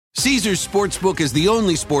Caesars Sportsbook is the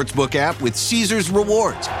only sportsbook app with Caesars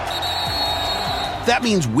Rewards. That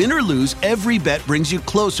means win or lose, every bet brings you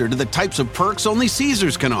closer to the types of perks only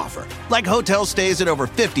Caesars can offer. Like hotel stays at over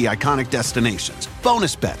 50 iconic destinations,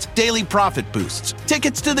 bonus bets, daily profit boosts,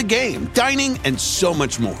 tickets to the game, dining, and so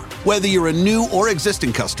much more. Whether you're a new or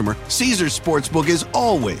existing customer, Caesars Sportsbook is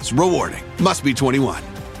always rewarding. Must be 21.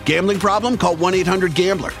 Gambling problem? Call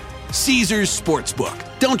 1-800-GAMBLER. Caesars Sportsbook.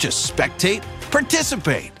 Don't just spectate,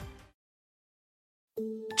 participate.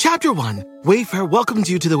 Chapter 1. Wayfair welcomes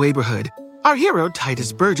you to the neighborhood. Our hero,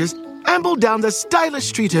 Titus Burgess, ambled down the stylish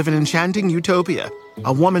street of an enchanting utopia.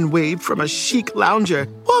 A woman waved from a chic lounger.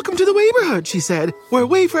 "Welcome to the neighborhood," she said, "where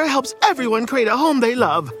Wayfair helps everyone create a home they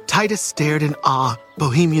love." Titus stared in awe.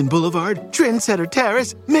 Bohemian Boulevard, Trendsetter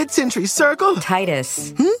Terrace, Mid-Century Circle.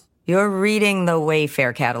 Titus, you're reading the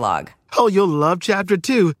Wayfair catalog. Oh, you'll love Chapter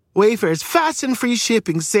 2. Wayfair's fast and free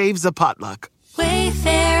shipping saves a potluck.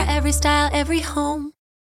 Wayfair, every style, every home.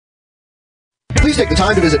 Please take the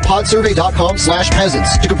time to visit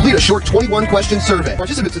podsurvey.com/peasants to complete a short 21-question survey.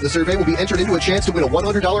 Participants in the survey will be entered into a chance to win a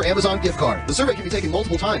 $100 Amazon gift card. The survey can be taken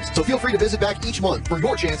multiple times, so feel free to visit back each month for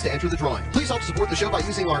your chance to enter the drawing. Please help support the show by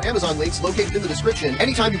using our Amazon links located in the description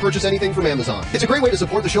anytime you purchase anything from Amazon. It's a great way to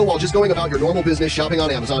support the show while just going about your normal business shopping on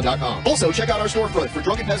Amazon.com. Also, check out our storefront for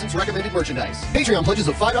Drunken Peasants recommended merchandise. Patreon pledges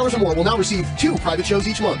of $5 or more will now receive 2 private shows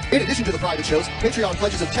each month. In addition to the private shows, Patreon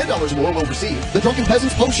pledges of $10 or more will receive the Drunken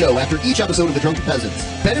Peasants post show after each episode of the Drunken Peasants,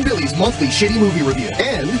 Ben and Billy's monthly shitty movie review,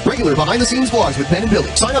 and regular behind-the-scenes vlogs with Ben and Billy.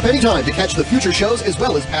 Sign up anytime to catch the future shows as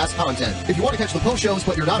well as past content. If you want to catch the post shows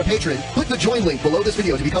but you're not a patron, click the join link below this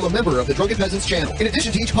video to become a member of the Drunken Peasants channel. In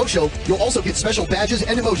addition to each post show, you'll also get special badges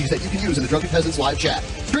and emojis that you can use in the Drunken Peasants live chat.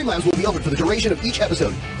 Streamlabs will be open for the duration of each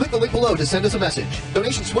episode. Click the link below to send us a message.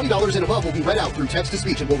 Donations $20 and above will be read out through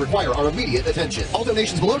text-to-speech and will require our immediate attention. All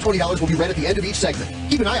donations below $20 will be read at the end of each segment.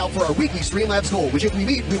 Keep an eye out for our weekly Streamlabs goal, which if we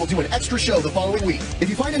meet, we will do an extra show the following week. If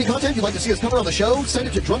you find any content you'd like to see us cover on the show, send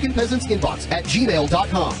it to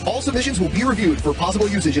drunkenpeasantsinbox@gmail.com. All submissions will be reviewed for possible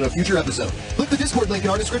usage in a future episode. Click the Discord link in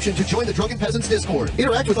our description to join the Drunken Peasants Discord.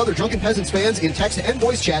 Interact with other Drunken Peasants fans in text and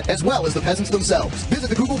voice chat, as well as the peasants themselves. Visit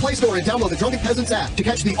the Google Play Store and download the Drunken Peasants app to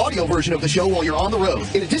catch the audio version of the show while you're on the road.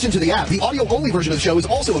 In addition to the app, the audio-only version of the show is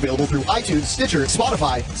also available through iTunes, Stitcher,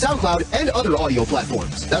 Spotify, SoundCloud, and other audio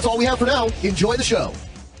platforms. That's all we have for now. Enjoy the show.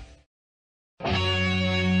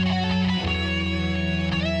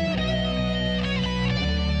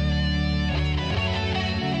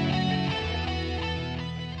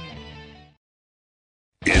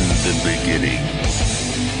 In the beginning,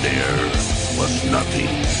 there was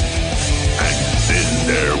nothing. And then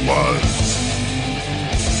there was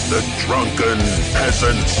the Drunken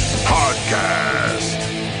Peasants Podcast.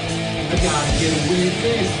 I gotta get with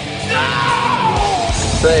this. No!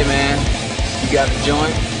 Say, man, you got the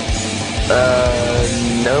joint?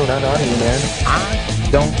 No, not on you, man. I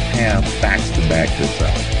don't have facts to back this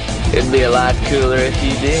up. It'd be a lot cooler if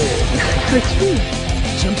you did. It's me.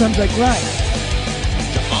 Sometimes I cry.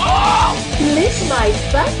 Oh! Lick my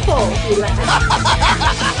butthole,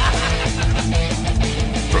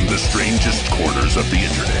 From the strangest corners of the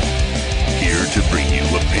internet, here to bring you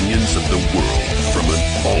opinions of the world from an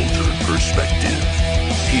altered perspective.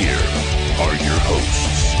 Here are your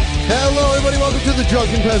hosts. Hello, everybody. Welcome to the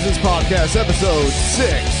Drunken Peasants Podcast, episode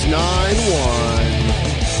 691.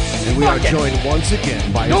 And we are joined once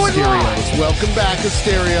again by Asterios. Welcome back,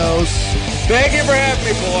 Asterios. Thank you for having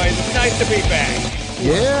me, boys. It's nice to be back.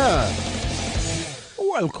 Yeah.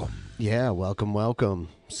 Welcome. Yeah, welcome.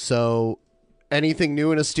 So, anything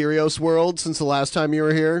new in Asterios world since the last time you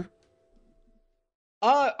were here?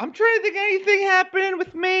 I'm trying to think anything happening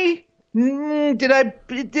with me. No,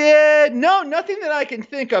 nothing that I can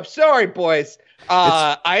think of. Sorry, boys.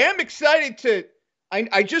 I am excited to...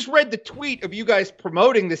 I just read the tweet of you guys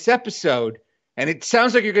promoting this episode, and it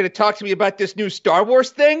sounds like you're going to talk to me about this new Star Wars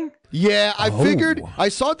thing. Yeah, I figured. I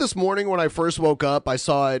saw it this morning when I first woke up. I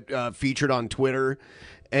saw it featured on Twitter,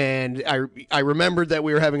 and I remembered that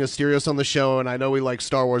we were having Asterios on the show, and I know we like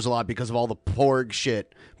Star Wars a lot because of all the Porg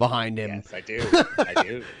shit behind him. Yes, I do. I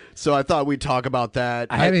do. So I thought we'd talk about that.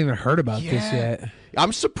 I haven't even heard about this yet.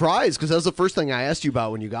 I'm surprised because that was the first thing I asked you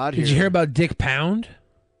about when you got here. Did you hear about Dick Pound?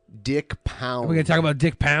 Dick Pound. Are we going to talk about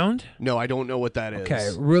Dick Pound? No, I don't know what that is.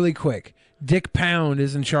 Okay, really quick. Dick Pound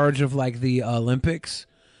is in charge of like the Olympics,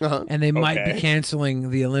 and they might be canceling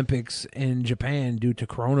the Olympics in Japan due to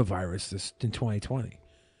coronavirus in 2020.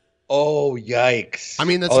 Oh, yikes. I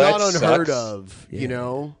mean, that's not unheard of, you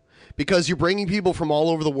know, because you're bringing people from all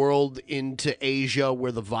over the world into Asia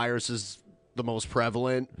where the virus is the most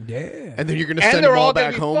prevalent. Yeah. And then you're going to send them all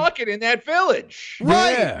back home. And they're all going to be fucking in that village.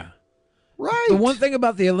 Right. Yeah. Right. The one thing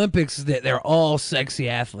about the Olympics is that they're all sexy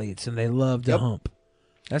athletes and they love to hump.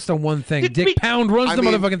 That's the one thing. Dick Pound runs the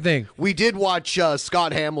motherfucking thing. We did watch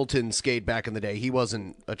Scott Hamilton skate back in the day. He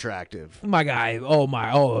wasn't attractive. My guy.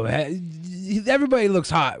 Everybody looks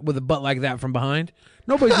hot with a butt like that from behind.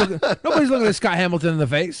 Nobody's looking at Scott Hamilton in the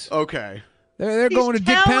face. Okay. They're going to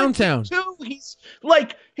Dick Pound Town. Too. He's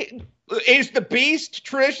like, is the Beast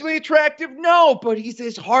traditionally attractive? No, but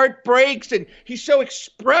his heart breaks and he's so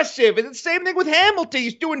expressive. And the same thing with Hamilton.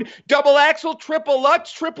 He's doing double axel, triple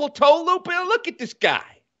lutz, triple toe loop. And look at this guy.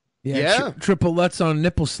 Yeah. Triple lutz on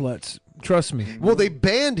nipple sluts. Trust me. Well, they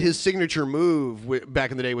banned his signature move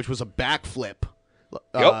back in the day, which was a backflip.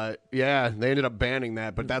 Yeah, they ended up banning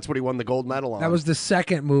that, but that's what he won the gold medal on. That was the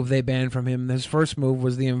second move they banned from him. His first move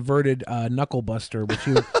was the inverted knuckle buster, which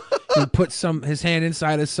he would put his hand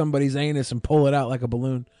inside of somebody's anus and pull it out like a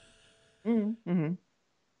balloon. Mm-hmm.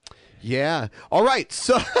 Yeah. All right.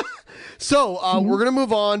 So we're going to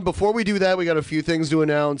move on. Before we do that, we got a few things to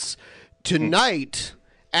announce. Tonight,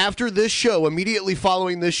 after this show, immediately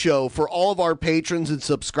following this show, for all of our patrons and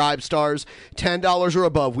subscribe stars, $10 or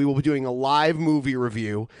above, we will be doing a live movie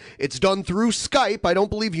review. It's done through Skype. I don't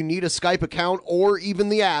believe you need a Skype account or even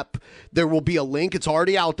the app. There will be a link. It's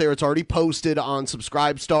already out there. It's already posted on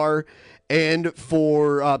Subscribestar and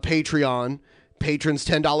for Patreon. Patrons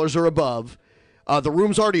 $10 or above. The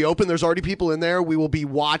room's already open. There's already people in there. We will be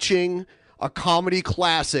watching a comedy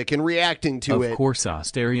classic and reacting to it. Of course,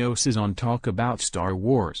 Asterios is on Talk About Star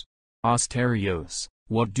Wars. Asterios,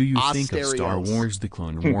 what do you think of Star Wars, The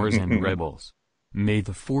Clone Wars, and Rebels? May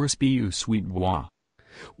the Force be you, sweet boy.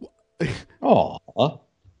 Aw.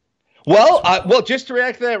 Well, just to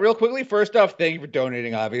react to that real quickly, first off, thank you for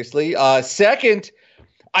donating, obviously. Second,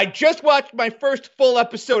 I just watched my first full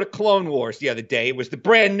episode of Clone Wars the other day. It was the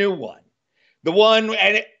brand new one.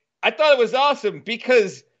 I thought it was awesome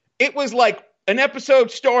because it was like an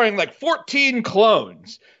episode starring like 14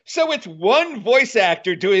 clones. So it's one voice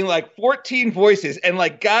actor doing like 14 voices. And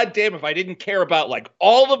like, goddamn, if I didn't care about like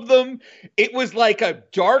all of them, it was like a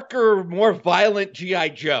darker, more violent G.I.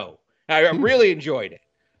 Joe. I really enjoyed it.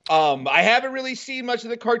 I haven't really seen much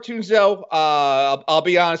of the cartoons though. I'll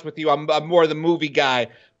be honest with you. I'm more the movie guy,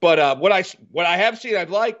 but what I have seen,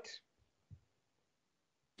 I've liked.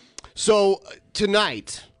 So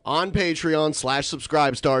tonight, on Patreon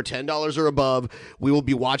 /Subscribestar, $10 or above, we will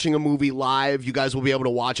be watching a movie live. You guys will be able to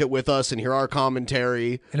watch it with us and hear our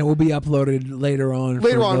commentary. And it will be uploaded later on for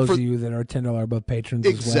those of you that are $10 above patrons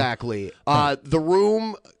exactly. as well. The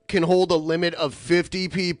room can hold a limit of 50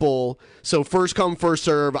 people, so first come, first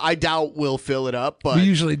serve. I doubt we'll fill it up, but we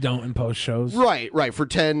usually don't in post shows. Right, for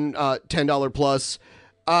 $10 plus.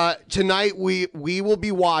 Tonight we will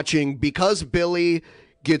be watching, because Billy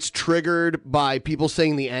gets triggered by people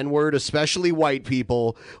saying the N-word, especially white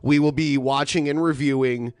people, we will be watching and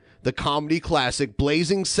reviewing the comedy classic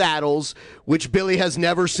Blazing Saddles, which Billy has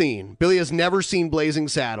never seen. Billy has never seen Blazing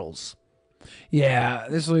Saddles. Yeah,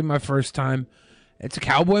 this will be my first time. It's a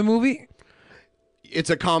cowboy movie?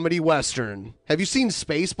 It's a comedy western. Have you seen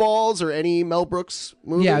Spaceballs or any Mel Brooks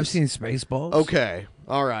movies? Yeah, I've seen Spaceballs. Okay,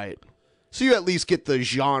 all right. So you at least get the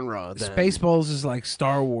genre then. Spaceballs is like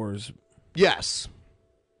Star Wars. Yes.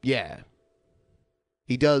 Yeah.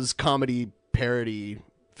 He does comedy parody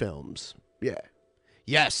films. Yeah.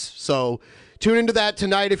 Yes. So tune into that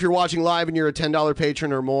tonight if you're watching live and you're a $10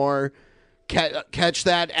 patron or more. Catch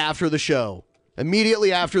that after the show.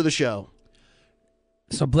 Immediately after the show.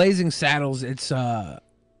 So Blazing Saddles, it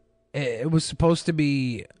was supposed to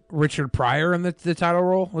be Richard Pryor in the title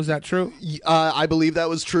role. Was that true? I believe that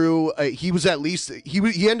was true. He was at least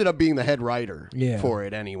he ended up being the head writer for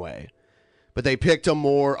it anyway. But they picked a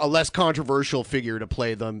less controversial figure to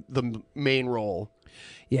play the main role.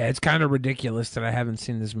 Yeah, it's kind of ridiculous that I haven't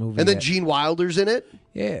seen this movie. And then Gene Wilder's in it.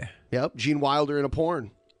 Yeah. Yep, Gene Wilder in a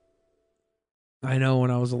porn. I know, when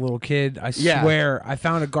I was a little kid, I swear, I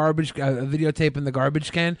found a videotape in the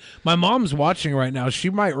garbage can. My mom's watching right now. She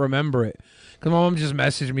might remember it. Because my mom just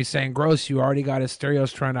messaged me saying, "Gross, you already got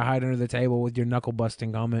Asterios trying to hide under the table with your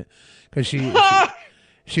knuckle-busting comment." Because she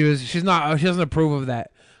doesn't approve of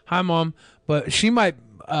that. Hi, Mom. But she might,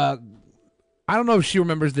 I don't know if she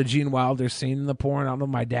remembers the Gene Wilder scene in the porn. I don't know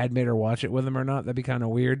if my dad made her watch it with him or not. That'd be kind of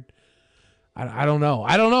weird. I don't know.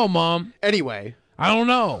 I don't know, Mom. Anyway. I don't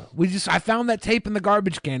know. I found that tape in the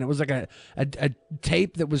garbage can. It was like a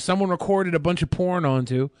tape that was someone recorded a bunch of porn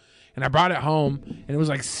onto, and I brought it home, and it was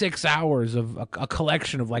like 6 hours of a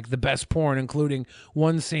collection of like the best porn, including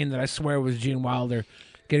one scene that I swear was Gene Wilder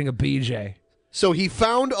getting a BJ. So he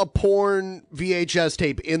found a porn VHS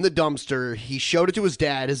tape in the dumpster. He showed it to his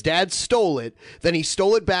dad. His dad stole it. Then he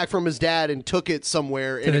stole it back from his dad and took it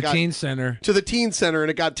somewhere. To the teen center. To the teen center, and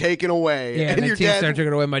it got taken away. Yeah, and the teen center took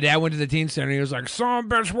it away. My dad went to the teen center. And he was like, "Son,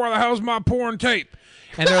 bitch, where the hell's my porn tape?"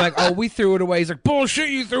 And they're like, "Oh, we threw it away." He's like, "Bullshit,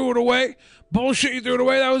 you threw it away. Bullshit, you threw it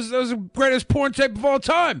away. That was the greatest porn tape of all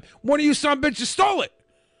time. One of you son bitches stole it.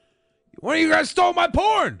 One of you guys stole my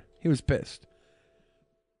porn." He was pissed.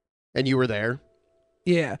 And you were there?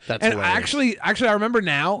 Yeah. That's and hilarious. actually, I remember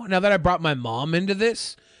now that I brought my mom into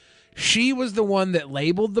this, she was the one that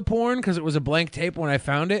labeled the porn because it was a blank tape when I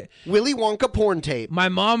found it. Willy Wonka porn tape. My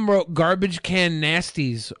mom wrote "garbage can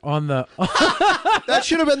nasties" on the... That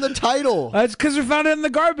should have been the title. That's because we found it in the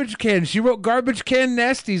garbage can. She wrote "garbage can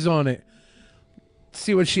nasties" on it. Let's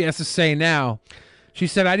see what she has to say now. She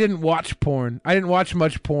said, "I didn't watch porn. I didn't watch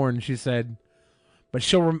much porn," she said. But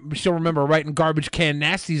she'll remember writing "garbage can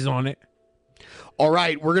nasties" on it. All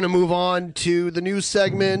right, we're going to move on to the news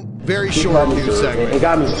segment. Very short news segment. It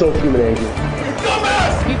got me so human angry.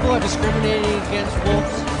 People are discriminating against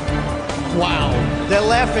wolves. Wow. They're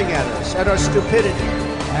laughing at us, at our stupidity.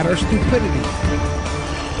 At our stupidity.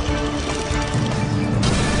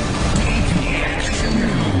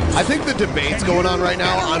 I think the debate's going on right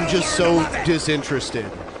now. I'm just so disinterested.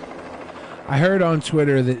 I heard on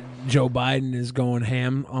Twitter that Joe Biden is going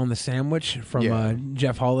ham on the sandwich. From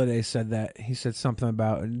Jeff Holiday said that. He said something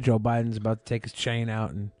about Joe Biden's about to take his chain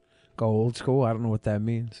out and go old school. I don't know what that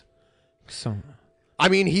means. So, I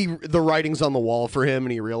mean, the writing's on the wall for him,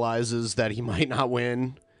 and he realizes that he might not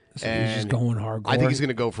win. So he's just going hardcore. I think he's going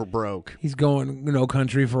to go for broke. He's going No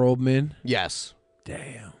Country for Old Men. Yes.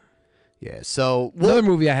 Damn. Yeah. So another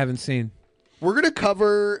movie I haven't seen. We're going to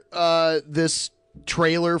cover this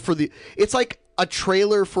trailer for it's like a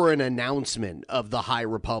trailer for an announcement of the High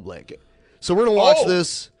Republic. So we're going to watch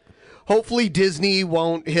this. Hopefully Disney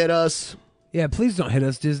won't hit us. Yeah, please don't hit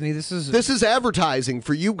us, Disney. This is advertising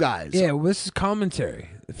for you guys. Yeah, well, this is commentary.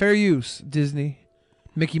 Fair use, Disney.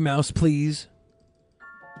 Mickey Mouse, please.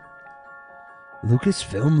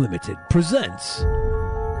 Lucasfilm Limited presents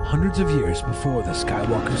hundreds of years before the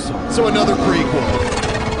Skywalker saga. So another prequel.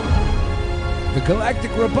 The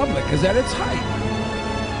Galactic Republic is at its height.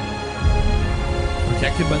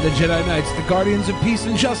 Protected by the Jedi Knights, the guardians of peace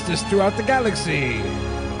and justice throughout the galaxy.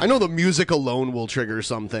 I know the music alone will trigger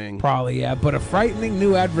something. Probably, yeah, but a frightening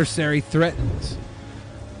new adversary threatens.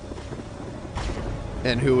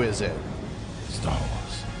 And who is it? Star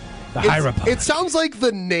Wars. The High Republic. It sounds like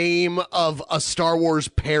the name of a Star Wars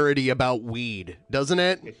parody about weed, doesn't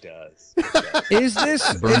it? It does. Is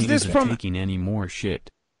this Bernie from isn't taking any more shit.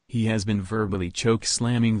 He has been verbally choke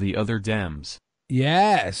slamming the other Dems.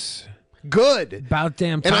 Yes. Good. About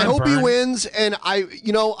damn time. And I hope he Brian. wins. And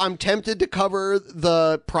I'm tempted to cover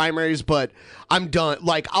the primaries, but I'm done.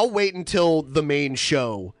 Like, I'll wait until the main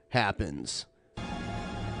show happens.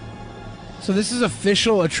 So this is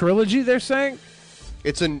official a trilogy, they're saying?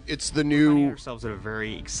 It's the new. We find ourselves at a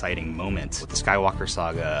very exciting moment with the Skywalker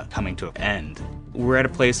saga coming to an end. We're at a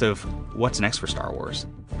place of what's next for Star Wars.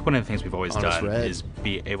 One of the things we've always done is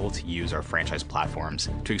be able to use our franchise platforms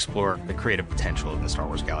to explore the creative potential in the Star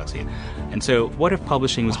Wars galaxy. And so what if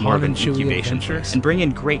publishing was more of an incubation place and bring in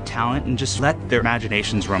great talent and just let their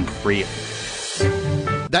imaginations run free?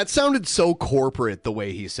 That sounded so corporate the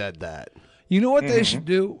way he said that. You know what they should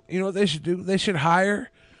do? You know what they should do? They should hire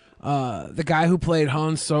the guy who played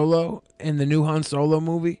Han Solo in the new Han Solo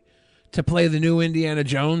movie to play the new Indiana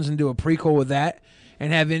Jones and do a prequel with that,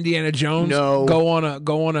 and have Indiana Jones go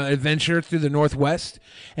on an adventure through the Northwest,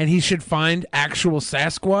 and he should find actual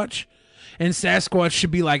Sasquatch, and Sasquatch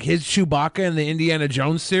should be like his Chewbacca in the Indiana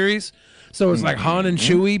Jones series. So it's like Han and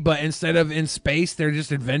Chewie, but instead of in space, they're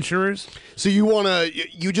just adventurers. So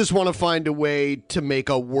you just want to find a way to make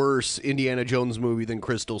a worse Indiana Jones movie than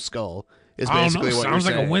Crystal Skull. Is basically what Sounds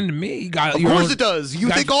you're like saying. a win to me. You got of course it does. You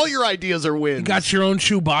think all your ideas are wins. You got your own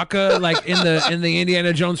Chewbacca, like in the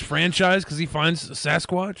Indiana Jones franchise, because he finds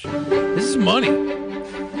Sasquatch. This is money.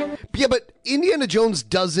 Yeah, but Indiana Jones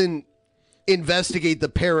doesn't investigate the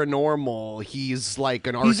paranormal. He's like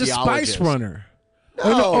an archaeologist. He's a spice runner.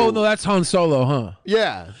 No. Oh no, that's Han Solo, huh?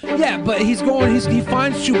 Yeah. Yeah, but he finds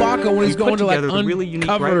Chewbacca when he's going to like a really unique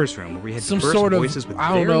writers' room where we had some diverse sort of voices with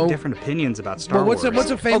I don't very know different opinions about Star Wars. Wars. What's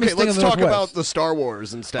a famous thing let's in the talk Northwest? about the Star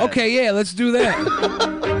Wars instead. Okay, yeah, let's do that.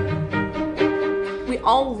 We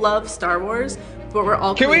all love Star Wars, but we're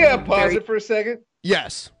all Can we pause it for a second?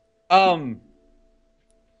 Yes.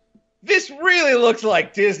 This really looks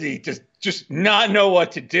like Disney just not know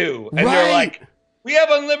what to do. And Right. they're like, we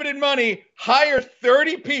have unlimited money, hire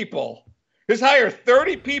 30 people. Just hire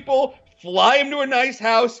 30 people, fly them to a nice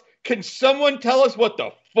house, can someone tell us what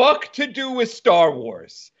the fuck to do with Star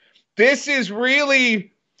Wars? This is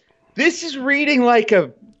reading like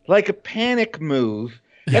a panic move.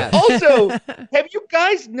 Yeah. And also, have you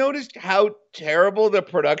guys noticed how terrible the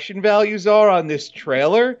production values are on this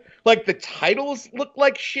trailer? Like the titles look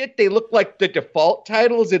like shit. They look like the default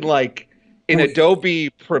titles in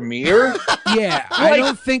Adobe Premiere. Yeah, I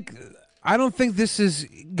don't think this has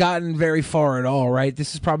gotten very far at all, right?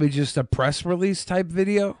 This is probably just a press release type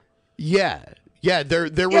video. Yeah, they're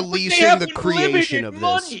releasing the creation of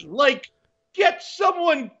this. Like, get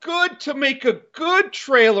someone good to make a good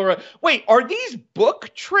trailer. Wait, are these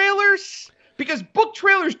book trailers? Because book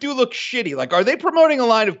trailers do look shitty. Like, are they promoting a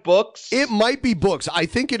line of books? It might be books. I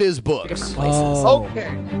think it is books. Oh.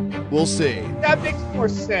 Okay. We'll see. That makes more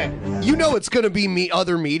sense. You know it's going to be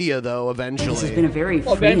other media, though, eventually. This has been a very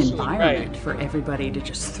free environment for everybody to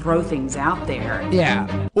just throw things out there.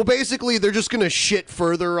 Yeah. Well, basically, they're just going to shit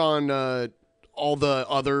further on all the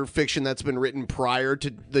other fiction that's been written prior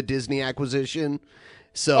to the Disney acquisition.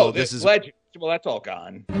 So this is legend. Well, that's all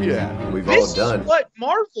gone. Yeah, we've all done. This is what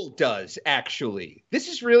Marvel does, actually. This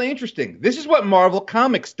is really interesting. This is what Marvel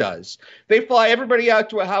Comics does. They fly everybody out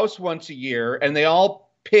to a house once a year, and they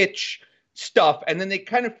all pitch stuff, and then they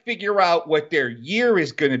kind of figure out what their year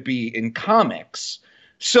is going to be in comics.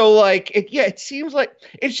 So, it seems like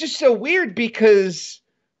it's just so weird because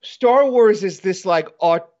Star Wars is this,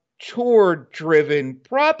 auteur-driven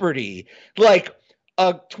property.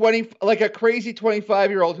 A crazy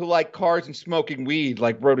 25-year-old who liked cars and smoking weed,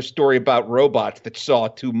 wrote a story about robots that saw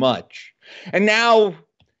too much. And now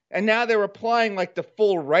they're applying the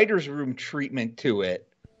full writer's room treatment to it.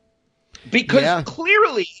 Because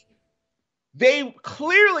clearly they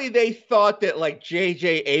thought that J.J.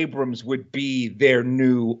 Abrams would be their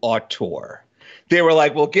new auteur. They were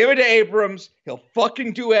like, we'll give it to Abrams, he'll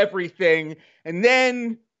fucking do everything. And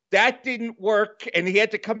then that didn't work, and he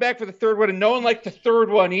had to come back for the third one, and no one liked the third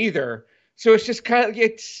one either. So it's just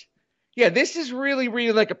this is really,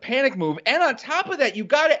 really like a panic move. And on top of that, you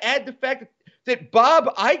got to add the fact that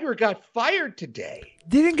Bob Iger got fired today.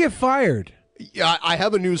 Didn't get fired. Yeah, I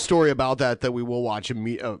have a news story about that we will watch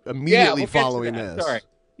immediately following this. Sorry.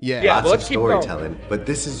 Yeah, lots let's of keep storytelling, but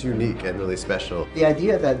this is unique and really special. The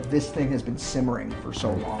idea that this thing has been simmering for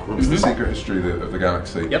so long. Well, it's the secret history of the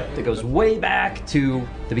galaxy. Yep, it goes way back to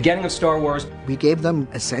the beginning of Star Wars. We gave them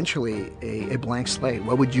essentially a blank slate.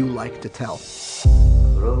 What would you like to tell?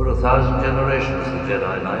 For over 1,000 generations, the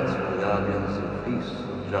Jedi Knights were the guardians of peace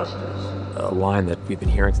and justice. A line that we've been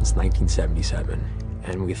hearing since 1977,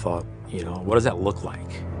 and we thought, what does that look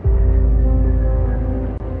like?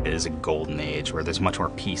 It is a golden age where there's much more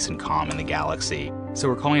peace and calm in the galaxy. So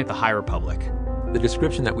we're calling it the High Republic. The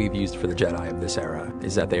description that we've used for the Jedi of this era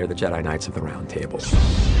is that they are the Jedi Knights of the Round Table.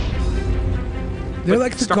 They're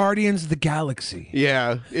like the Guardians of the Galaxy.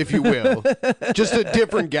 Yeah, if you will. Just a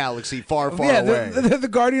different galaxy far, far away. They're the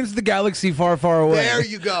Guardians of the Galaxy far, far away. There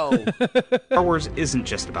you go. Star Wars isn't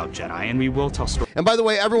just about Jedi, and we will tell stories. And by the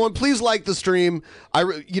way, everyone, please like the stream.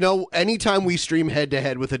 Anytime we stream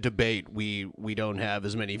head-to-head with a debate, we don't have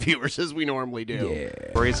as many viewers as we normally do.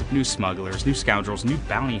 Yeah. Stories of new smugglers, new scoundrels, new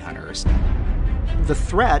bounty hunters. The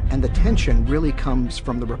threat and the tension really comes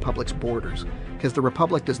from the Republic's borders, because the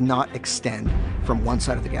Republic does not extend from one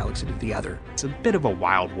side of the galaxy to the other. It's a bit of a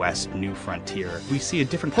Wild West, new frontier. We see a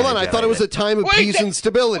different Hold on, I thought it was a time of peace and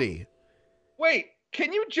stability. Wait,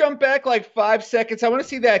 can you jump back 5 seconds? I want to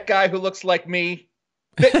see that guy who looks like me.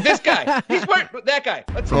 This guy. He's wearing that guy.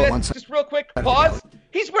 Let's see this. Just real quick. Pause.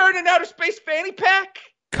 He's wearing an outer space fanny pack.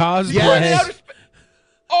 Cosplay. Yes.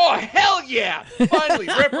 Oh, hell yeah. Finally,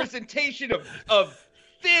 representation of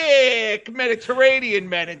thick Mediterranean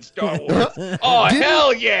men in Star Wars. Oh,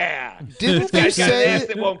 hell yeah. Didn't they say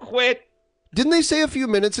that won't quit? Didn't they say a few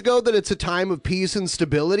minutes ago that it's a time of peace and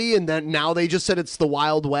stability, and that now they just said it's the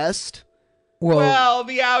Wild West? Well,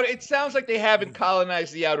 it sounds like they haven't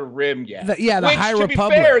colonized the Outer Rim yet. The High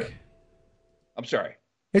Republic. Be fair, I'm sorry.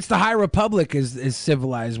 It's the High Republic is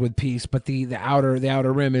civilized with peace, but the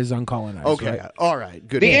outer Rim is uncolonized. Okay, right? All right,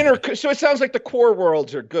 good. So it sounds like the core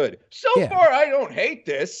worlds are good. So far, I don't hate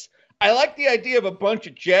this. I like the idea of a bunch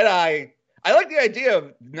of Jedi. I like the idea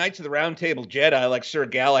of Knights of the Round Table Jedi, like Sir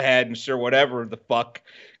Galahad and Sir whatever the fuck,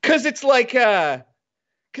 because it's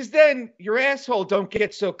because then your asshole don't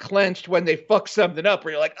get so clenched when they fuck something up,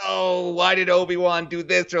 where you're like, oh, why did Obi-Wan do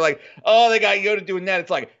this? Or like, oh, they got Yoda doing that. It's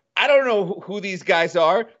like, I don't know who these guys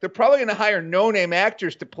are. They're probably going to hire no-name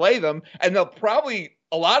actors to play them, and a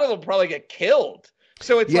lot of them probably get killed.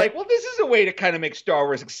 So it's like, well, this is a way to kind of make Star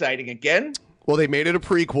Wars exciting again. Well, they made it a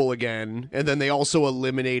prequel again, and then they also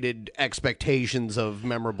eliminated expectations of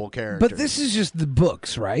memorable characters. But this is just the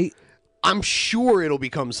books, right? I'm sure it'll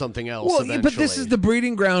become something else Well, eventually. but this is the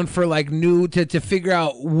breeding ground for like new to figure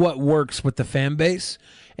out what works with the fan base,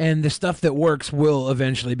 and the stuff that works will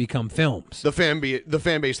eventually become films. The fan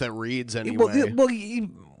base that reads anyway.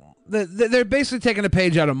 They're basically taking a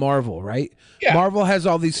page out of Marvel, right? Yeah. Marvel has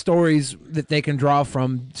all these stories that they can draw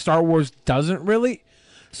from. Star Wars doesn't really.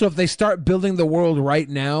 So if they start building the world right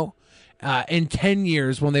now, in 10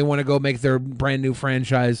 years when they want to go make their brand new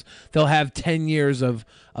franchise, they'll have 10 years of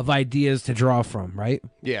ideas to draw from, right?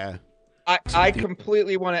 Yeah. I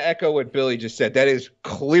completely want to echo what Billy just said. That is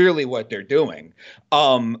clearly what they're doing.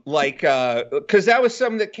 Because that was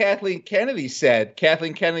something that Kathleen Kennedy said.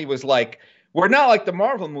 Kathleen Kennedy was like, we're not like the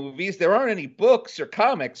Marvel movies. There aren't any books or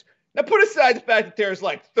comics. Now, put aside the fact that there's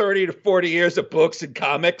like 30 to 40 years of books and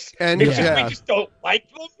comics. And it's just, we just don't like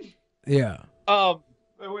them. Yeah. Wait, I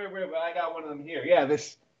got one of them here. Yeah,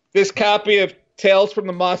 this copy of Tales from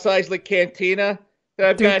the Mos Eisley Cantina that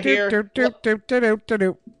I've got here. I read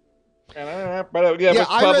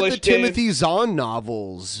the Timothy Zahn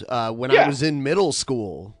novels when I was in middle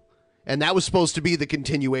school, and that was supposed to be the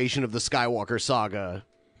continuation of the Skywalker saga.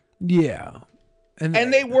 Yeah.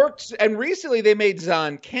 And they worked, and recently they made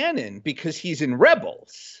Zahn canon because he's in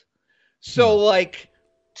Rebels. But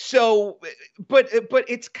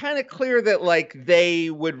it's kind of clear that like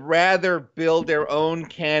they would rather build their own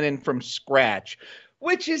canon from scratch,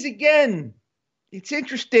 which is, again, it's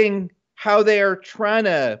interesting how they are trying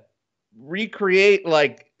to recreate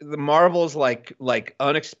like the Marvel's like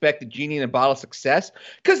unexpected genie in a bottle success.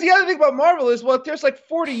 Because the other thing about Marvel is, well, there's like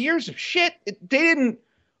 40 years of shit. They didn't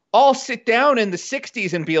all sit down in the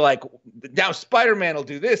 60s and be like, now Spider-Man will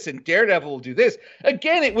do this and Daredevil will do this.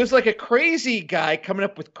 Again, it was like a crazy guy coming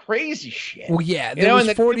up with crazy shit. Well, yeah, there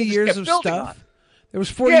was 40 years of stuff. There was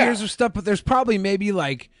 40 years of stuff, but there's probably maybe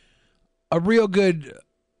like a real good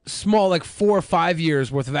small, like 4 or 5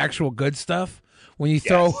 years worth of actual good stuff when you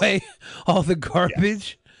throw away all the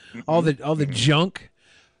garbage, all the junk.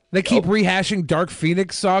 They keep rehashing Dark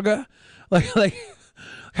Phoenix saga. Like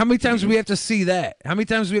how many times do we have to see that? How many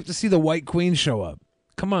times do we have to see the White Queen show up?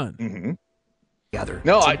 Come on. Mm-hmm. Together.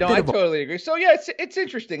 No, I totally agree. So yeah, it's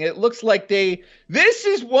interesting. It looks like this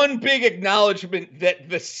is one big acknowledgement that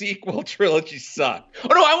the sequel trilogy sucked.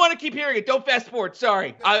 Oh no, I want to keep hearing it. Don't fast forward.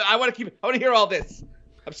 Sorry. I want to hear all this.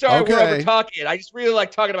 I'm sorry we're over talking it. I just really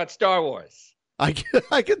like talking about Star Wars. I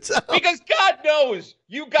can tell. Because God knows,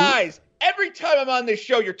 you guys, every time I'm on this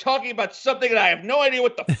show, you're talking about something and I have no idea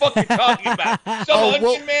what the fuck you're talking about. Some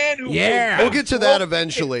onion man who... We'll get to that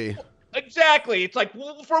eventually. Exactly. It's like,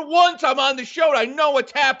 for once I'm on the show and I know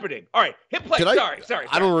what's happening. All right, hit play. Sorry.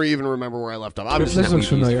 I don't even remember where I left off. This looks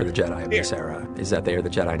familiar. For the Jedi of this era is that they are the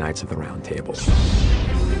Jedi Knights of the Round Table.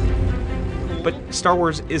 But Star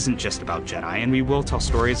Wars isn't just about Jedi, and we will tell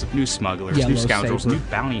stories of new smugglers, new scoundrels, new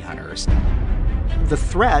bounty hunters. The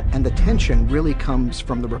threat and the tension really comes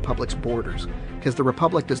from the Republic's borders, because the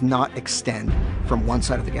Republic does not extend from one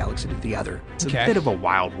side of the galaxy to the other. It's a bit of a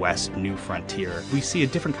Wild West new frontier. We see a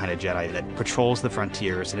different kind of Jedi that patrols the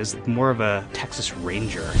frontiers and is more of a Texas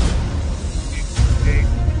Ranger.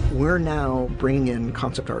 We're now bringing in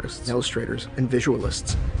concept artists, illustrators, and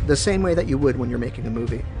visualists, the same way that you would when you're making a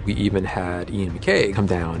movie. We even had Ian McKay come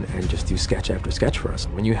down and just do sketch after sketch for us.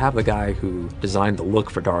 When you have the guy who designed the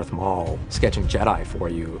look for Darth Maul sketching Jedi for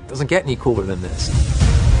you, it doesn't get any cooler than this.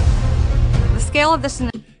 The scale of this...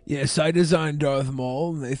 Yes, I designed Darth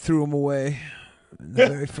Maul, and they threw him away in the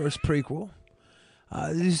very first prequel.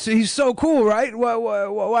 He's so cool, right?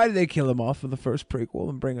 Why did they kill him off in the first prequel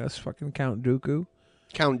and bring us fucking Count Dooku?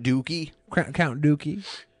 Count Dookie? Count Dookie.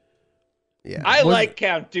 Yeah. I like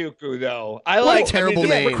Count Dooku, though. Terrible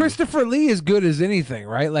name. But Christopher Lee is good as anything,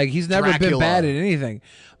 right? Like, he's never been bad at anything.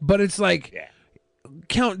 But it's like,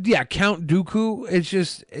 Count Dooku, it's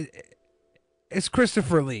just... It's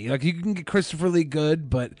Christopher Lee. Like, you can get Christopher Lee good,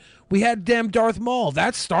 but we had damn Darth Maul.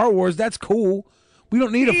 That's Star Wars. That's cool. We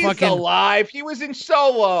don't need a fucking... He's alive. He was in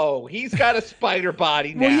Solo. He's got a spider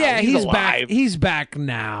body now. Well, yeah, he's alive. back. He's back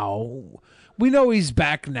now. We know he's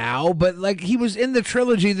back now, but like he was in the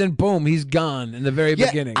trilogy, then boom, he's gone in the very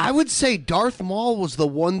beginning. I would say Darth Maul was the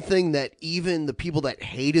one thing that even the people that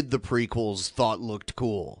hated the prequels thought looked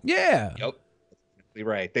cool. Yeah. Yep. You're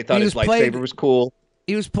right. They thought his lightsaber was cool.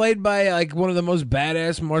 He was played by like one of the most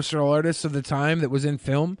badass martial artists of the time that was in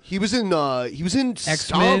film. He was in X-Men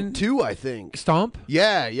Stomp too, I think. Stomp?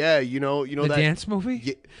 Yeah. You know the that dance movie?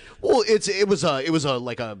 Yeah. Well, it was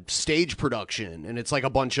like a stage production, and it's like a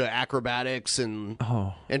bunch of acrobatics and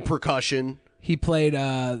percussion. He played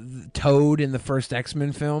Toad in the first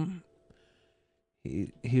X-Men film.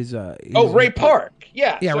 He's Ray Park.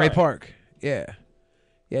 Yeah. Yeah, sorry. Ray Park. Yeah.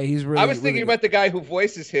 Yeah, he's really. I was thinking really about the guy who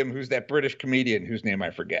voices him, who's that British comedian whose name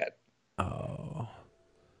I forget. Oh.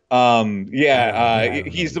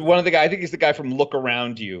 He's one of the guys. I think he's the guy from Look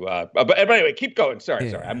Around You. But anyway, keep going.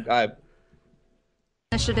 Sorry.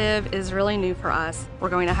 Initiative is really new for us. We're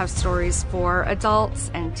going to have stories for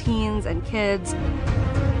adults and teens and kids.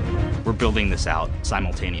 We're building this out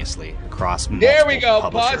simultaneously across multiple There we go.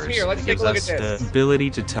 publishers. Pause here. Let's It take gives a look us at this. The ability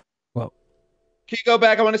to tell. Well, can you go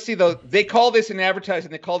back? I want to see they call this in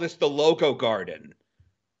advertising. They call this the logo garden.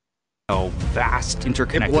 Vast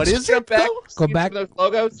interconnected. What is it? Go back. Those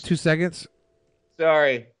logos. 2 seconds.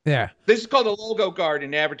 Sorry. Yeah. This is called the logo garden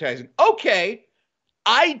in advertising. Okay.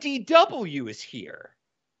 IDW is here.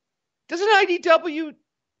 Doesn't IDW?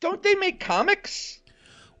 Don't they make comics?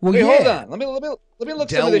 Well, Wait, yeah. hold on. Let me look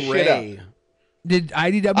some of this shit up. Did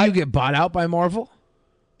IDW get bought out by Marvel?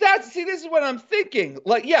 This is what I'm thinking.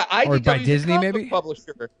 Like, yeah, IDW Or by is a Disney, comic maybe?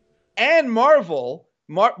 publisher, and Marvel.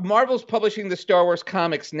 Marvel's publishing the Star Wars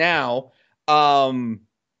comics now.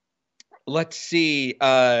 Let's see.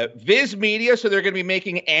 Viz Media, so they're going to be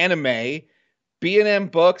making anime. B&M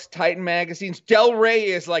Books, Titan Magazines. Del Rey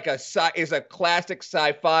is like a classic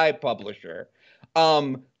sci-fi publisher.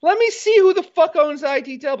 Let me see who the fuck owns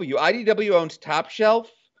IDW. IDW owns Top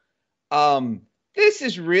Shelf. This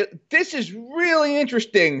is really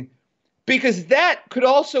interesting because that could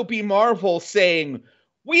also be Marvel saying,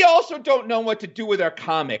 we also don't know what to do with our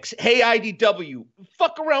comics. Hey, IDW,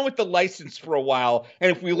 fuck around with the license for a while,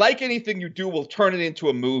 and if we like anything you do, we'll turn it into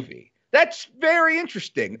a movie. That's very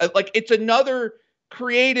interesting. Like, it's another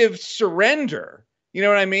creative surrender. You know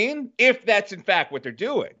what I mean? If that's in fact what they're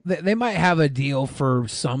doing. They might have a deal for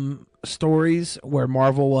some stories where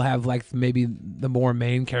Marvel will have like maybe the more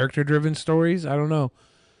main character driven stories. I don't know.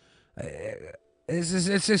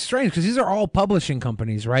 It's strange because these are all publishing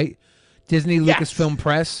companies, right? Disney, Lucasfilm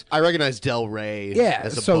Press. I recognize Del Rey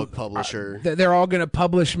as a book publisher. They're all going to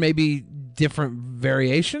publish maybe different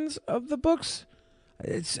variations of the books.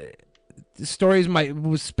 The stories might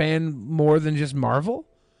span more than just Marvel.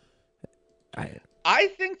 I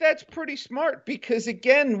think that's pretty smart because,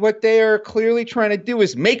 again, what they are clearly trying to do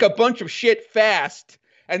is make a bunch of shit fast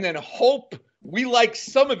and then hope we like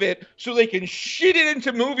some of it so they can shit it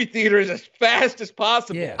into movie theaters as fast as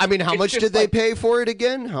possible. Yeah. I mean, how much did they pay for it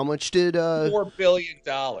again? How much did... $4 billion.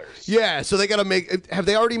 Yeah, so they got to make... Have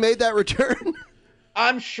they already made that return?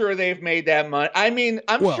 I'm sure they've made that money. I mean,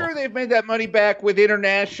 I'm sure they've made that money back with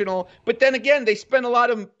international. But then again, they spend a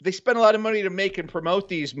lot of money to make and promote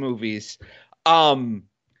these movies. I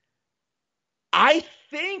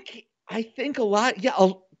think a lot.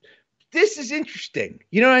 Yeah, this is interesting.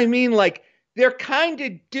 You know what I mean? Like, they're kind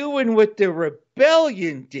of doing what the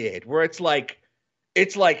Rebellion did, where it's like,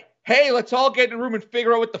 hey, let's all get in a room and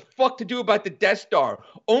figure out what the fuck to do about the Death Star.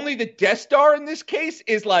 Only the Death Star in this case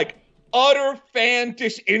is like utter fan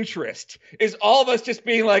disinterest. Is all of us just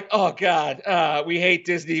being like, oh God, we hate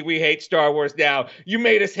Disney, we hate Star Wars now. You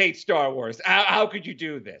made us hate Star Wars. How could you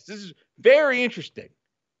do this? This is very interesting.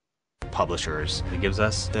 Publishers. It gives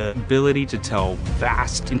us the ability to tell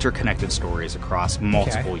vast interconnected stories across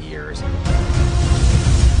multiple years.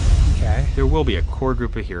 Okay. There will be a core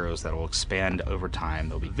group of heroes that will expand over time.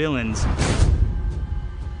 There'll be villains.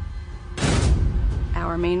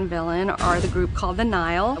 Our main villain are the group called the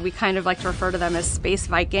Nile. We kind of like to refer to them as Space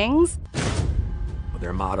Vikings.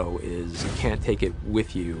 Their motto is, you can't take it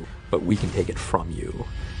with you, but we can take it from you.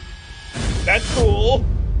 That's cool.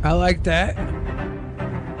 I like that.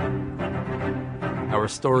 Our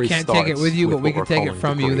story can't take it with you, but we can take it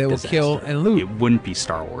from you. They will kill and loot. It wouldn't be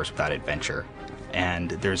Star Wars without adventure.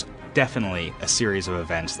 And there's definitely a series of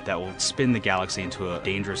events that will spin the galaxy into a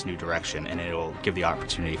dangerous new direction, and it'll give the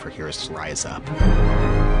opportunity for heroes to rise up.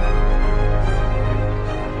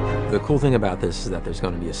 The cool thing about this is that there's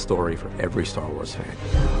going to be a story for every Star Wars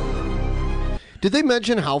fan. Did they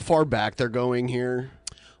mention how far back they're going here?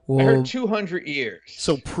 I heard 200 years.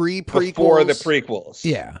 So pre-prequels? Before the prequels.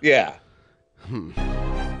 Yeah. Yeah.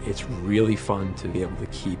 It's really fun to be able to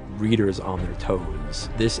keep readers on their toes.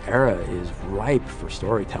 This era is ripe for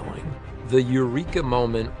storytelling. The eureka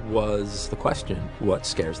moment was the question, what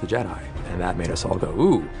scares the Jedi? And that made us all go,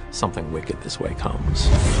 ooh, something wicked this way comes.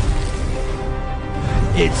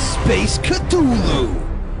 It's Space Cthulhu.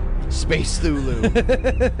 Space Thulu.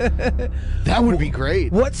 That would be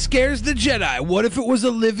great. What scares the Jedi? What if it was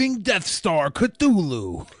a living Death Star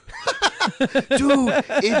Cthulhu? Dude,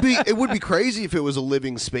 it would be crazy if it was a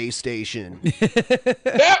living space station.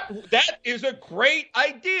 That is a great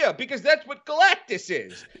idea because that's what Galactus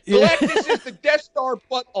is. Galactus is the Death Star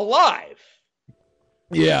but alive.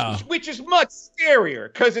 Yeah. Which is much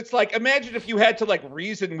scarier, because it's like, imagine if you had to like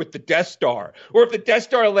reason with the Death Star, or if the Death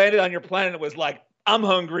Star landed on your planet and was like, I'm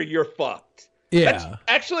hungry, you're fucked. Yeah. That's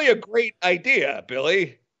actually a great idea,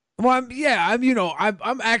 Billy. Well,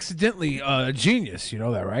 I'm accidentally a genius. You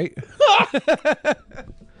know that, right?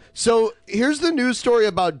 So here's the news story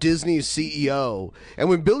about Disney's CEO. And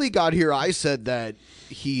when Billy got here, I said that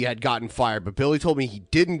he had gotten fired, but Billy told me he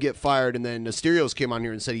didn't get fired, and then Asterios came on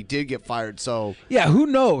here and said he did get fired. So yeah, who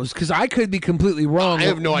knows? Because I could be completely wrong. I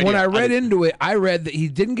have no idea. When I read into it, I read that he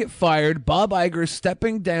didn't get fired. Bob Iger is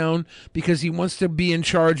stepping down because he wants to be in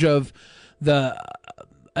charge of the.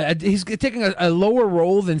 He's taking a lower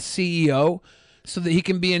role than CEO, so that he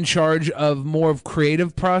can be in charge of more of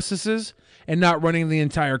creative processes and not running the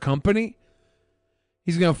entire company.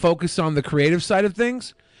 He's going to focus on the creative side of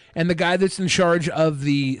things. And the guy that's in charge of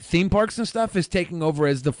the theme parks and stuff is taking over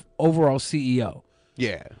as the overall CEO.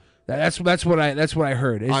 yeah. That's what I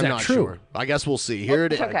heard. Is I'm that not true? sure. I guess we'll see. Here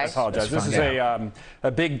it is. I apologize. This is a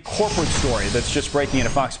big corporate story that's just breaking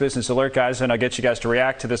into Fox Business Alert, guys, and I'll get you guys to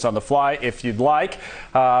react to this on the fly if you'd like.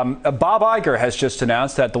 Bob Iger has just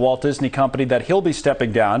announced at the Walt Disney Company that he'll be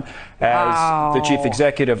stepping down as the chief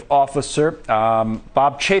executive officer.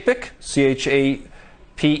 Bob Chapek, Chapek,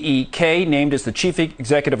 named as the chief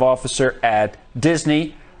executive officer at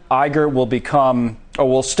Disney. Iger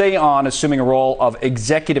will stay on, assuming a role of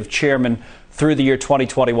executive chairman through the year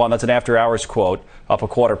 2021. That's an after-hours quote, up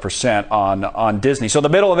 0.25% on Disney. So in the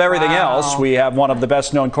middle of everything else, we have one of the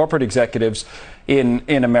best-known corporate executives in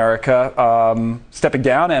America stepping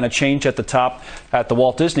down, and a change at the top at the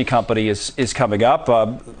Walt Disney Company is coming up.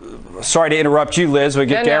 Sorry to interrupt you, Liz. We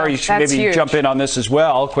get Gary maybe huge. Jump in on this as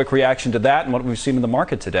well. Quick reaction to that and what we've seen in the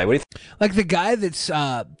market today. What do you think? Like the guy that's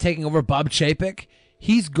taking over, Bob Chapek,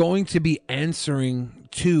 he's going to be answering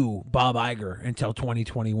to Bob Iger until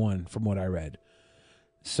 2021, from what I read.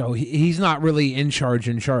 So he's not really in charge.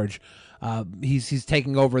 He's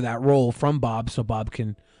taking over that role from Bob, so Bob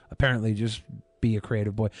can apparently just be a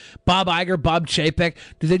creative boy. Bob Iger, Bob Chapek.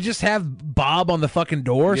 Do they just have Bob on the fucking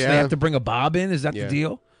door, so they have to bring a Bob in? Is that the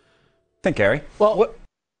deal? I think, Gary. Well,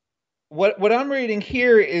 what I'm reading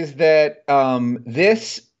here is that I'm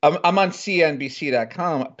on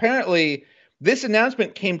CNBC.com. Apparently, this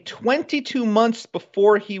announcement came 22 months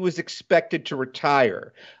before he was expected to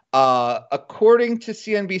retire. According to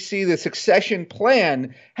CNBC, the succession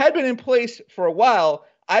plan had been in place for a while.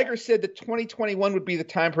 Iger said that 2021 would be the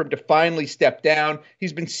time for him to finally step down.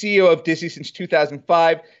 He's been CEO of Disney since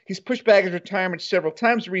 2005. He's pushed back his retirement several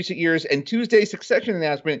times in recent years, and Tuesday's succession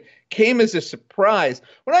announcement came as a surprise.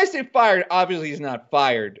 When I say fired, obviously he's not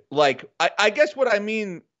fired. Like, I guess what I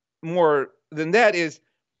mean more than that is,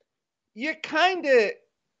 you kind of,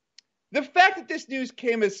 the fact that this news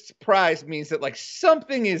came as a surprise means that like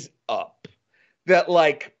something is up. That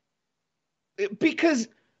like, because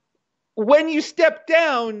when you step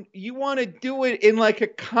down, you want to do it in like a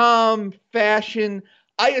calm fashion.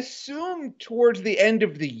 I assume towards the end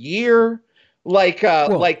of the year, like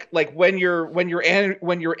when your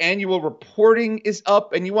annual reporting is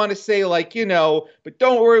up, and you want to say like, but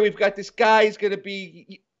don't worry, we've got this guy who's going to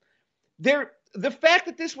be there. The fact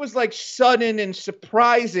that this was like sudden and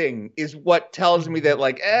surprising is what tells me that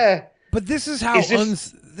like, But this is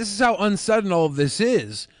how unsudden all of this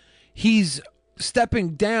is. He's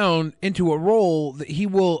stepping down into a role that he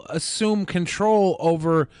will assume control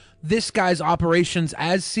over this guy's operations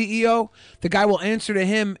as CEO. The guy will answer to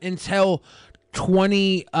him until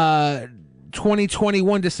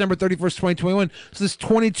 2021, December 31st, 2021. So this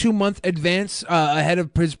 22-month advance ahead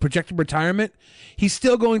of his projected retirement, he's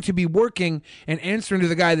still going to be working and answering to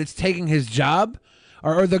the guy that's taking his job,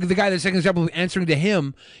 or the guy that's taking his job will be answering to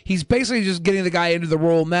him. He's basically just getting the guy into the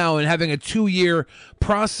role now and having a 2-year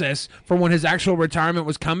process from when his actual retirement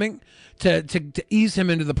was coming to ease him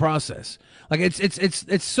into the process. Like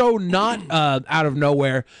it's so not out of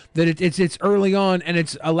nowhere that it's early on, and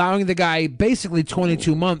it's allowing the guy basically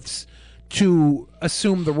 22 months to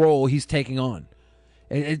assume the role he's taking on.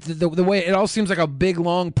 The way it all seems like a big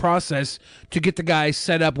long process to get the guy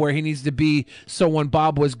set up where he needs to be, so when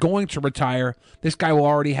Bob was going to retire, this guy will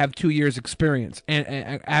already have 2 years experience,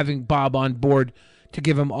 and having Bob on board to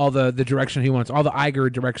give him all the direction he wants, all the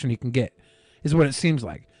Iger direction he can get, is what it seems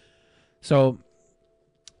like. So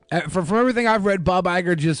from everything I've read, Bob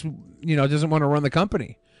Iger just doesn't want to run the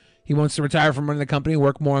company. He wants to retire from running the company,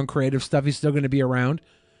 work more on creative stuff. He's still going to be around.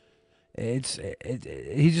 He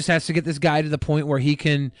just has to get this guy to the point where he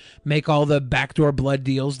can make all the backdoor blood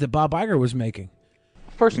deals that Bob Iger was making.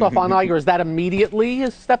 first off, on Iger, is that immediately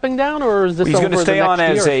is stepping down, or is this He's going to stay on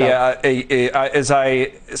as as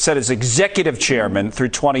I said, as executive chairman through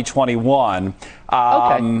 2021.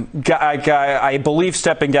 I believe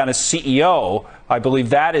stepping down as CEO. I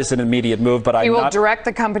believe that is an immediate move, but he will direct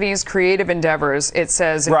the company's creative endeavors. It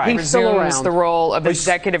says it resumes the role of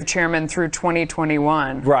executive chairman through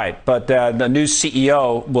 2021. Right, but the new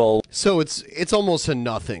CEO will. So it's almost a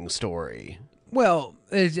nothing story. Well,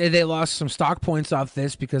 they lost some stock points off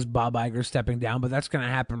this because Bob Iger's stepping down, but that's going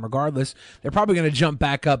to happen regardless. They're probably going to jump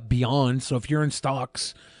back up beyond. So if you're in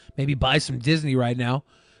stocks, maybe buy some Disney right now,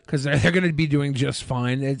 because they're going to be doing just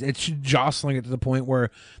fine. It's jostling it to the point where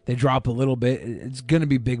they drop a little bit. It's going to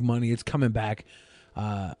be big money. It's coming back,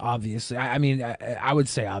 obviously. I mean, I would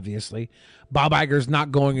say obviously. Bob Iger's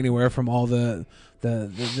not going anywhere from all the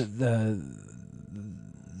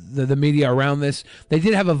media around this. They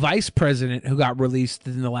did have a vice president who got released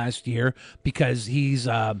in the last year because he's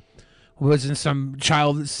was in some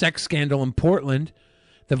child sex scandal in Portland.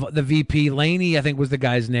 The VP, Laney, I think was the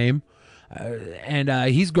guy's name. And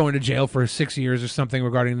he's going to jail for 6 years or something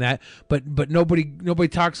regarding that. But nobody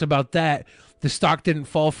talks about that. The stock didn't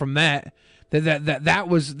fall from that. That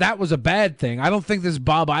was a bad thing. I don't think this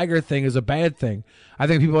Bob Iger thing is a bad thing. I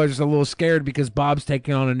think people are just a little scared because Bob's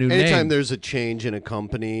taking on a new name. Anytime there's a change in a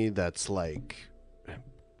company that's like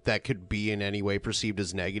that could be in any way perceived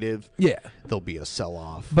as negative, there'll be a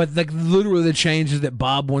sell-off. But literally the change is that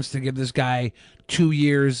Bob wants to give this guy 2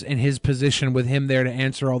 years in his position with him there to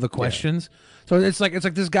answer all the questions. So it's like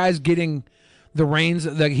this guy's getting the reins.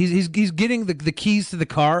 He's getting the keys to the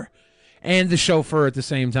car and the chauffeur at the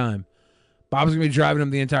same time. Bob's gonna be driving him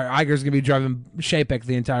the entire. Iger's gonna be driving Chapek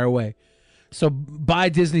the entire way. So buy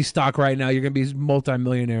Disney stock right now. You're gonna be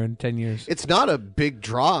multi-millionaire in 10 years. It's not a big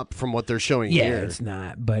drop from what they're showing here. Yeah, it's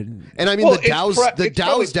not. But and I mean the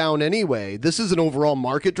Dow's down anyway. This is an overall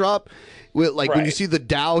market drop. When you see the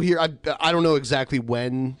Dow here, I don't know exactly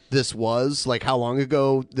when this was, like how long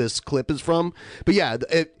ago this clip is from, but yeah,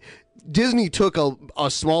 Disney took a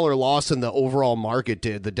smaller loss than the overall market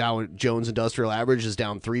did. The Dow Jones Industrial Average is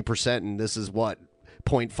down 3%, and this is what,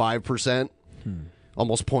 0.5%,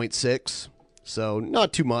 almost 0.6. So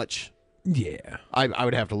not too much. Yeah, I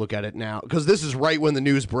would have to look at it now because this is right when the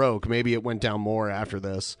news broke. Maybe it went down more after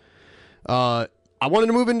this. I wanted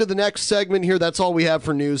to move into the next segment here. That's all we have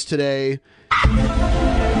for news today. On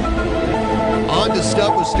to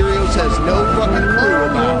stuff Mysterios has no fucking clue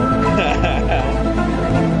about.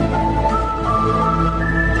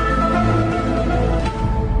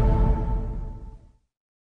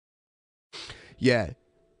 Yeah.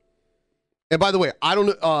 And by the way, I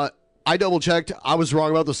don't I double checked. I was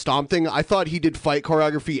wrong about the stomp thing. I thought he did fight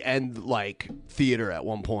choreography and like theater at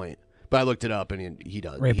one point. But I looked it up and he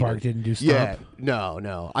does. Ray Park didn't do stomp? Yeah.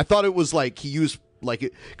 No. I thought it was like he used like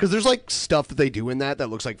it because there's like stuff that they do in that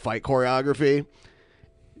looks like fight choreography.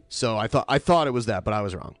 So I thought it was that, but I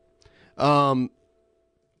was wrong.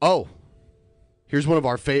 Here's one of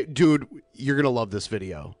our dude, you're going to love this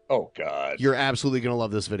video. Oh God. You're absolutely going to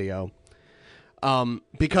love this video.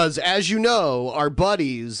 Because as you know, our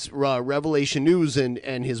buddies, Revelation News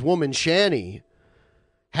and his woman, Shani,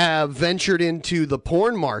 have ventured into the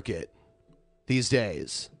porn market these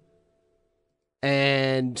days.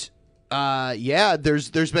 And,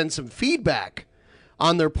 there's been some feedback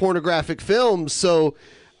on their pornographic films. So,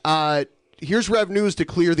 here's Rev News to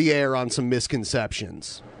clear the air on some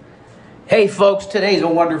misconceptions. Hey folks, today's a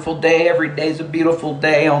wonderful day. Every day's a beautiful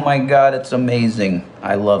day. Oh my God, it's amazing.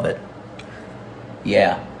 I love it.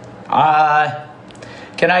 Yeah.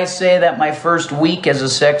 Can I say that my first week as a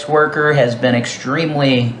sex worker has been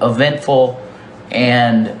extremely eventful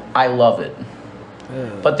and I love it.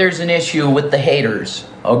 But there's an issue with the haters,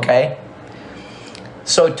 okay?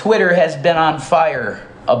 So Twitter has been on fire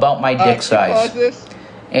about my dick size. Pause this?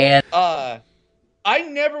 And I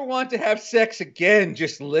never want to have sex again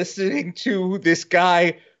just listening to this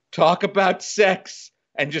guy talk about sex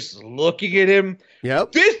and just looking at him.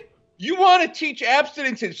 Yep. You want to teach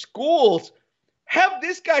abstinence in schools? Have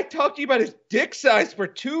this guy talk to you about his dick size for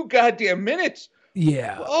 2 goddamn minutes.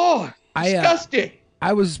 Yeah. Oh, disgusting.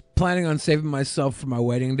 I was planning on saving myself for my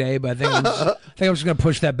wedding day, but I think I'm just going to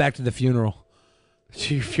push that back to the funeral.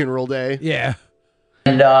 To your funeral day? Yeah.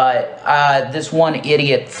 And this one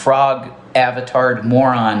idiot frog avatared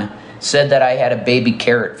moron said that I had a baby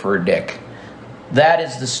carrot for a dick. That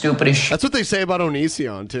is the stupidest shit. That's what they say about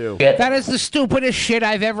Onision, too. That is the stupidest shit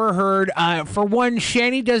I've ever heard. For one,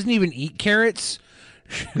 Shani doesn't even eat carrots.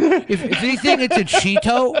 If anything, it's a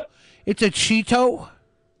Cheeto. It's a Cheeto.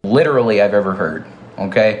 Literally, I've ever heard.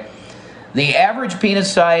 Okay? The average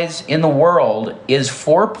penis size in the world is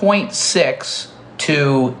 4.6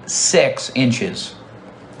 to 6 inches.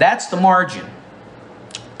 That's the margin.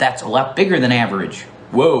 That's a lot bigger than average.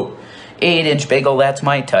 Whoa. 8-inch bagel, that's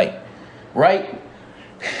my type. Right?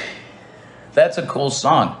 That's a cool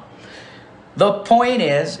song. The point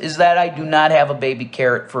is that I do not have a baby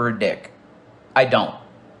carrot for a dick. I don't.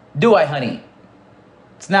 Do I, honey?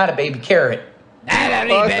 It's not a baby carrot. I don't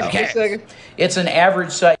need baby carrots. It's an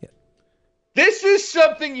average size. This is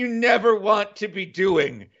something you never want to be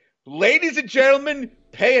doing. Ladies and gentlemen,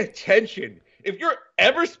 pay attention. If you're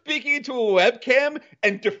ever speaking into a webcam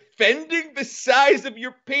and defending the size of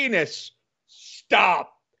your penis,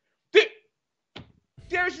 stop.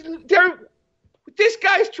 This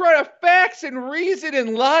guy's trying to facts and reason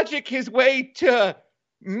and logic his way to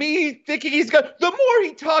me thinking he's got. The more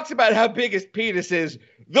he talks about how big his penis is,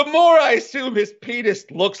 the more I assume his penis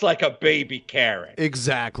looks like a baby carrot.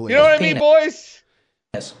 Exactly. You know what I mean, boys?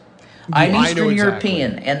 Yes. I'm Eastern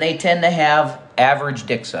European, and they tend to have average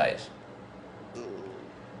dick size.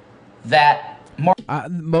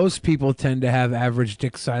 Most people tend to have average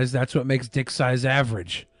dick size. That's what makes dick size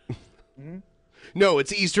average. No,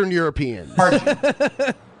 it's Eastern European.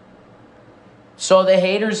 So the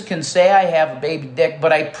haters can say I have a baby dick,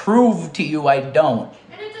 but I prove to you I don't.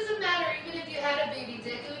 And it doesn't matter, even if you had a baby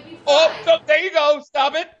dick, it would be fine. Oh, so there you go.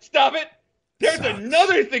 Stop it. Stop it. There's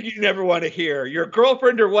another thing you never want to hear. Your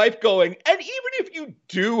girlfriend or wife going, and even if you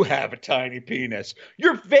do have a tiny penis,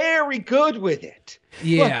 you're very good with it.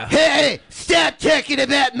 Yeah. Hey, stop talking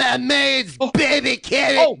about my maid's baby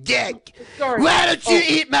carrot dick. Sorry. Why don't you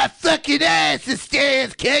eat my fucking ass,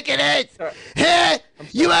 Asterios coconuts? Huh?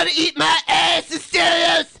 You want to eat my ass,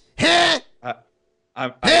 Asterios? Huh?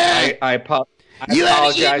 I apologize. You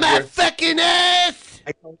want to eat my fucking ass?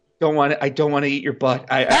 I don't want to eat your butt.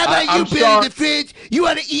 How about you build the fridge? You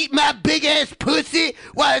want to eat my big ass pussy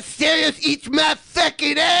while Asterios eats my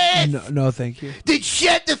fucking ass? No, thank you. Then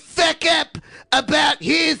shut the fuck up about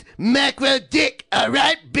his macro dick,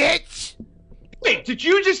 alright, bitch? Wait, did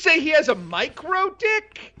you just say he has a micro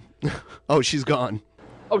dick? Oh, she's gone.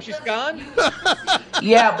 Oh, she's gone?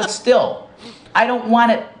 Yeah, but still, I don't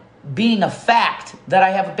want it being a fact that I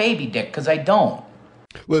have a baby dick, because I don't.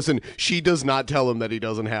 Listen, she does not tell him that he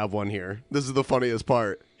doesn't have one here. This is the funniest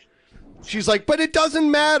part. She's like, but it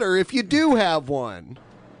doesn't matter if you do have one.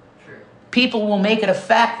 People will make it a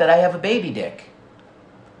fact that I have a baby dick.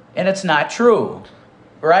 And it's not true,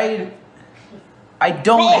 right? I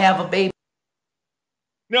don't have a baby.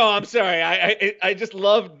 No, I'm sorry. I just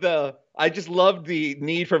loved the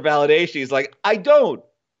need for validation. He's like, I don't.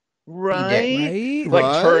 Right?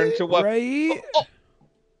 Like turn to what? Right.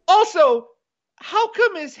 Also, how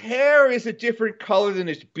come his hair is a different color than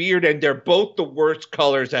his beard, and they're both the worst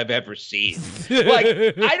colors I've ever seen? Like,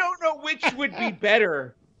 I don't know which would be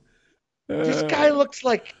better. This guy looks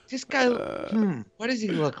like what does he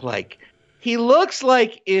look like? He looks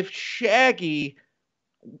like if Shaggy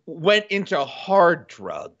went into hard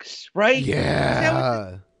drugs, right?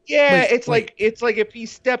 Yeah. Yeah, it's like if he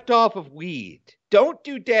stepped off of weed. Don't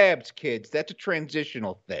do dabs, kids. That's a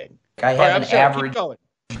transitional thing. I have an average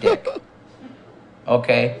dick.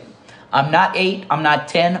 Okay. I'm not 8, I'm not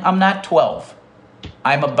 10, I'm not 12.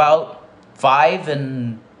 I'm about 5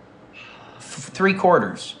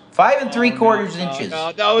 3/4. 5 3/4 inches.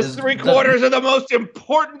 No, those 3/4 are the most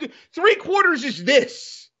important. 3/4 is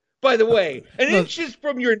this, by the way. An inch is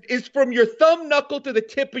from your thumb knuckle to the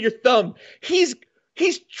tip of your thumb. He's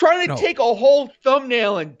trying to take a whole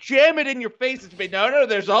thumbnail and jam it in your face and say, no,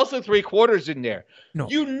 there's also 3/4 in there. No.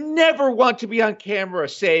 You never want to be on camera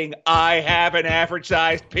saying, I have an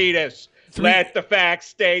average-sized penis. Let the facts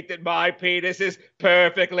state that my penis is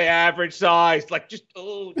perfectly average-sized. Like, just,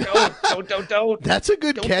 don't. That's a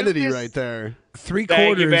good Kennedy right there. 3/4.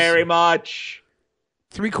 Thank you very much.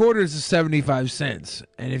 3/4 is 75 cents,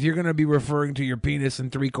 and if you're going to be referring to your penis in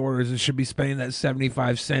 3/4, it should be spending that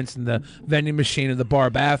 75 cents in the vending machine in the bar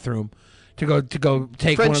bathroom to go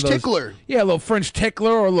take French one of those. tickler. Yeah, a little French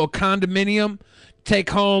tickler or a little condominium.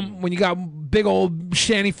 Take home when you got big old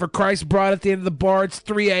Shanny for Christ brought at the end of the bar. It's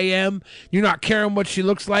 3 a.m. You're not caring what she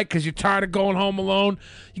looks like because you're tired of going home alone.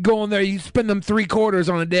 You go in there, you spend them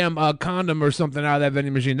 3/4 on a damn condom or something out of that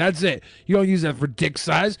vending machine. That's it. You don't use that for dick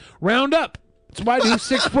size. Round up. That's why I do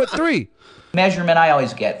 6'3". Measurement I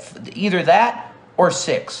always get either that or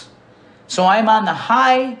 6. So I'm on the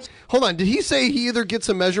high. Hold on, did he say he either gets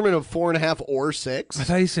a measurement of 4.5 or 6? I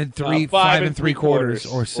thought he said 5 3/4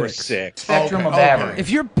 or 6. Spectrum of average. If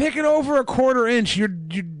you're picking over a 1/4 inch, you're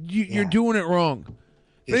doing it wrong.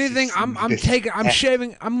 If anything, I'm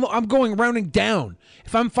shaving. I'm going rounding down.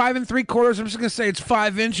 If I'm 5 3/4, I'm just gonna say it's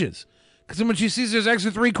 5 inches. Because then when she sees there's extra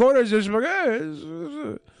 3/4, she's like,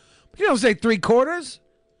 hey. You don't say 3/4.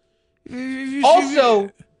 Also,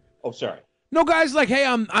 oh, sorry. No guy's like, hey,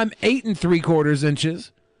 I'm 8 3/4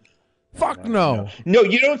 inches. Fuck no. No,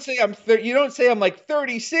 you don't say you don't say I'm like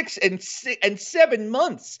 36 and 7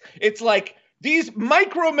 months. It's like these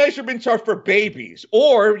micro measurements are for babies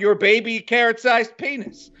or your baby carrot-sized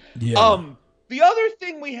penis. Yeah. The other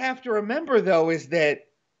thing we have to remember though is that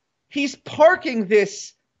he's parking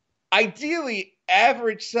this ideally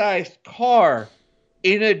average-sized car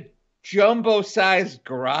in a jumbo-sized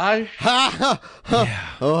garage. Yeah.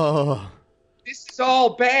 Oh. This is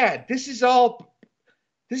all bad. This is all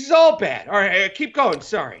bad. All right, keep going.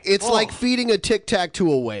 Sorry. It's like feeding a Tic Tac to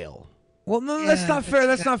a whale. Well, no, that's not fair.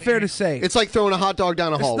 That's not fair to say. It's like throwing a hot dog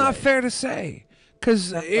down a hallway. It's not fair to say.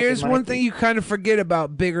 Because here's one thing you kind of forget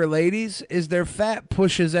about bigger ladies is their fat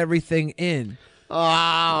pushes everything in. Oh,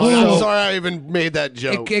 I'm sorry I even made that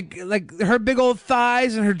joke. Like her big old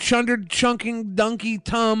thighs and her chunking dunky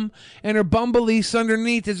tum and her bumblelease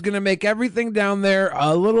underneath is going to make everything down there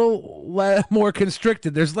a little more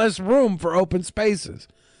constricted. There's less room for open spaces.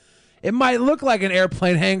 It might look like an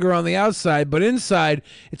airplane hangar on the outside, but inside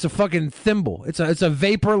it's a fucking thimble. It's a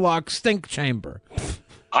vapor lock stink chamber.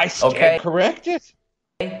 I stand corrected.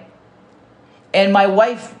 And my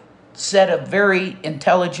wife said a very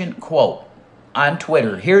intelligent quote on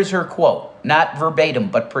Twitter. Here's her quote. Not verbatim,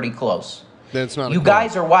 but pretty close. That's not. You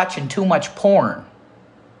guys are watching too much porn.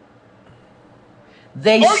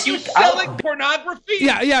 Are you selling pornography?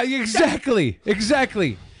 Yeah,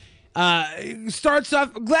 exactly. Starts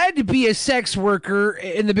off, glad to be a sex worker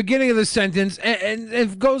in the beginning of the sentence, and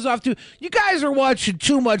it goes off to, you guys are watching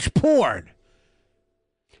too much porn.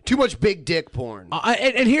 Too much big dick porn.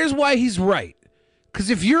 And here's why he's right. Because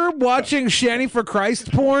if you're watching Shanny for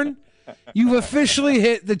Christ porn, you've officially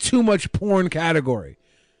hit the too much porn category.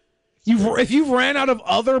 If you've ran out of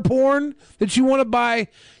other porn that you want to buy,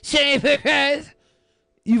 Shanny for Christ,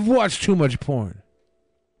 you've watched too much porn.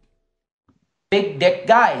 Big dick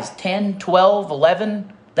guys, 10, 12,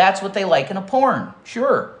 11, that's what they like in a porn,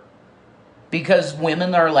 sure. Because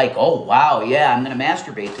women are like, oh, wow, yeah, I'm going to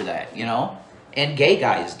masturbate to that, you know? And gay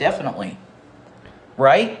guys, definitely.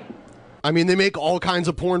 Right? I mean, they make all kinds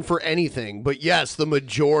of porn for anything, but yes, the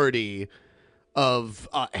majority of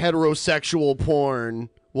heterosexual porn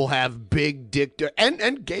will have big dick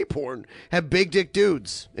and gay porn have big dick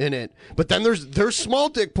dudes in it. But then there's small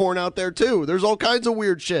dick porn out there too. There's all kinds of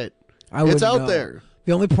weird shit. It's out there.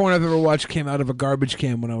 The only porn I've ever watched came out of a garbage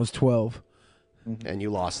can when I was 12. And you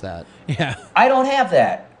lost that. Yeah. I don't have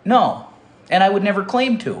that. No. And I would never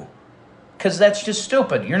claim to. Because that's just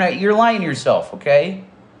stupid. You're lying to yourself, okay?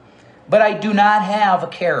 But I do not have a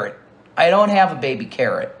carrot. I don't have a baby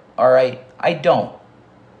carrot. All right? I don't.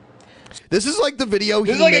 This is like the video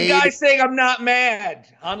This is like a guy saying I'm not mad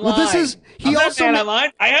online. Well, this is I'm not mad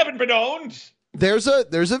online. I haven't been owned. There's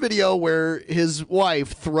a video where his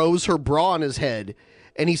wife throws her bra on his head,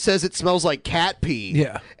 and he says it smells like cat pee.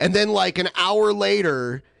 Yeah. And then like an hour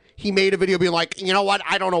later, he made a video being like, you know what?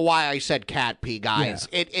 I don't know why I said cat pee, guys.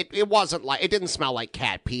 Yeah. It wasn't like, it didn't smell like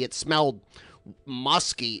cat pee. It smelled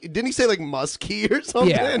musky. Didn't he say like musky or something?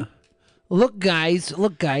 Yeah. Look, guys,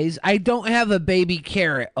 I don't have a baby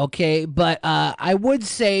carrot, okay? But I would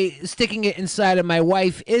say sticking it inside of my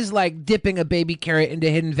wife is like dipping a baby carrot into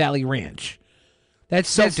Hidden Valley Ranch. That's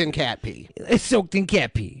soaked in cat pee. It's soaked in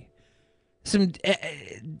cat pee. Some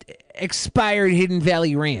expired Hidden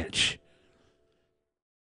Valley Ranch.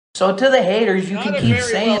 So to the haters, you can keep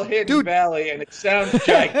saying, well hidden valley, and it sounds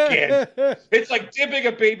gigantic. It's like dipping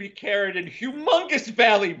a baby carrot in humongous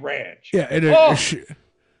Valley Ranch. Yeah,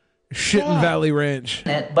 Shittin' Valley Ranch.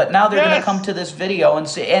 But now they're going to come to this video and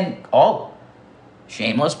say,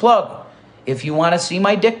 shameless plug. If you want to see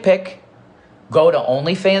my dick pic, go to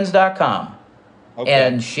onlyfans.com. Okay.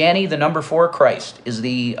 And Shanny, the number 4 Christ, is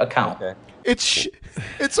the account. Okay.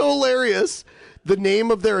 It's hilarious. The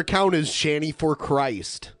name of their account is Shanny for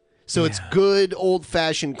Christ. So it's good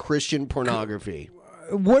old-fashioned Christian pornography.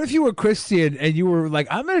 What if you were Christian and you were like,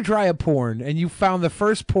 I'm going to try a porn, and you found the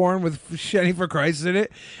first porn with Shanny for Christ in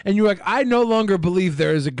it, and you're like, I no longer believe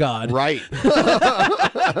there is a God. Right.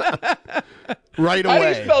 Right away. How do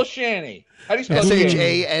you spell Shanny? How do you spell Shanny?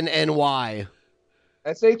 Shanny.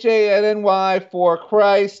 Shanny for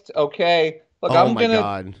Christ. Okay. Look, oh my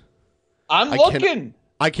God. I'm looking.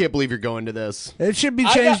 I can't believe you're going to this. It should be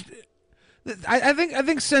changed. I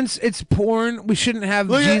think since it's porn, we shouldn't have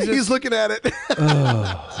Jesus. He's looking at it.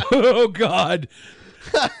 Oh God.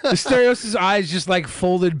 Asterios' eyes just like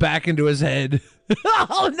folded back into his head.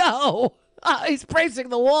 Oh no. He's bracing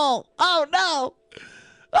the wall. Oh no.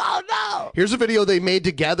 Oh no! Here's a video they made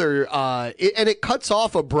together, and it cuts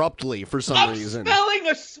off abruptly for some reason. I'm smelling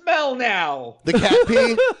a smell now. The cat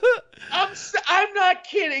pee. I'm not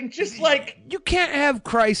kidding. Just like you can't have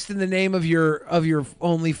Christ in the name of your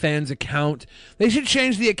OnlyFans account. They should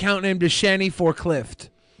change the account name to Shani Forklift.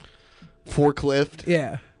 Forklift?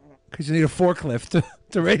 Yeah, because you need a forklift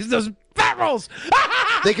to raise those barrels.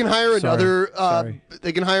 They can hire another. Sorry.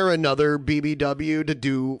 They can hire another BBW to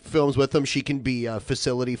do films with them. She can be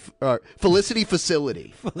Felicity Facility. Felicity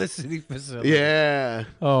Facility. Yeah.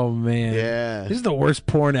 Oh man. Yeah. This is the worst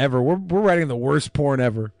porn ever. We're writing the worst porn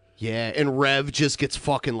ever. Yeah, and Rev just gets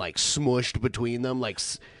fucking like smushed between them, like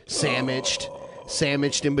sandwiched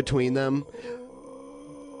in between them.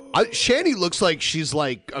 Shani looks like she's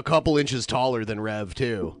like a couple inches taller than Rev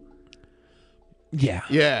too. Yeah.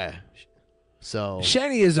 Yeah. So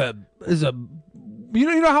Shani is a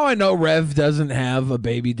you know how I know Rev doesn't have a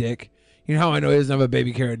baby dick? You know how I know he doesn't have a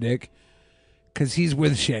baby carrot dick? Because he's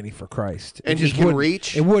with Shani for Christ. And he can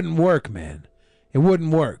reach? It wouldn't work, man. It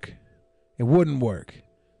wouldn't work. It wouldn't work.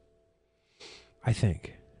 I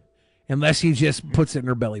think. Unless he just puts it in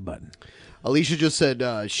her belly button. Alicia just said,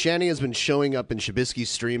 Shani has been showing up in Shabisky's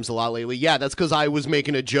streams a lot lately. Yeah, that's because I was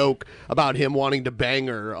making a joke about him wanting to bang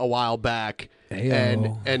her a while back.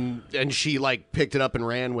 Ayo. And she like picked it up and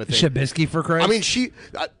ran with it. Shabisky for Christ? I mean, she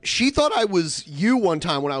thought I was you one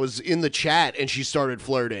time when I was in the chat and she started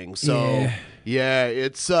flirting. So yeah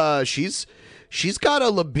it's she's got a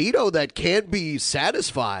libido that can't be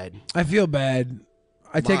satisfied. I feel bad.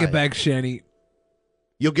 I take it back, Shani.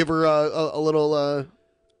 You'll give her a little.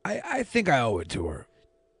 I think I owe it to her.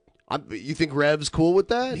 You think Rev's cool with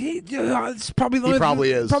that? It's probably the He only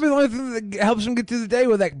probably thing, is. Probably the only thing that helps him get through the day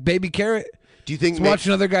with that baby carrot. Do you think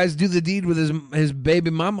watching other guys do the deed with his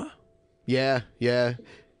baby mama? Yeah.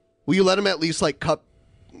 Will you let him at least like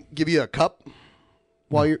give you a cup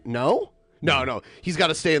while you're No. He's got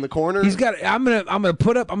to stay in the corner. I'm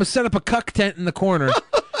gonna set up a cuck tent in the corner.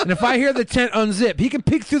 And if I hear the tent unzip, he can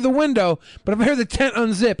peek through the window, but if I hear the tent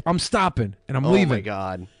unzip, I'm stopping and I'm leaving. Oh my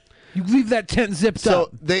god. You leave that tent zipped up. So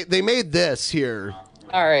they made this here.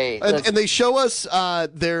 All right. And they show us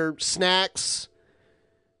their snacks.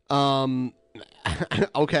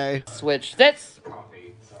 Okay. Switch this.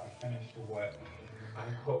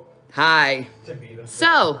 Hi.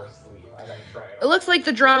 So, it looks like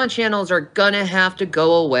the drama channels are gonna have to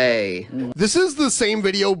go away. This is the same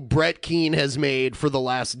video Brett Keane has made for the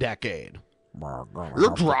last decade.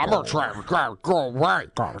 Your drama channels gotta go away.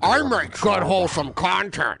 I make good wholesome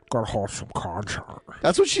content. Good wholesome content.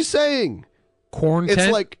 That's what she's saying.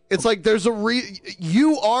 Content? It's like there's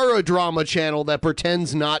you are a drama channel that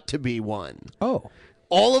pretends not to be one. Oh.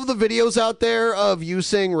 All of the videos out there of you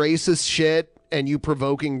saying racist shit and you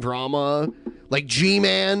provoking drama, like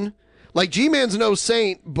G-Man. Like, G-Man's no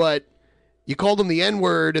saint, but you called him the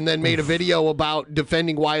N-word and then made a video about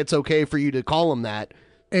defending why it's okay for you to call him that.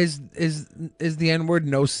 Is the N-word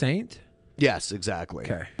no saint? Yes,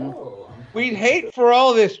 exactly. Okay. We'd hate for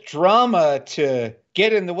all this drama to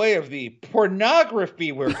get in the way of the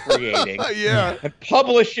pornography we're creating Yeah. and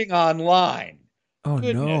publishing online. Oh,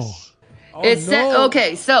 Goodness. no.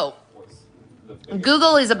 Okay, so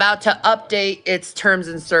Google is about to update its terms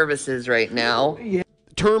and services right now.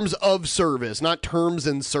 Terms of service, not terms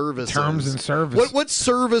and services. Terms and service. What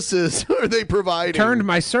services are they providing? Turned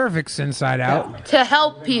my cervix inside out. To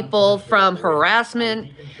help people from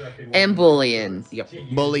harassment and bullying.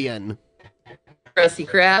 Bullying. Krusty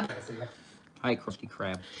Krab. Hi, Krusty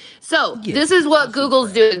Krab. So, this is what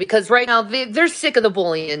Google's doing, because right now they're sick of the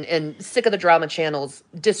bullying and sick of the drama channels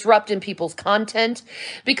disrupting people's content,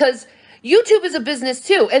 because YouTube is a business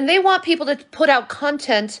too, and they want people to put out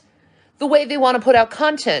content the way they want to put out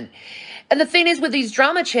content. And the thing is with these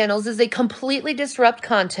drama channels is they completely disrupt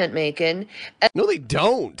content making. No, they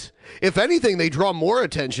don't. If anything, they draw more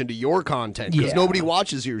attention to your content because nobody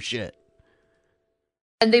watches your shit.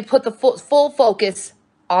 And they put the full focus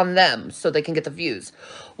on them so they can get the views.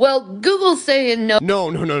 Well, Google's saying no.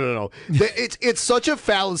 No. It's such a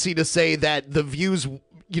fallacy to say that the views,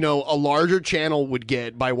 a larger channel would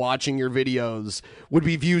get by watching your videos would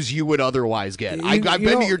be views you would otherwise get. I've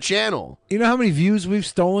been to your channel. You know how many views we've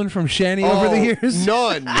stolen from Shani over the years?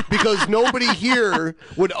 None, because nobody here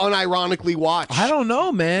would unironically watch. I don't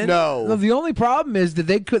know, man. No. The only problem is that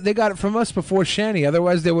they got it from us before Shani.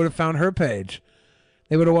 Otherwise, they would have found her page.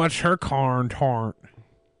 They would have watched her torrent.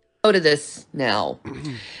 Go to this now.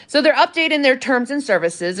 So they're updating their terms and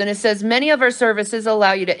services, and it says many of our services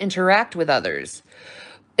allow you to interact with others.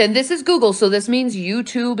 And this is Google, so this means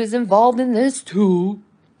YouTube is involved in this too.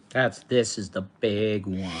 This is the big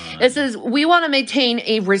one. It says we want to maintain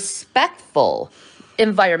a respectful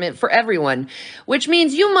environment for everyone, which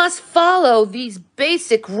means you must follow these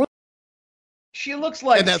basic rules. She looks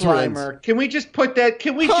like Slimer. Can we just put that?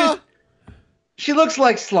 Can we just? She looks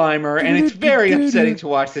like Slimer, and it's very upsetting to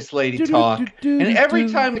watch this lady talk. And every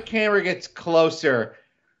time the camera gets closer,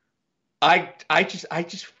 I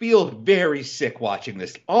just feel very sick watching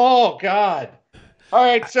this. Oh God! All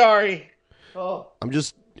right, sorry. Oh, I'm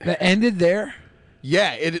just. That ended there.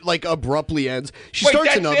 Yeah, it like abruptly ends. She Wait, starts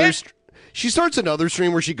that's another. it? She starts another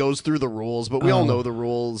stream where she goes through the rules, but we all know the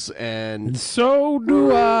rules, and so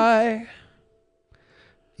do I.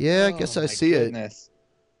 Yeah, I guess I see it.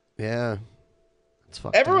 Yeah.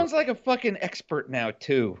 Everyone's like a fucking expert now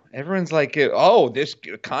too. Everyone's like, oh, this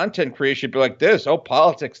content creation should be like this. Oh,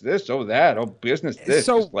 politics this. Oh, that. Oh, business this.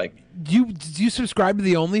 So, Just like, do you subscribe to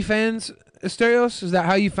the OnlyFans, Asterios? Is that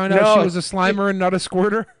how you found out she was a Slimer and not a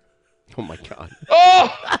squirter? Oh my God. Oh!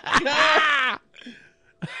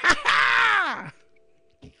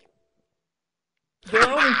 Their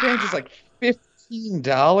OnlyFans is like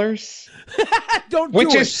 $15. Don't Which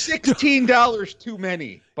do is it. $16 too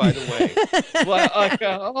many, by the way.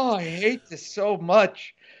 Oh, I hate this so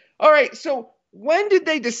much. All right, so when did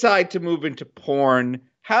they decide to move into porn?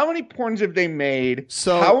 How many porns have they made?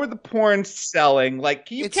 So how are the porns selling? Like,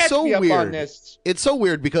 can you catch me up on this? It's so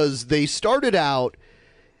weird because they started out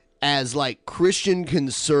as like Christian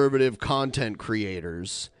conservative content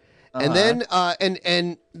creators, and then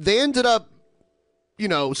and they ended up, you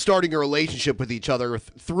know, starting a relationship with each other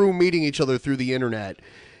through meeting each other through the internet.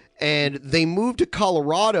 And they moved to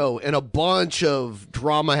Colorado, and a bunch of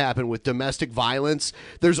drama happened with domestic violence.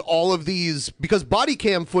 There's all of these, because body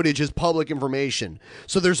cam footage is public information.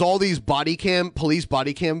 So there's all these police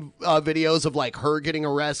body cam videos of like her getting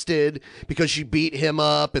arrested because she beat him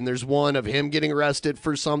up. And there's one of him getting arrested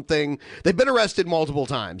for something. They've been arrested multiple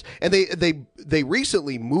times. And they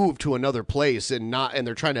recently moved to another place and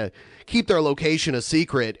they're trying to keep their location a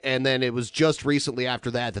secret. And then it was just recently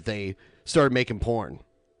after that they started making porn.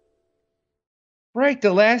 Right,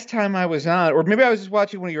 the last time I was on, or maybe I was just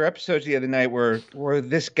watching one of your episodes the other night where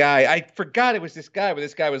this guy, I forgot it was this guy, but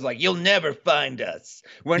this guy was like, "You'll never find us.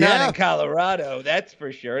 We're not in Colorado, that's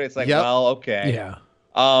for sure." And it's like, well, okay. Yeah.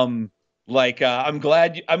 I'm glad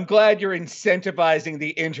you're incentivizing the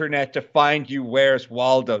internet to find you Where's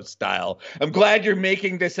Waldo style. I'm glad you're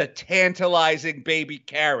making this a tantalizing baby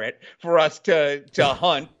carrot for us to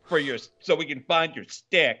hunt for so we can find your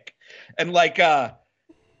stick. And like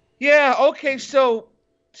yeah, okay, so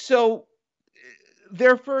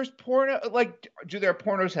their first porno, like, do their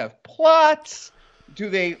pornos have plots?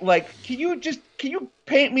 Do they, like, can you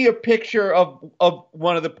paint me a picture of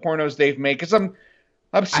one of the pornos they've made? Because I'm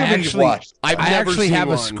assuming you've watched. I actually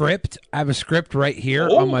have a script. I have a script right here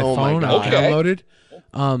on my phone. I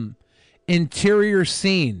downloaded. Interior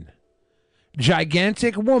scene.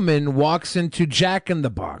 Gigantic woman walks into Jack in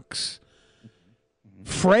the Box.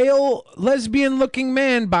 Frail, lesbian-looking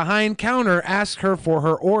man behind counter asks her for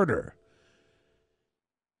her order.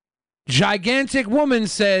 Gigantic woman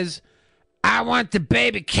says, "I want the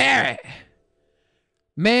baby carrot."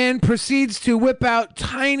 Man proceeds to whip out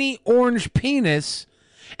tiny orange penis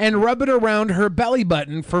and rub it around her belly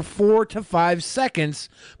button for 4 to 5 seconds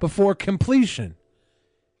before completion.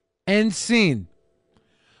 End scene.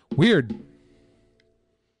 Weird.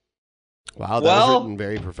 Wow, that was written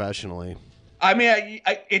very professionally. I mean,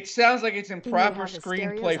 it sounds like it's in proper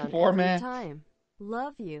screenplay format.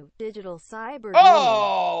 Love you, digital cyber.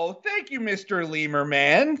 Oh, thank you, Mr. Lemur,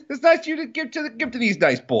 man. It's nice of you to give to these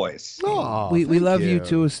nice boys. Oh, we love you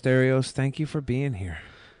too, Asterios. Thank you for being here.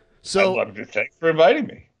 So, thanks for inviting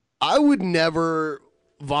me. I would never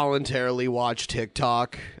voluntarily watch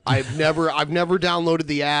TikTok. I've never downloaded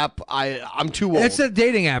the app. I'm too old. It's a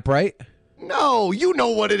dating app, right? No, you know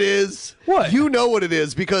what it is. What? You know what it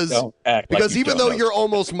is because even though know. You're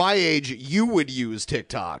almost my age, you would use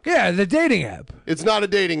TikTok. Yeah, the dating app. It's not a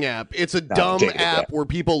dating app. It's a dumb app where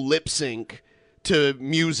people lip sync to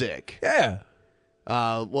music. Yeah.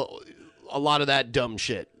 Well, a lot of that dumb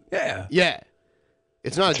shit. Yeah. Yeah.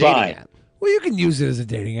 It's not a dating app. Well, you can use it as a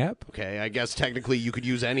dating app. Okay, I guess technically you could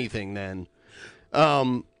use anything then.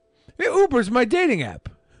 Uber's my dating app.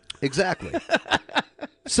 Exactly.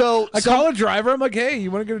 So I call a driver. I'm like, "Hey,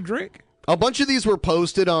 you want to get a drink?" A bunch of these were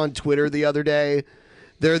posted on Twitter the other day.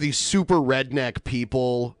 They're these super redneck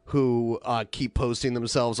people who keep posting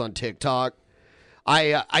themselves on TikTok.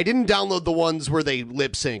 I didn't download the ones where they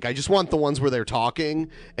lip sync. I just want the ones where they're talking,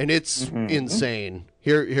 and it's insane.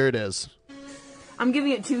 Here it is. I'm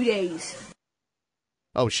giving it 2 days.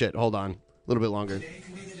 Oh shit! Hold on, a little bit longer.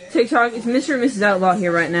 TikTok, it's Mr. and Mrs. Outlaw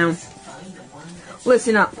here right now.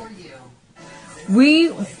 Listen up. We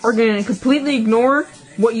are going to completely ignore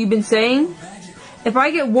what you've been saying. If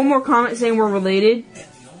I get one more comment saying we're related,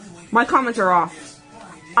 my comments are off.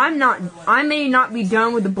 I may not be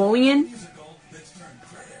done with the bullying,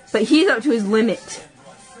 but he's up to his limit.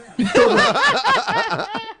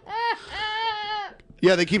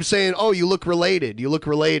 Yeah, they keep saying, "Oh, you look related. You look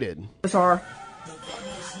related."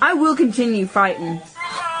 I will continue fighting,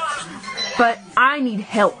 but I need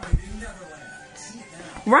help.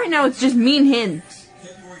 Right now, it's just me and him.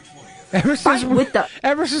 Ever since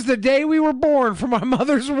the day we were born from our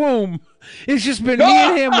mother's womb, it's just been me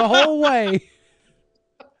and him the whole way.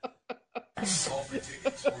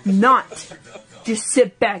 Not just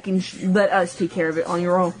sit back and let us take care of it on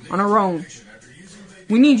our own.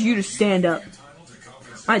 We need you to stand up.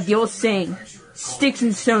 Like the old saying, sticks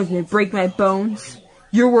and stones may break my bones.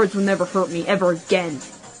 Your words will never hurt me ever again.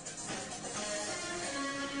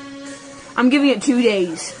 I'm giving it 2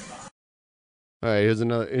 days. All right, here's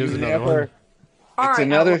another one. It's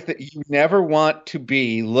another thing. You never want to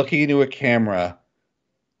be looking into a camera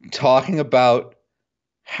talking about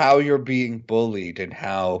how you're being bullied and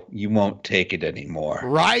how you won't take it anymore.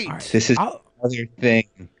 Right. This is another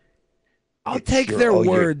thing. I'll take their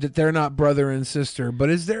word that they're not brother and sister, but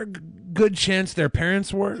is there a good chance their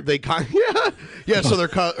parents were? They yeah. So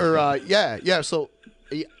they're So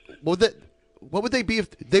what would they be if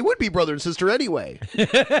they would be brother and sister anyway?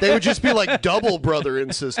 They would just be like double brother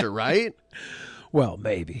and sister, right? Well,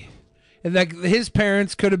 maybe. And like his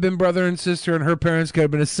parents could have been brother and sister, and her parents could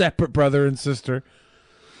have been a separate brother and sister.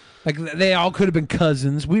 Like they all could have been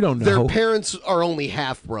cousins. We don't know. Their parents are only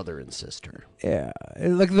half brother and sister. Yeah,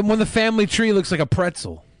 like when the family tree looks like a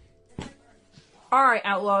pretzel. All right,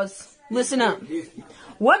 outlaws, listen up.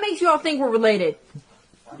 What makes you all think we're related?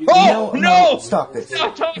 Oh, no! Stop it.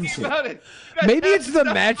 Stop talking about it. Maybe it's the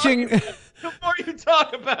matching. The more you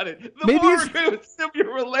talk about it, the Maybe more it's- we're going to assume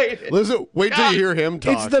you're related. Listen, wait till you hear him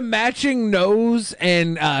talk. It's the matching nose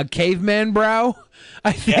and caveman brow.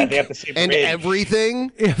 I think. Yeah, they have the same and ridge.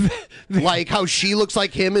 everything, like how she looks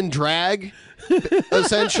like him in drag,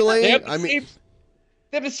 essentially. They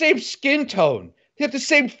have the same skin tone. They have the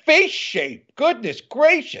same face shape. Goodness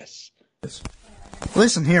gracious.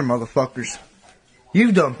 Listen here, motherfuckers.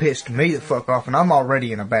 You've done pissed me the fuck off, and I'm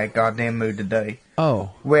already in a bad goddamn mood today.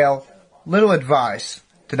 Oh. Well, little advice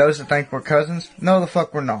to those that think we're cousins. No, the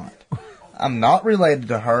fuck we're not. I'm not related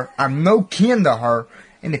to her. I'm no kin to her.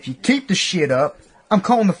 And if you keep the shit up, I'm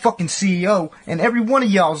calling the fucking CEO, and every one of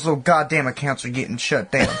y'all's little goddamn accounts are getting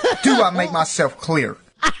shut down. Do I make myself clear?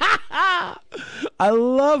 I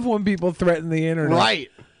love when people threaten the internet. Right.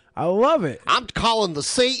 I love it. I'm calling the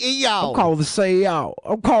CEO. I'm calling the CEO.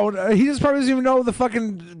 I'm calling. He just probably doesn't even know the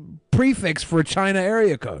fucking prefix for a China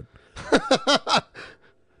area code.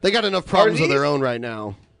 They got enough problems of their own right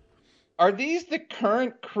now. Are these the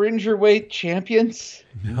current cringerweight champions?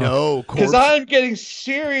 No, because I'm getting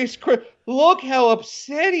serious. Look how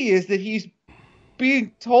upset he is that he's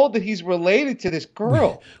being told that he's related to this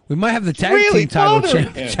girl. We might have the tag really team title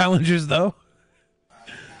bothering him. challengers, though.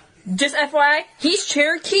 Just FYI, he's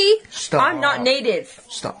Cherokee. Stop. I'm not native.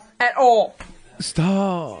 Stop. At all.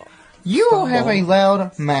 Stop. You all have a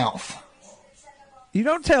loud mouth. You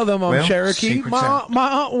don't tell them I'm Well, Cherokee. secret's My out.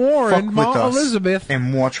 Aunt Warren, Fuck with my Aunt us Elizabeth.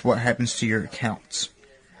 and watch what happens to your accounts.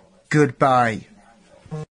 Goodbye.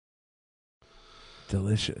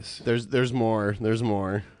 Delicious. There's more. There's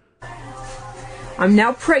more. I'm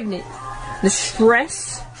now pregnant. The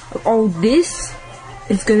stress of all this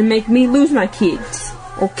is going to make me lose my kids.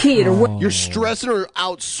 Or kid, or what. You're stressing her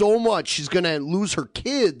out so much, she's going to lose her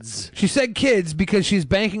kids. She said kids because she's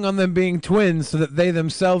banking on them being twins so that they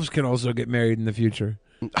themselves can also get married in the future.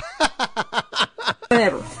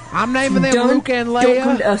 Whatever. I'm naming them Luke and Leia. Don't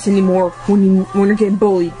come to us anymore when you're getting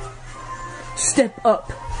bullied. Step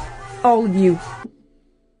up. All of you.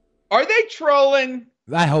 Are they trolling?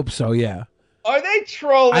 I hope so, yeah. Are they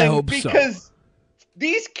trolling? I hope so. Because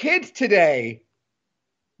these kids today,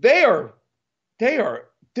 they're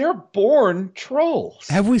born trolls.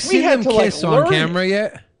 Have we seen them kiss on camera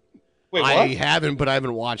yet? Wait, I what? haven't, but I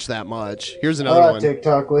haven't watched that much. Here's All another right, one.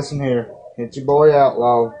 TikTok, listen here. It's your boy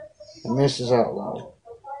Outlaw and Mrs. Outlaw.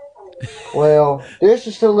 Well, there's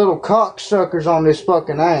just a little cocksuckers on this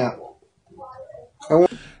fucking app.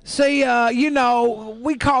 See,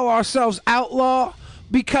 we call ourselves Outlaw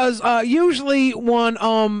because usually when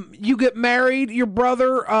you get married, your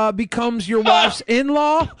brother becomes your wife's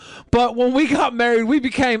in-law. But when we got married, we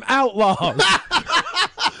became outlaws.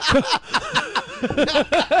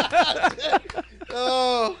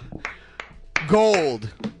 Oh, gold.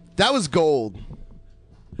 That was gold.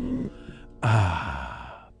 Want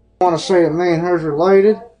to say that me and her's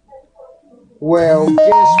related? Well, guess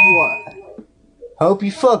what? Hope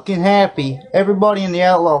you fucking happy. Everybody in the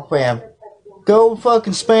Outlaw fam. Go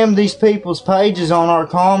fucking spam these people's pages on our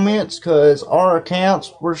comments, cause our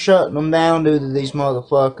accounts, we're shutting them down due to these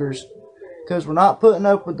motherfuckers. Cause we're not putting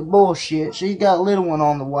up with the bullshit. She's got a little one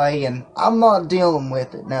on the way and I'm not dealing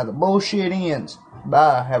with it. Now the bullshit ends.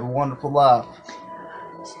 Bye. Have a wonderful life.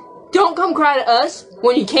 Don't come cry to us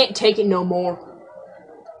when you can't take it no more.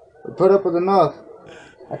 We put up with enough.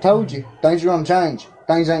 I told you, things are gonna change.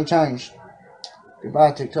 Things ain't changed.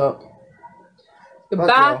 Goodbye, TikTok.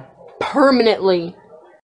 Goodbye permanently.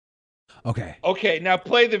 Okay. Okay, now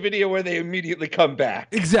play the video where they immediately come back.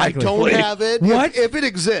 Exactly. I don't have it. What? If it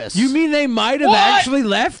exists. You mean they might have actually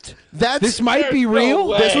left? This might be real?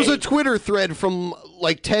 This was a Twitter thread from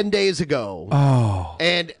like 10 days ago. Oh.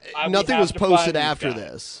 And nothing was posted after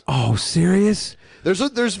this. Oh, serious? There's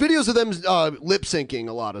videos of them lip syncing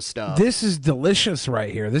a lot of stuff. This is delicious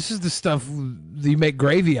right here. This is the stuff that you make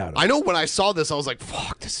gravy out of. I know when I saw this, I was like,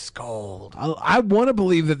 fuck, this is gold. I want to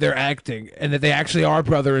believe that they're acting and that they actually are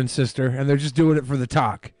brother and sister and they're just doing it for the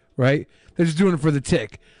talk, right? They're just doing it for the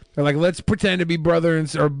tick. They're like, let's pretend to be brother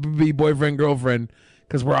or be boyfriend, girlfriend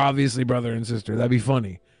because we're obviously brother and sister. That'd be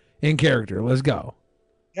funny. In character. Let's go.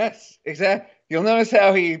 Yes, exactly. You'll notice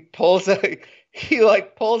how he pulls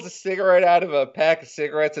pulls a cigarette out of a pack of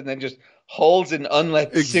cigarettes and then just holds an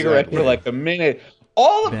unlit cigarette for like a minute.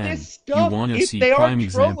 All of this stuff, you want to see prime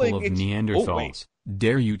example of Neanderthals?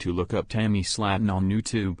 Dare you to look up Tammy Slaton on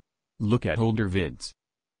YouTube. Look at older vids.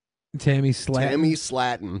 Tammy Slaton. Tammy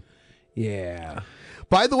Slaton. Yeah.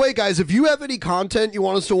 By the way, guys, if you have any content you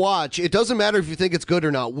want us to watch, it doesn't matter if you think it's good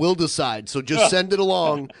or not. We'll decide. So just send it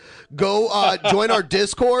along. Go join our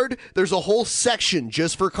Discord. There's a whole section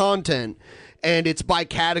just for content. And it's by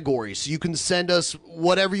category. So you can send us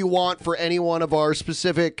whatever you want for any one of our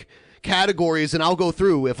specific categories, and I'll go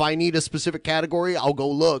through. If I need a specific category, I'll go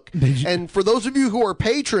look. And for those of you who are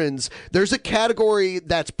patrons, there's a category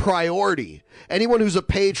that's priority. Anyone who's a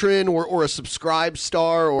patron or a subscribe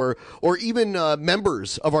star or even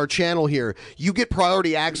members of our channel here, you get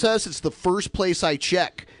priority access. It's the first place I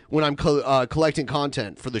check when I'm collecting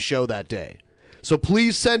content for the show that day. So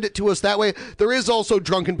please send it to us that way. There is also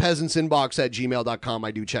drunkenpeasantsinbox@gmail.com. I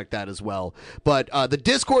do check that as well. But the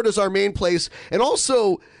Discord is our main place. And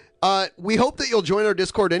also, we hope that you'll join our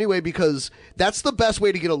Discord anyway, because that's the best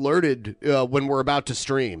way to get alerted when we're about to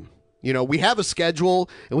stream. You know, we have a schedule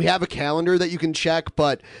and we have a calendar that you can check,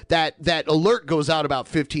 but that alert goes out about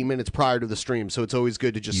 15 minutes prior to the stream. So it's always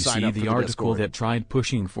good to just sign up for the article Discord. that tried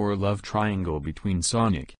pushing for a love triangle between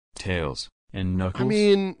Sonic, Tails, and Knuckles? I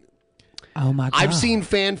mean... Oh my God. I've seen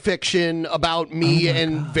fan fiction about me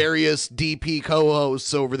and various DP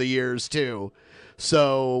co-hosts over the years too.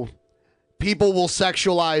 So people will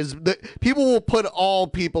people will put all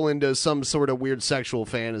people into some sort of weird sexual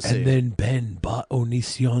fantasy. And then Ben bought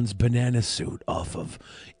Onision's banana suit off of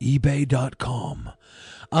eBay.com.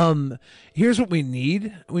 Here's what we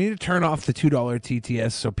need. We need to turn off the $2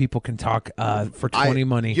 TTS so people can talk for 20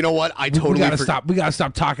 money. You know what? We gotta stop. We gotta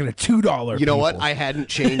stop talking to $2. You know what? I hadn't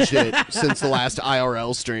changed it since the last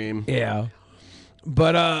IRL stream. Yeah,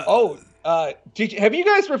 but have you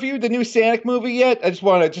guys reviewed the new Sonic movie yet? I just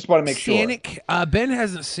want to make sure. Sonic, Ben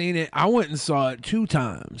hasn't seen it. I went and saw it 2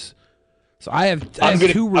 times, so I have 2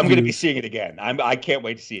 reviews. I'm going to be seeing it again. I can't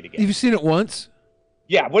wait to see it again. You've seen it once?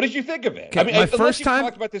 Yeah, what did you think of it? I mean, my first time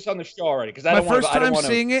talked about this on the show already, because my first time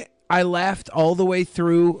seeing it, I laughed all the way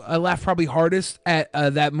through. I laughed probably hardest at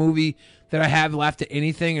that movie that I have laughed at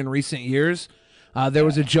anything in recent years. There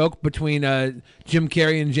was a joke between Jim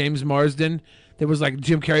Carrey and James Marsden. There was like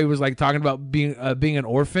Jim Carrey was like talking about being an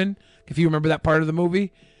orphan. If you remember that part of the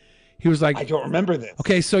movie, he was like, I don't remember this.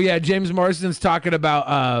 Okay, so yeah, James Marsden's talking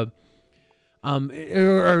about.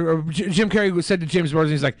 Or Jim Carrey said to James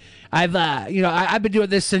Marsden, he's like, I've been doing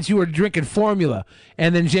this since you were drinking formula.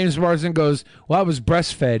 And then James Marsden goes, well, I was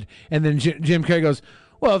breastfed. And then Jim Carrey goes,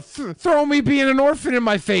 well, throw me being an orphan in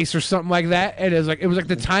my face or something like that. And it was like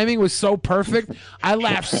the timing was so perfect. I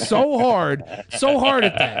laughed so hard at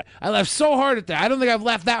that. I don't think I've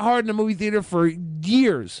laughed that hard in a movie theater for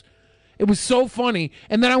years. It was so funny.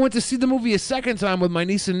 And then I went to see the movie a second time with my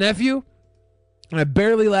niece and nephew. And I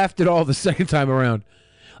barely laughed at all the second time around.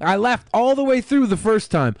 I laughed all the way through the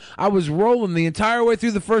first time. I was rolling the entire way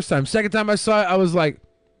through the first time. Second time I saw it, I was like,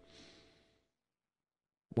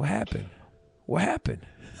 what happened? What happened?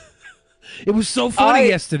 It was so funny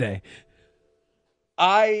yesterday.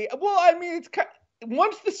 It's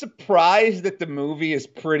once the surprise that the movie is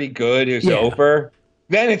pretty good is over,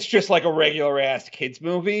 then it's just like a regular ass kids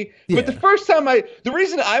movie. Yeah. But the first time the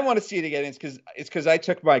reason I want to see it again is because I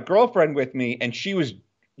took my girlfriend with me, and she was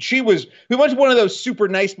we went to one of those super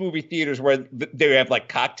nice movie theaters where they have like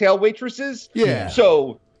cocktail waitresses. Yeah.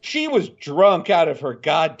 So she was drunk out of her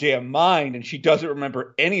goddamn mind, and she doesn't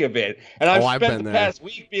remember any of it. And I've spent the past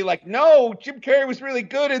week being like, no, Jim Carrey was really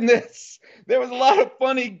good in this. There was a lot of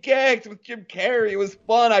funny gags with Jim Carrey. It was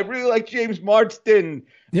fun. I really like James Marsden.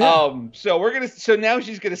 Yeah. So now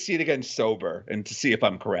she's gonna see it again sober and to see if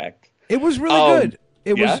I'm correct. It was really good.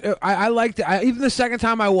 It was. I liked it. Even the second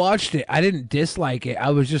time I watched it, I didn't dislike it. I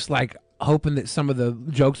was just like hoping that some of the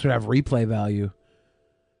jokes would have replay value.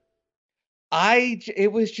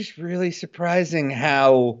 It was just really surprising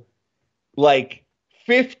how, like,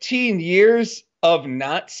 15 years of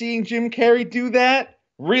not seeing Jim Carrey do that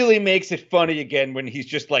really makes it funny again when he's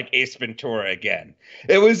just like Ace Ventura again.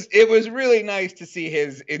 It was really nice to see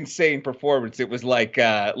his insane performance. It was like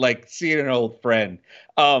seeing an old friend.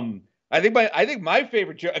 I think my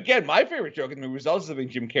favorite joke in the movie was also something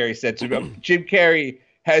Jim Carrey said. So Jim Carrey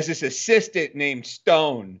has this assistant named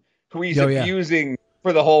Stone who he's abusing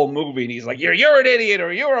for the whole movie, and he's like, you're an idiot,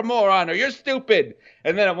 or you're a moron, or you're stupid.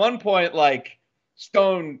 And then at one point, like,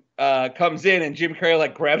 Stone comes in and Jim Carrey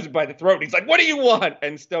like grabs him by the throat and he's like, what do you want?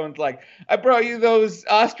 And Stone's like, I brought you those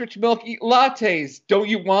ostrich milk lattes. Don't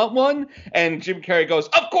you want one? And Jim Carrey goes,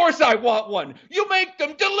 of course I want one. You make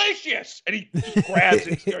them delicious. And he just grabs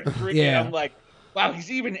and starts drinking. Yeah. I'm like, wow,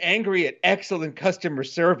 he's even angry at excellent customer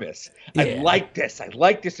service. Yeah. I like this. I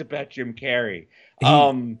like this about Jim Carrey.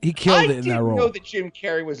 He killed it in that role. I didn't know that Jim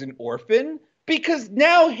Carrey was an orphan, because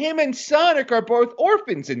now him and Sonic are both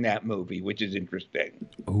orphans in that movie, which is interesting.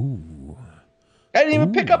 Ooh. I didn't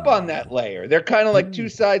even pick up on that layer. They're kind of like two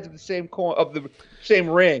sides of the same coin, of the same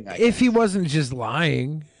ring. If he wasn't just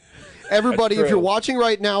lying. Everybody, if you're watching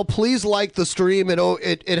right now, please like the stream.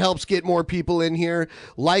 It helps get more people in here.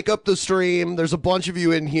 Like up the stream. There's a bunch of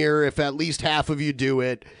you in here. If at least half of you do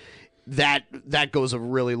it, that goes a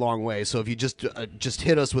really long way. So if you just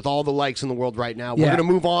hit us with all the likes in the world right now, we're gonna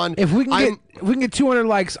move on. If we can get 200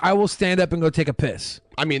 likes, I will stand up and go take a piss.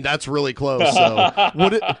 I mean, that's really close.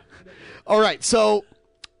 So all right. So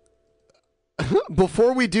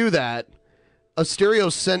before we do that,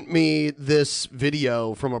 Asterio sent me this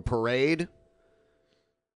video from a parade.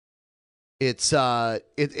 It's there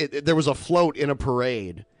was a float in a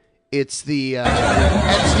parade. It's the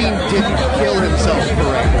Epstein didn't kill himself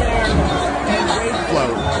parade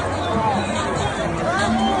float.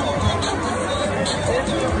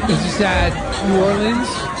 Is this at New Orleans?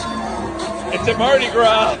 It's at Mardi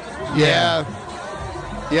Gras. Yeah.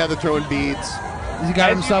 Yeah, they're throwing beads. Has he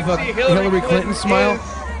got himself a Hillary Clinton smile?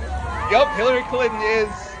 Yup, Hillary Clinton is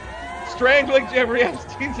strangling Jeffrey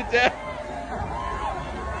Epstein to death.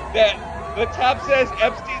 The top says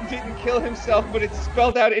Epstein didn't kill himself, but it's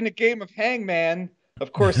spelled out in a game of Hangman.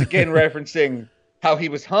 Of course, again referencing how he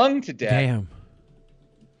was hung to death. Damn.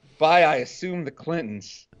 By, I assume, the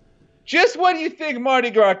Clintons. Just when you think Mardi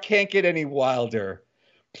Gras can't get any wilder,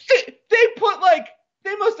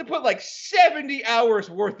 they must have put like 70 hours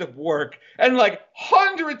worth of work and like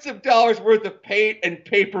hundreds of dollars worth of paint and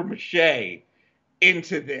paper mache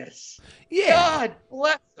into this. Yeah. God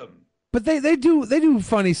bless them. But they do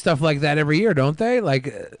funny stuff like that every year, don't they?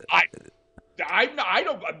 Like I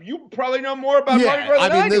don't. You probably know more about Mardi Gras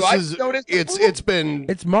than I do.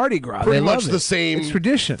 It's Mardi Gras. Pretty they much love the it. same. It's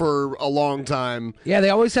tradition for a long time. Yeah, they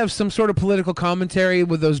always have some sort of political commentary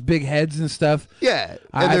with those big heads and stuff. Yeah,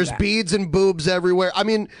 and there's beads and boobs everywhere. I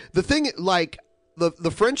mean, the thing, like,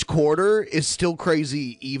 the French Quarter is still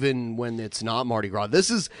crazy even when it's not Mardi Gras.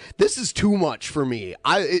 This is too much for me.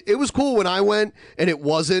 It was cool when I went, and it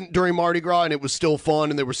wasn't during Mardi Gras, and it was still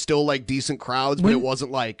fun, and there were still like decent crowds, but it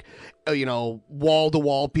wasn't like wall to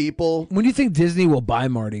wall people. When do you think Disney will buy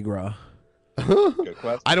Mardi Gras? Good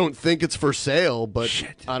question. I don't think it's for sale, but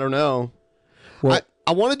I don't know. Well,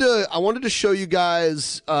 I wanted to show you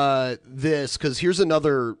guys this, because here's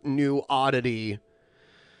another new oddity.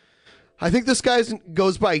 I think this guy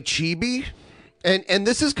goes by Chibi, and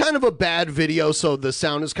this is kind of a bad video, so the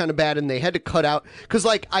sound is kind of bad, and they had to cut out, because,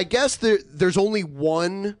 like, I guess there's only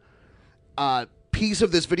one piece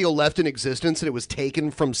of this video left in existence, and it was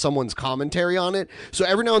taken from someone's commentary on it, so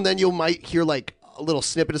every now and then you might hear, like, a little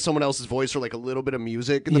snippet of someone else's voice or, like, a little bit of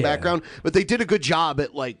music in the background, but they did a good job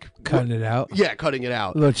at, like... Cutting it out? Yeah, cutting it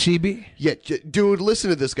out. A little Chibi? Yeah, dude,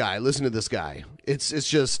 listen to this guy. It's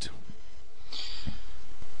just...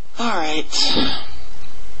 Alright.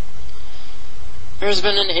 There's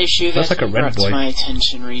been an issue that's brought to my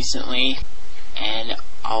attention recently, and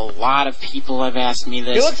a lot of people have asked me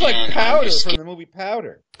this. He looks like Powder from the movie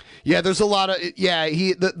Powder. Yeah, there's a lot of... Yeah,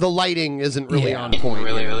 the lighting isn't really on point. I'm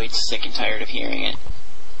really sick and tired of hearing it.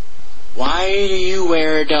 Why do you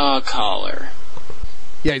wear a dog collar?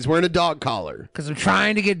 Yeah, he's wearing a dog collar. Because I'm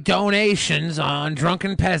trying to get donations on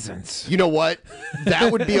drunken peasants. You know what?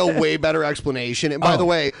 That would be a way better explanation. And by the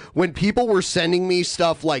way, when people were sending me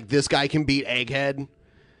stuff like this guy can beat Egghead,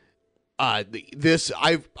 I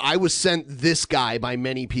was sent this guy by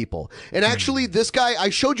many people. And actually, this guy,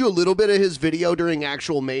 I showed you a little bit of his video during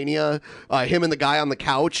Actual Mania, him and the guy on the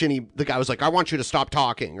couch, and the guy was like, I want you to stop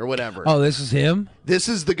talking, or whatever. Oh, this is him? This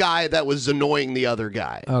is the guy that was annoying the other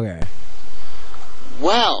guy. Okay.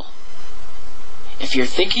 Well, if you're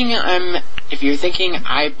thinking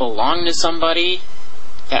I belong to somebody,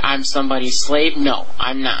 that I'm somebody's slave, no,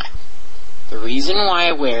 I'm not. The reason why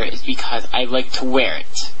I wear it is because I like to wear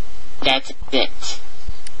it. That's it.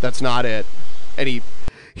 That's not it. And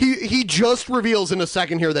he just reveals in a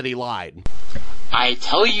second here that he lied. I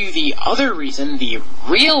tell you the other reason, the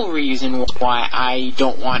real reason why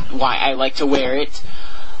I like to wear it,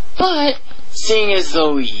 but seeing as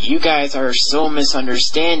though you guys are so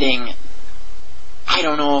misunderstanding, I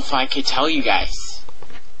don't know if I could tell you guys.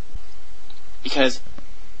 Because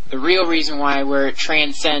the real reason why I wear it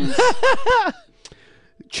transcends...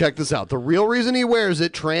 Check this out. The real reason he wears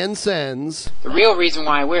it transcends... The real reason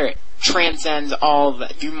why I wear it transcends all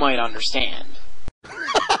that you might understand.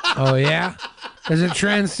 Oh, yeah? Does it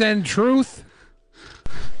transcend truth?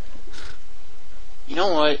 You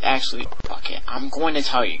know what? Actually, fuck it. I'm going to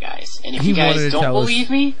tell you guys. And if you guys don't believe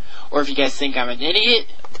me, or if you guys think I'm an idiot,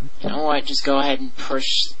 you know what? Just go ahead and push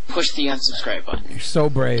the unsubscribe button. You're so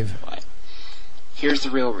brave. But here's the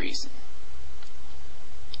real reason.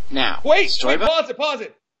 Now, pause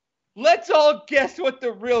it. Let's all guess what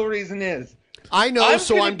the real reason is. I know,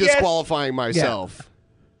 I'm disqualifying myself.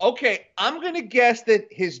 Yeah. Okay, I'm going to guess that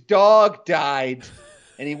his dog died,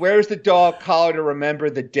 and he wears the dog collar to remember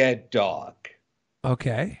the dead dog.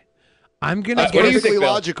 Okay. I'm going to guess... Perfectly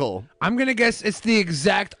logical. I'm going to guess it's the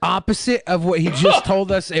exact opposite of what he just told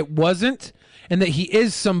us it wasn't, and that he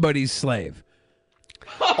is somebody's slave.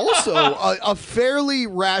 Also, a fairly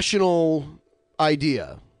rational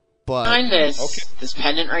idea. But behind this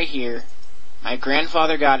pendant right here, my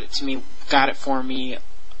grandfather got it for me a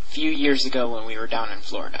few years ago when we were down in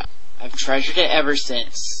Florida. I've treasured it ever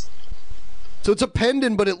since. So it's a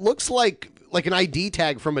pendant, but it looks like an ID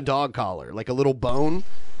tag from a dog collar, like a little bone,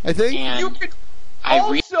 I think. And you could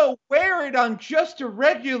also wear it on just a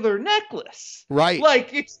regular necklace. Right.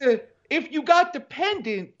 Like if you got the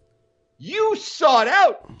pendant, you sought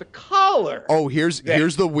out the collar. Oh, here's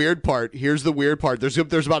the weird part. Here's the weird part. There's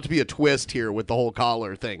about to be a twist here with the whole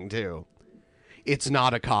collar thing too. It's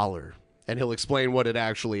not a collar, and he'll explain what it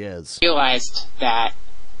actually is. I realized that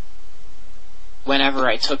whenever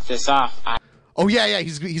I took this off, Oh yeah,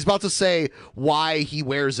 he's about to say why he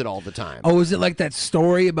wears it all the time. Oh, is it like that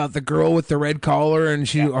story about the girl with the red collar and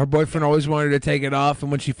her boyfriend always wanted to take it off,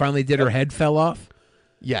 and when she finally did, her head fell off?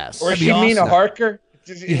 Yes. Or is she Mina Harker?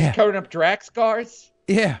 Is he covering up Drax scars?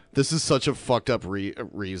 Yeah. This is such a fucked up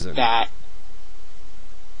reason. That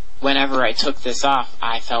whenever I took this off,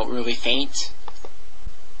 I felt really faint,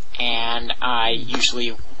 and I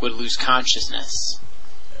usually would lose consciousness.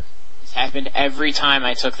 This happened every time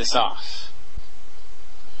I took this off.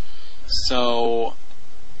 So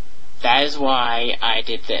that is why I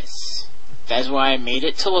did this. That is why I made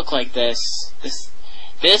it to look like this.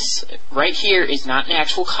 This right here is not an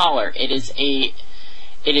actual collar. It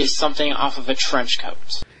is something off of a trench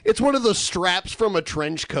coat. It's one of the straps from a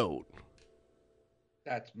trench coat.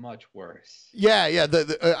 That's much worse. Yeah.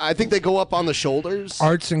 I think they go up on the shoulders.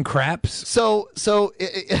 Arts and craps. So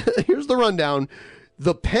here's the rundown.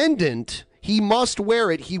 The pendant, he must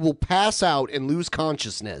wear it. He will pass out and lose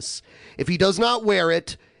consciousness. If he does not wear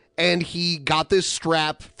it, and he got this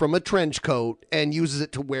strap from a trench coat and uses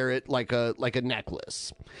it to wear it like a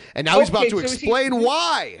necklace. And now he's about to explain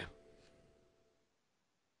why.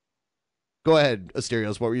 Go ahead,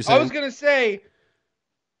 Asterios. What were you saying? I was going to say,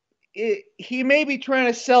 he may be trying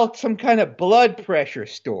to sell some kind of blood pressure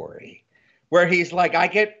story where he's like, I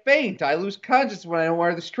get faint, I lose consciousness when I don't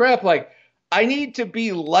wear the strap. Like, I need to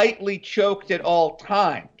be lightly choked at all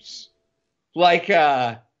times. Like,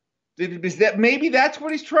 is that maybe that's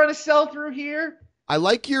what he's trying to sell through here? I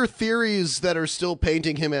like your theories that are still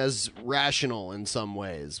painting him as rational in some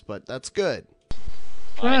ways, but that's good.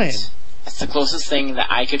 Fine. That's the closest thing that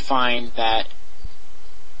I could find that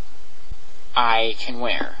I can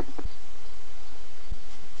wear.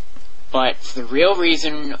 But the real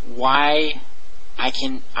reason why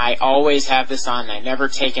I always have this on and I never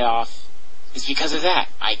take it off is because of that.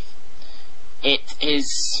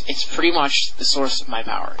 It's pretty much the source of my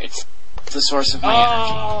power. It's the source of my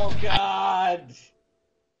energy. Oh, God.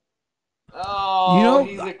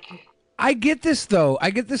 Oh, I get this though.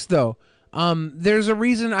 there's a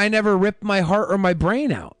reason I never rip my heart or my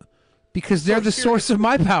brain out, because they're the source of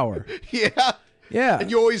my power. Yeah. Yeah.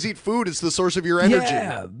 And you always eat food. It's the source of your energy.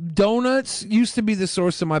 Yeah. Donuts used to be the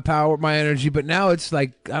source of my power, my energy, but now it's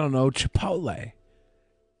like, I don't know, Chipotle.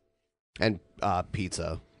 And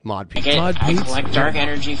pizza. Mod I, pizza. I collect dark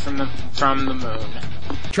energy from the moon.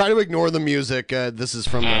 Try to ignore the music. This is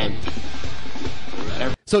from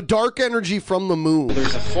So dark energy from the moon.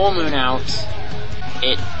 There's a full moon out.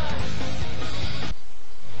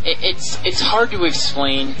 It's hard to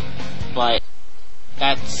explain, but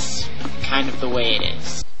that's kind of the way it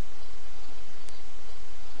is.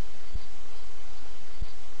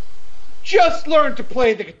 Just learn to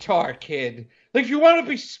play the guitar, kid. Like, if you want to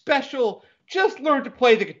be special, just learn to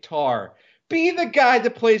play the guitar. Be the guy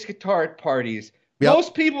that plays guitar at parties. Yep.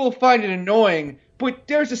 Most people will find it annoying, but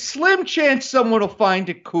there's a slim chance someone will find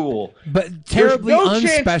it cool. But terribly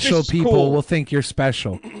unspecial people will think you're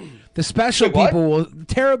special. The special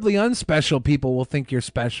terribly unspecial people will think you're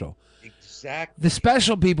special. Exactly. The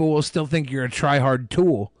special people will still think you're a try-hard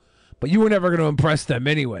tool, but you were never going to impress them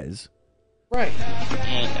anyways. Right.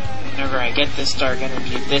 And whenever I get this dark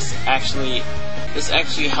energy, this actually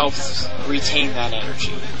helps retain that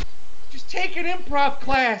energy. Just take an improv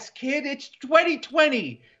class, kid. It's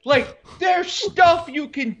 2020. Like, there's stuff you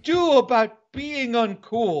can do about being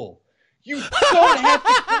uncool. You don't have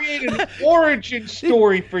to create an origin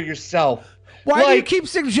story for yourself. Why do you keep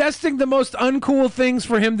suggesting the most uncool things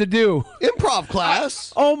for him to do? Improv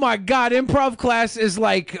class. Oh my God, improv class is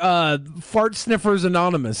like Fart Sniffers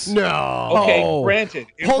Anonymous. No. Okay, granted.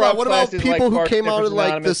 Hold on. What about people like who came out of like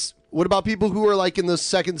Anonymous? this? What about people who are like in the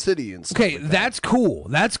Second City and stuff? Okay, that's cool.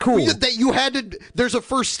 That's cool. That you had to. There's a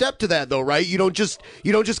first step to that, though, right? You don't just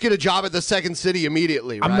get a job at the Second City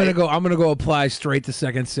immediately. Right? I'm gonna go apply straight to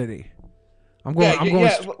Second City. I'm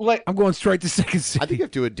going straight to Second City. I think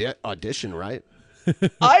you have to audition, right?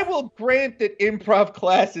 I will grant that improv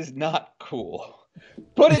class is not cool,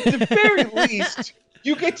 but at the very least,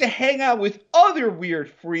 you get to hang out with other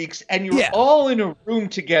weird freaks, and you're all in a room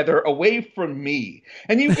together away from me,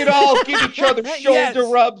 and you can all give each other shoulder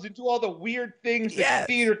rubs and do all the weird things that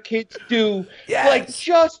theater kids do. Like,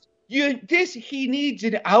 he needs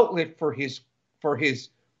an outlet for his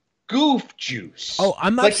goof juice. Oh,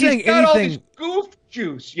 I'm not like saying he's got anything. All this goof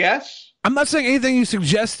juice, yes. I'm not saying anything you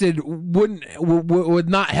suggested would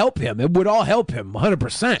not help him. It would all help him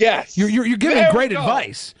 100%. Yes. You're giving great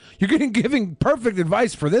advice. You're giving perfect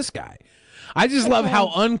advice for this guy. I just love how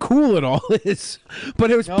uncool it all is.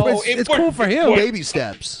 But it's cool for him. Baby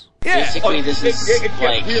steps. Yeah. Basically, this is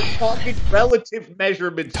like we're talking relative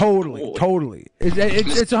measurements. Totally.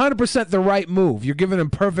 It's 100% the right move. You're giving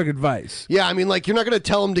him perfect advice. Yeah, I mean, like, you're not going to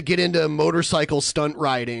tell him to get into motorcycle stunt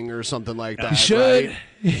riding or something like that. He should. Right?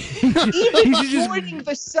 Even joining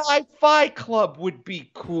the sci-fi club would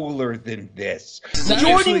be cooler than this.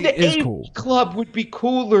 Joining the AV club would be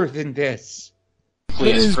cooler than this.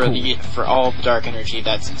 Is for all the dark energy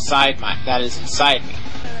that is inside me.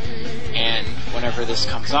 And whenever this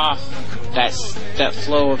comes off, that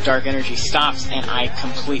flow of dark energy stops, and I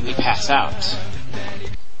completely pass out.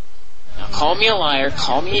 Now, call me a liar,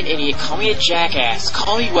 call me an idiot, call me a jackass,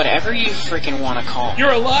 call me whatever you freaking want to call me.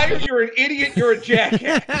 You're a liar, you're an idiot, you're a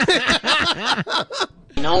jackass.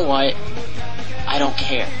 You know what? I don't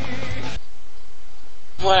care.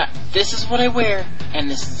 This is what I wear,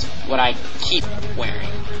 and this is what I keep wearing.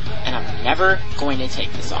 And I'm never going to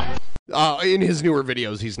take this off. In his newer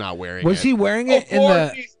videos, he's not wearing it. Was he wearing it in the...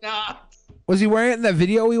 He's not. Was he wearing it in that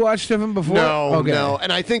video we watched of him before? No.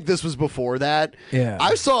 And I think this was before that. Yeah.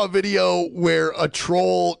 I saw a video where a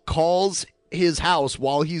troll calls his house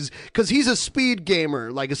while because he's a speed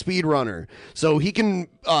gamer, like a speed runner. So he can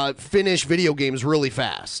finish video games really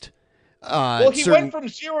fast. He went from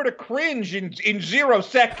 0 to cringe in 0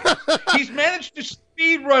 seconds. He's managed to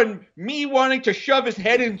speed run me wanting to shove his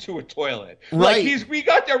head into a toilet. Right. Like we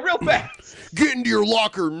got there real fast. Get into your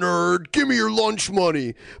locker, nerd. Give me your lunch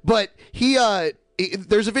money. But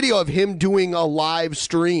there's a video of him doing a live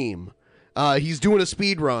stream. He's doing a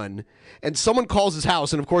speed run. And someone calls his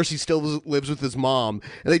house, and of course he still lives with his mom.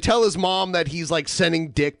 And they tell his mom that he's like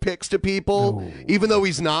sending dick pics to people, even though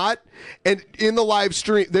he's not. And in the live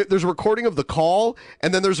stream, there's a recording of the call,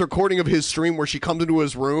 and then there's a recording of his stream where she comes into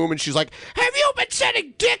his room and she's like, "Have you been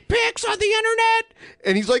sending dick pics on the internet?"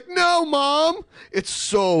 And he's like, "No, Mom." It's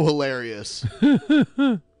so hilarious.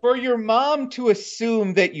 For your mom to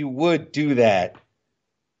assume that you would do that,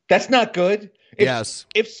 that's not good.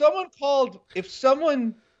 If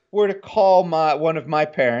someone were to call one of my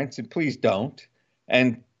parents, and please don't,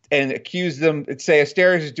 and accuse them, and say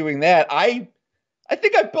Asterios is doing that, I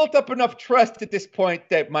think I've built up enough trust at this point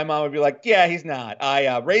that my mom would be like, yeah, he's not.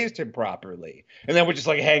 I raised him properly. And then we'd just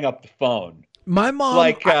like hang up the phone. My mom,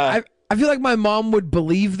 like, I feel like my mom would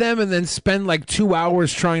believe them and then spend like 2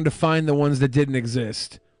 hours trying to find the ones that didn't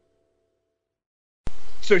exist.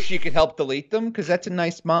 So she could help delete them? Because that's a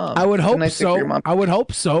nice mom. I would That's a hope nice thing for your so. mom. I would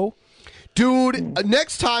hope so. Dude,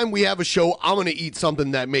 next time we have a show, I'm going to eat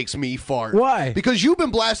something that makes me fart. Why? Because you've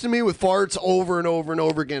been blasting me with farts over and over and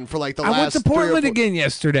over again for like the last I went to 3 or Portland 4 again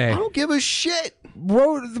yesterday. I don't give a shit.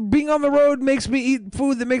 Being on the road makes me eat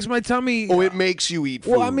food that makes my tummy. Oh, it makes you eat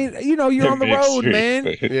food. Well, I mean, you're on the road, man.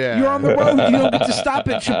 Yeah. You're on the road. You don't get to stop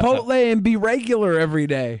at Chipotle and be regular every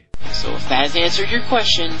day. So if that has answered your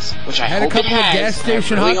questions, which I Had a hope couple it of has, gas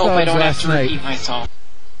station I really hot hope I dogs don't have last to night. repeat myself.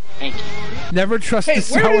 Thank you. Never trust Hey,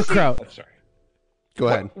 the where does he- sauerkraut. Oh, sorry. Go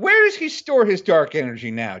ahead. Where does he store his dark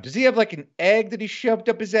energy now? Does he have like an egg that he shoved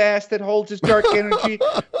up his ass that holds his dark energy?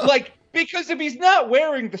 Like, because if he's not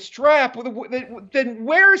wearing the strap, then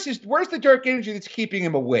where's the dark energy that's keeping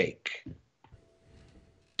him awake?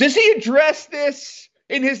 Does he address this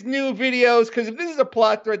in his new videos? Because if this is a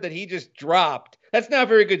plot thread that he just dropped, that's not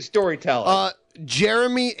very good storytelling.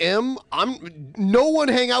 Jeremy M. No one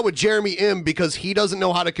hang out with Jeremy M. because he doesn't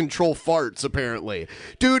know how to control farts. Apparently,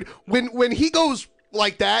 dude, when he goes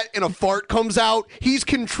like that and a fart comes out, he's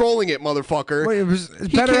controlling it, motherfucker. Wait,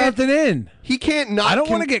 it's better out than in. He can't not. I don't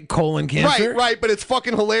want to get colon cancer. Right, but it's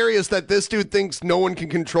fucking hilarious that this dude thinks no one can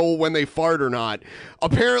control when they fart or not.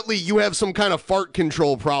 Apparently, you have some kind of fart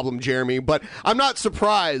control problem, Jeremy, but I'm not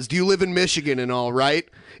surprised. You live in Michigan and all, right?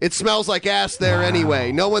 It smells like ass there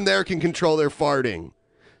anyway. No one there can control their farting.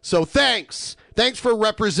 So thanks. Thanks for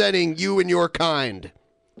representing you and your kind.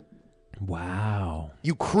 Wow.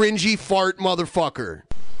 You cringy fart motherfucker.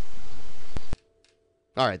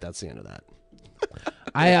 All right, that's the end of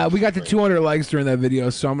that. We got to 200 likes during that video,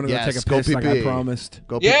 so I'm gonna go take a piss like I promised.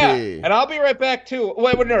 Go yeah, pee-pee. and I'll be right back too.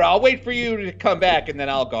 Wait, no, I'll wait for you to come back and then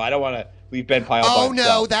I'll go. I don't want to leave Ben Pyle. Oh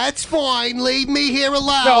no, that's fine. Leave me here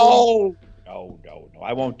alone. No,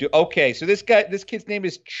 I won't do. Okay, so this kid's name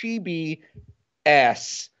is Chibi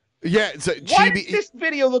S. Yeah, so Why does this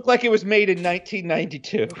video look like it was made in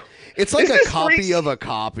 1992? It's like a copy of a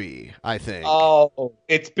copy, I think. Oh,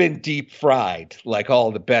 it's been deep fried, like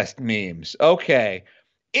all the best memes. Okay,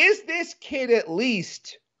 is this kid at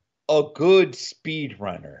least a good speed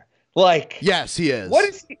runner? Like, yes, he is. What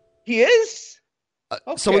is he? He is.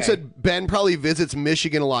 Okay. Someone said Ben probably visits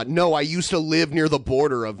Michigan a lot. No, I used to live near the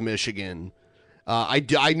border of Michigan.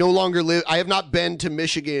 I no longer live. I have not been to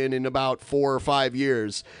Michigan in about 4 or 5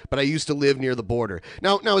 years, but I used to live near the border.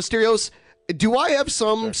 Now, Asterios, do I have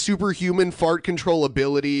some superhuman fart control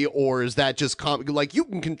ability, or is that just like you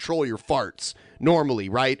can control your farts normally,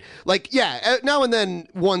 right? Like, yeah, now and then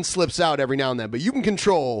one slips out every now and then, but you can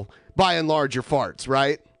control by and large your farts,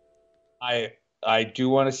 right? I do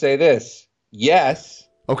want to say this. Yes.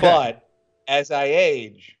 Okay. But as I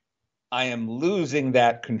age, I am losing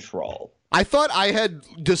that control. I thought I had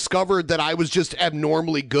discovered that I was just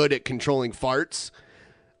abnormally good at controlling farts.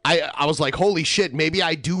 I was like, holy shit, maybe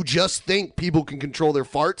I do just think people can control their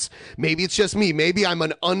farts. Maybe it's just me. Maybe I'm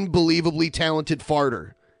an unbelievably talented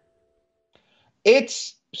farter.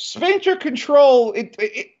 It's sphincter control.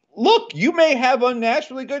 Look, you may have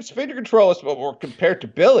unnaturally good sphincter control compared to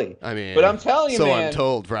Billy. I mean, but I'm telling you, so man. I'm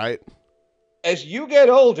told, right? As you get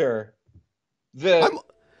older,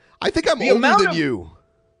 I think I'm older than you.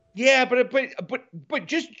 Yeah, but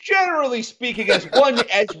just generally speaking, as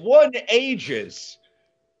one ages,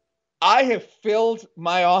 I have filled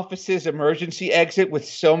my office's emergency exit with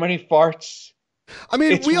so many farts. I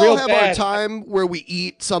mean, It's we all real have bad. our time where we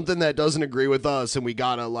eat something that doesn't agree with us and we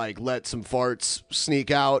gotta like let some farts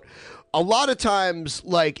sneak out. A lot of times,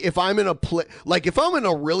 like if I'm in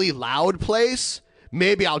a really loud place,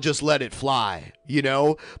 maybe I'll just let it fly, you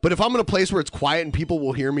know? But if I'm in a place where it's quiet and people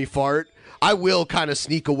will hear me fart, I will kind of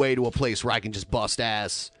sneak away to a place where I can just bust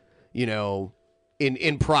ass, you know,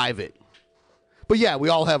 in private. But yeah, we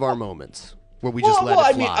all have our moments where we just let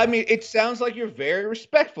it fly. I mean, it sounds like you're very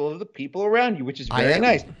respectful of the people around you, which is very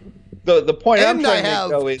nice. The point I'm and trying I to have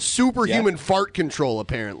make, though, is superhuman fart control,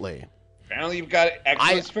 apparently. apparently you've got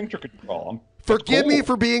excellent sphincter control. Forgive me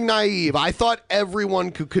for being naive. I thought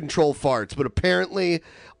everyone could control farts, but apparently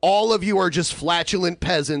all of you are just flatulent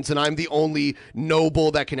peasants, and I'm the only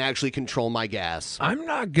noble that can actually control my gas. I'm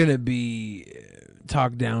not gonna be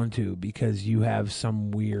talked down to because you have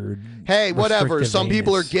some weird. Hey, whatever. restrictive Some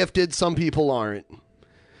people are anus. gifted, some people aren't.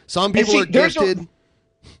 Some people are gifted.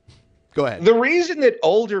 Go ahead. The reason that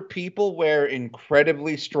older people wear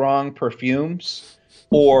incredibly strong perfumes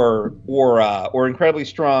or incredibly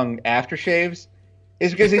strong aftershaves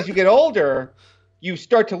is because as you get older, you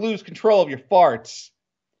start to lose control of your farts.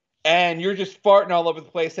 And you're just farting all over the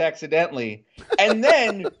place accidentally. And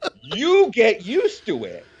then you get used to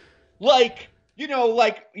it. Like, you know,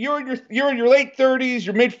 like you're in your late 30s,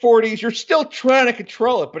 your mid 40s, you're still trying to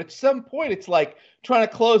control it. But at some point, it's like trying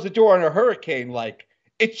to close the door on a hurricane. Like,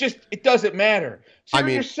 it doesn't matter. So in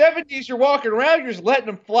your 70s, you're walking around, you're just letting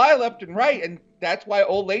them fly left and right. And that's why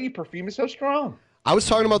old lady perfume is so strong. I was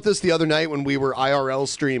talking about this the other night when we were IRL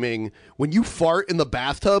streaming. When you fart in the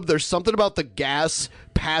bathtub, there's something about the gas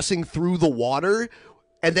passing through the water,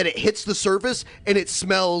 and then it hits the surface, and it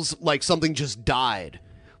smells like something just died.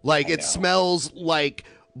 Like, it smells like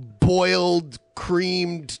boiled,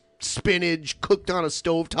 creamed spinach cooked on a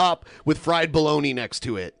stovetop with fried bologna next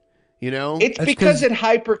to it. You know? It's because it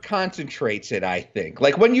hyper concentrates it, I think.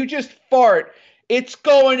 Like, when you just fart, it's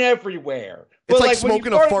going everywhere. It's like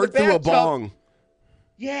smoking a fart through a bong.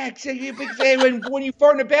 Yeah, exactly. When you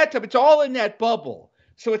fart in a bathtub, it's all in that bubble.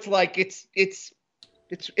 So it's like it's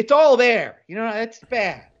all there. You know, that's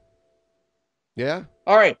bad. Yeah.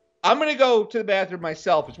 All right, I'm gonna go to the bathroom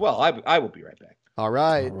myself as well. I will be right back. All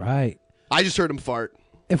right. All right. I just heard him fart.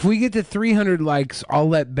 If we get to 300 likes, I'll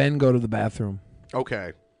let Ben go to the bathroom.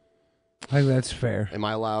 Okay. I think that's fair. Am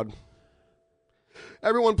I allowed?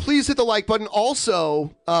 Everyone, please hit the like button.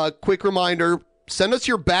 Also, quick reminder. Send us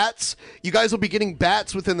your bats. You guys will be getting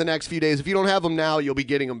bats within the next few days. If you don't have them now, you'll be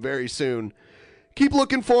getting them very soon. Keep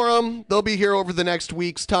looking for them. They'll be here over the next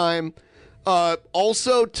week's time.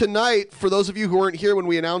 Also, tonight, for those of you who weren't here when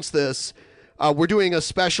we announced this, we're doing a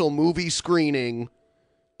special movie screening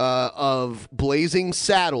of Blazing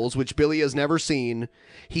Saddles, which Billy has never seen.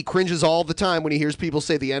 He cringes all the time when he hears people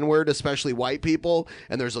say the N-word, especially white people,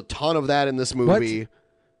 and there's a ton of that in this movie. What?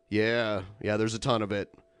 Yeah, there's a ton of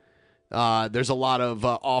it. There's a lot of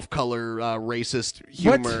off-color racist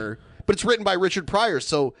humor, but it's written by Richard Pryor.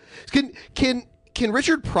 So can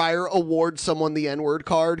Richard Pryor award someone the N-word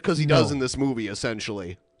card? Because he does in this movie,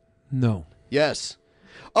 essentially. No. Yes.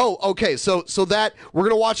 Oh, okay. So that we're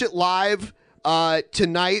gonna watch it live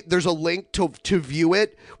tonight. There's a link to view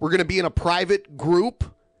it. We're gonna be in a private group.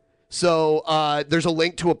 So there's a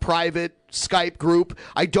link to a private Skype group.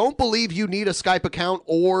 I don't believe you need a Skype account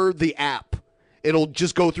or the app. It'll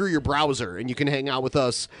just go through your browser, and you can hang out with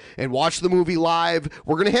us and watch the movie live.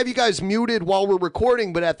 We're going to have you guys muted while we're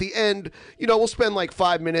recording, but at the end, you know, we'll spend like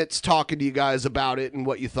 5 minutes talking to you guys about it and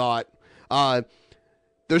what you thought.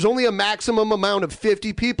 There's only a maximum amount of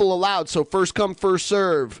 50 people allowed, so first come, first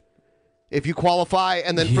serve if you qualify.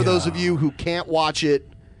 And then for those of you who can't watch it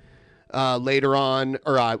later on,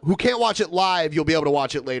 or who can't watch it live, you'll be able to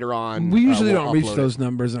watch it later on. We usually don't reach those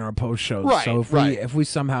numbers in our post shows. Right, so if we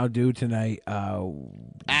somehow do tonight,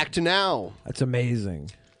 act now. That's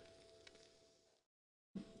amazing.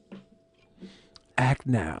 Act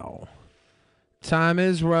now. Time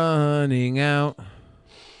is running out.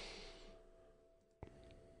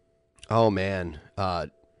 Oh man,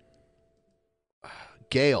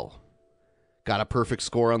 Gail got a perfect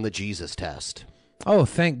score on the Jesus test. Oh,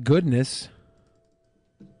 thank goodness.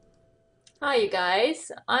 Hi, you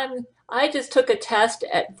guys. I just took a test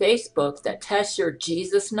at Facebook that tests your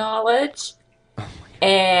Jesus knowledge,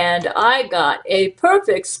 and I got a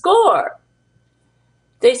perfect score.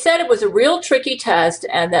 They said it was a real tricky test,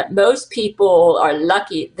 and that most people are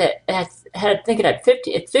lucky that I think it had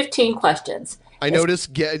 15 questions. I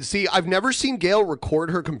noticed. See, I've never seen Gail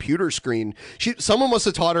record her computer screen. Someone must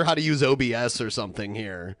have taught her how to use OBS or something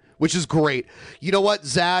here, which is great. You know what,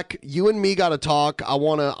 Zach? You and me got to talk. I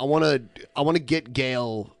wanna get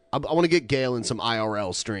Gail. I want to get Gail in some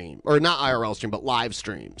IRL stream, or not IRL stream, but live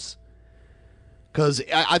streams, because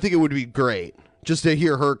I think it would be great just to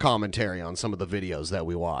hear her commentary on some of the videos that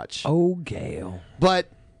we watch. Oh, Gail. But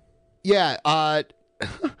yeah, I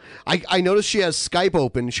noticed she has Skype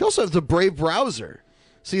open. She also has the Brave browser.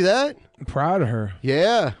 See that? I'm proud of her.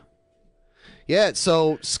 Yeah. Yeah,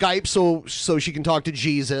 so Skype so she can talk to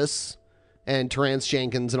Jesus and Terrence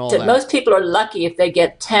Jenkins and all that. Most people are lucky if they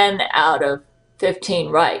get 10 out of 15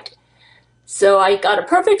 right. So I got a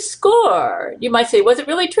perfect score. You might say, was it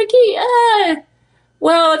really tricky?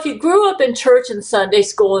 Well, if you grew up in church and Sunday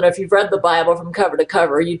school, and if you've read the Bible from cover to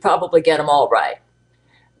cover, you'd probably get them all right.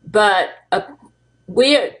 But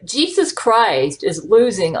Jesus Christ is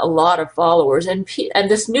losing a lot of followers, and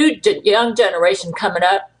this new young generation coming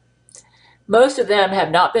up, most of them have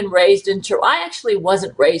not been raised in church. I actually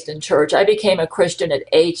wasn't raised in church. I became a Christian at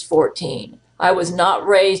age 14. I was not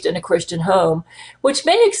raised in a Christian home, which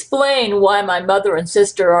may explain why my mother and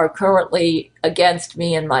sister are currently against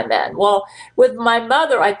me and my men. Well, with my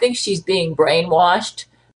mother, I think she's being brainwashed.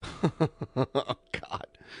 Oh, God.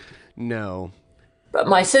 No. But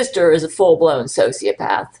my sister is a full-blown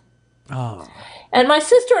sociopath. Oh. And my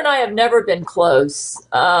sister and I have never been close.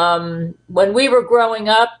 When we were growing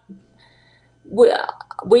up,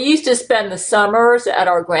 we used to spend the summers at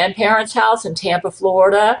our grandparents' house in Tampa,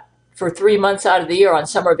 Florida, for 3 months out of the year on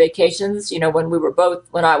summer vacations,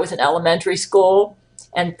 when I was in elementary school,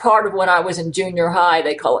 and part of when I was in junior high.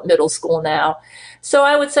 They call it middle school now. So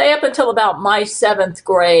I would say up until about my 7th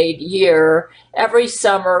grade year, every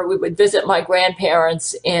summer we would visit my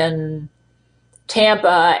grandparents in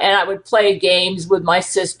Tampa, and I would play games with my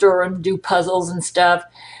sister and do puzzles and stuff.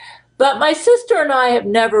 But my sister and I have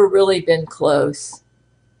never really been close.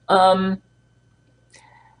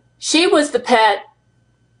 She was the pet,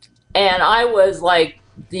 and I was like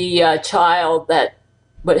the child that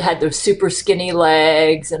had those super skinny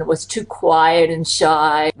legs and was too quiet and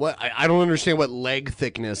shy. What? I don't understand what leg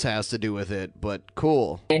thickness has to do with it, but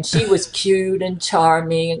cool. And she was cute and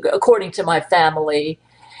charming, according to my family.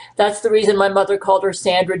 That's the reason my mother called her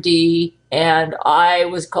Sandra D, and I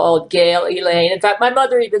was called Gail Elaine. In fact, my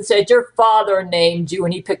mother even said, your father named you,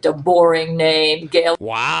 and he picked a boring name, Gail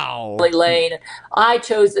Elaine. I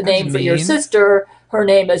chose the name for your sister. Her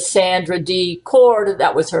name is Sandra D. Cord.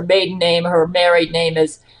 That was her maiden name. Her married name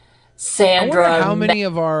is Sandra. I wonder how many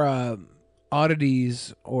of our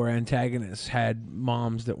oddities or antagonists had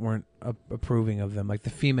moms that weren't approving of them, like the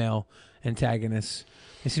female antagonists.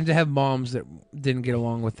 They seem to have moms that didn't get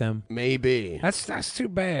along with them. Maybe. That's too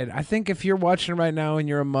bad. I think if you're watching right now and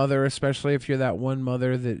you're a mother, especially if you're that one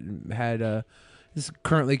mother that had is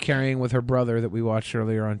currently carrying with her brother that we watched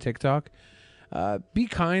earlier on TikTok, be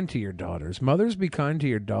kind to your daughters. Mothers, be kind to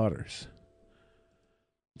your daughters.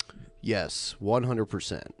 Yes,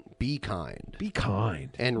 100%. Be kind. Be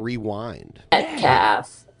kind. And rewind.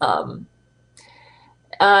 Calf.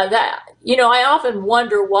 I often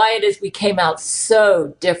wonder why it is we came out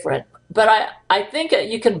so different. But I think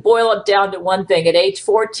you can boil it down to one thing. At age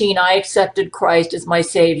 14, I accepted Christ as my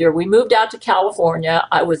Savior. We moved out to California.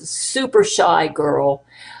 I was a super shy girl.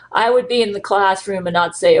 I would be in the classroom and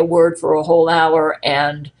not say a word for a whole hour.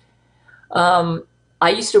 And I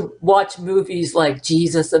used to watch movies like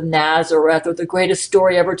Jesus of Nazareth or The Greatest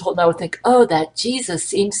Story Ever Told, and I would think, oh, that Jesus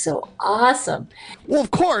seems so awesome. Well, of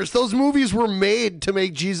course, those movies were made to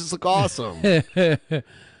make Jesus look awesome.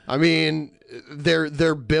 I mean,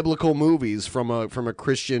 they're biblical movies from a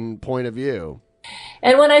Christian point of view.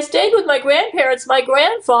 And when I stayed with my grandparents, my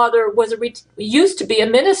grandfather used to be a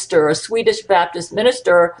minister, a Swedish Baptist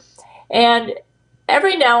minister, and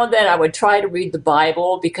every now and then I would try to read the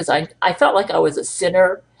Bible because I felt like I was a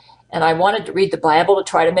sinner, and I wanted to read the Bible to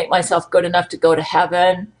try to make myself good enough to go to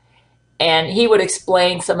heaven. And he would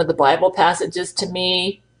explain some of the Bible passages to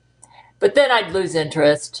me, but then I'd lose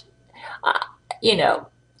interest.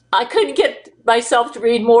 I couldn't get myself to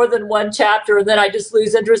read more than one chapter, and then I just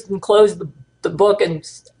lose interest and close the book, and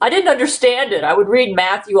I didn't understand it. I would read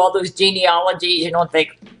Matthew, all those genealogies, and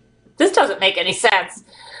think, this doesn't make any sense.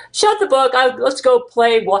 Shut the book. Let's go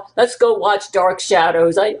play. Let's go watch Dark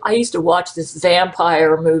Shadows. I used to watch this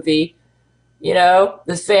vampire movie, and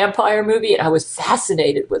I was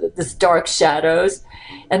fascinated with it, this Dark Shadows.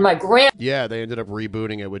 And my Yeah, they ended up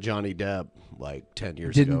rebooting it with Johnny Depp like 10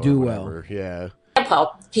 years ago. Didn't do well. Yeah.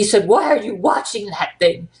 Grandpa, he said, why are you watching that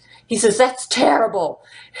thing? He says, that's terrible.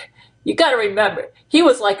 You got to remember, he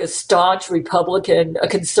was like a staunch Republican, a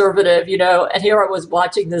conservative, and here I was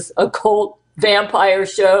watching this occult vampire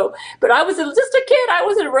show. But I was just a kid. I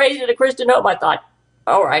wasn't raised in a Christian home. I thought,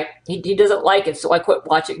 all right, he doesn't like it, so I quit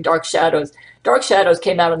watching Dark Shadows. Dark Shadows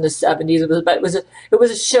came out in the 70s. It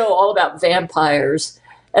was a show all about vampires.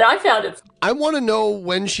 And I found it. I want to know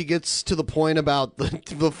when she gets to the point about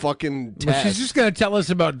the fucking test. Well, she's just going to tell us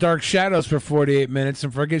about Dark Shadows for 48 minutes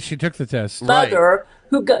and forget she took the test. Mother,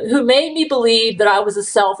 who made me believe that I was a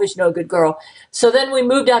selfish, no good girl. So then we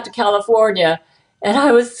moved out to California, and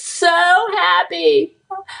I was so happy.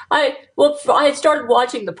 I had started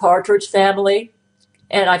watching The Partridge Family,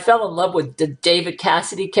 and I fell in love with the David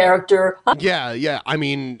Cassidy character. Yeah. I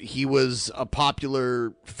mean, he was a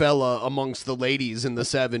popular fella amongst the ladies in the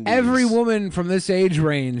 70s. Every woman from this age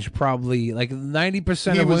range, probably, like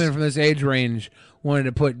 90% of women from this age range wanted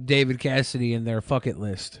to put David Cassidy in their fuck it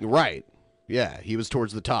list. Right. Yeah, he was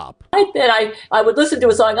towards the top. I would listen to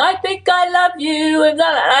a song, I Think I Love You, and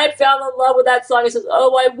I fell in love with that song. I said,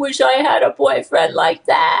 oh, I wish I had a boyfriend like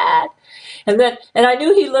that. And I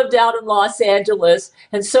knew he lived out in Los Angeles,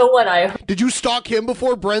 and so when I... Did you stalk him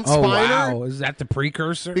before Brent Spiner? Wow, is that the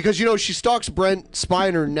precursor? Because, she stalks Brent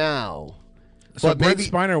Spiner now. So but Brent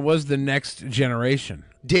Spiner was the next generation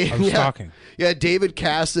of stalking. Yeah, David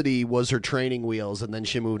Cassidy was her training wheels, and then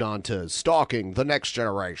she moved on to stalking the next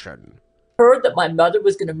generation. heard that my mother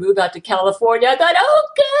was going to move out to California, I thought, oh,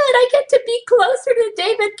 good, I get to be closer to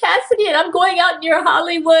David Cassidy, and I'm going out near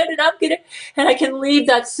Hollywood, and I can leave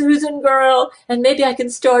that Susan girl, and maybe I can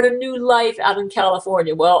start a new life out in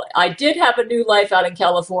California. Well, I did have a new life out in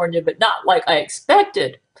California, but not like I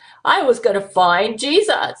expected. I was going to find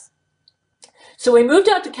Jesus. So we moved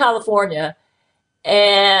out to California,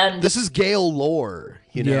 and this is Gail lore,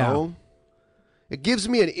 you know? It gives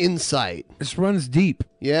me an insight. This runs deep.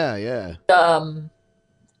 Yeah.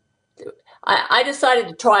 I decided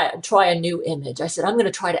to try a new image. I said, I'm going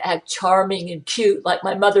to try to act charming and cute like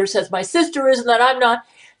my mother says my sister is and that I'm not.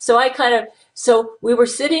 So we were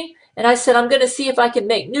sitting, and I said, I'm going to see if I can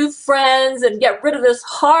make new friends and get rid of this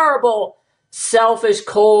horrible, selfish,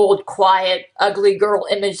 cold, quiet, ugly girl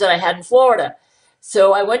image that I had in Florida.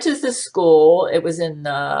 So I went to this school. It was in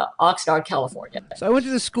Oxnard, California. So I went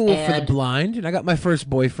to the school for the blind, and I got my first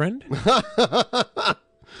boyfriend.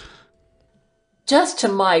 Just to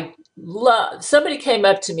my love, somebody came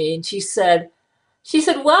up to me and she said,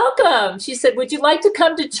 welcome. She said, would you like to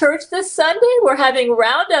come to church this Sunday? We're having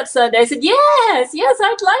Roundup Sunday. I said, yes,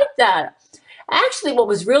 I'd like that. Actually, what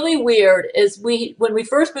was really weird is when we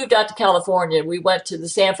first moved out to California, we went to the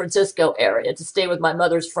San Francisco area to stay with my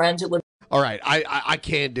mother's friends who lived. All right, I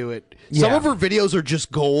can't do it. Some of her videos are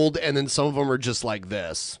just gold, and then some of them are just like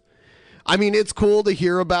this. I mean, it's cool to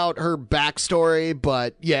hear about her backstory,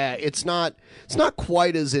 but yeah, it's not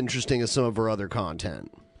quite as interesting as some of her other content.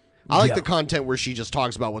 I like the content where she just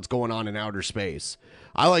talks about what's going on in outer space.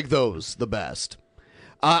 I like those the best.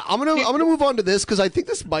 I'm gonna move on to this because I think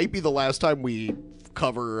this might be the last time we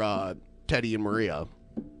cover Teddy and Maria.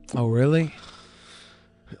 Oh, really?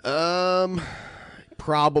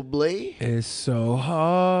 Probably. It's so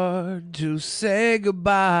hard to say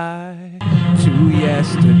goodbye to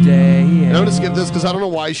yesterday. And I'm gonna skip this because I don't know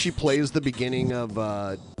why she plays the beginning of.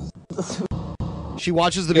 She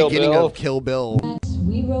watches the beginning of Kill Bill.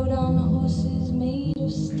 We rode on horses made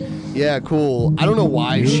of sticks. Yeah, cool. I don't know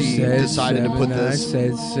why she decided to put this. I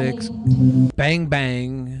said 6. Bang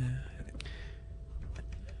bang.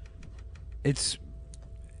 It's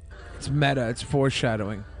meta. It's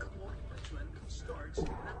foreshadowing.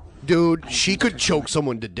 Dude, she could choke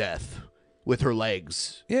someone to death with her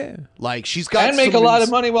legs. Yeah. Like, she's got and make a lot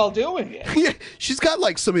of money while doing it. Yeah, she's got,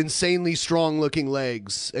 like, some insanely strong-looking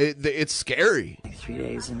legs. It's scary. 3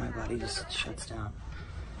 days and my body just shuts down.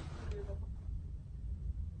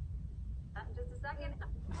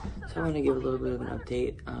 So I want to give a little bit of an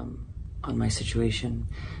update on my situation,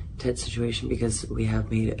 Ted's situation, because we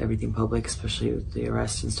have made everything public, especially with the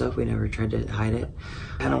arrest and stuff. We never tried to hide it.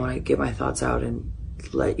 I don't want to get my thoughts out and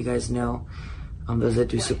let you guys know, those that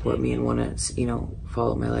do support me and want to,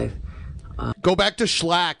 follow my life. Go back to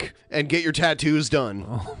Schlack and get your tattoos done.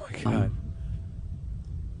 Oh my God.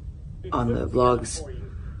 On the vlogs,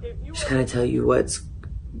 just kind of tell you what's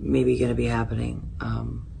maybe going to be happening,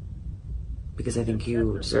 because I think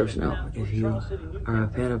you deserve to know if you are a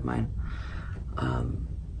fan of mine.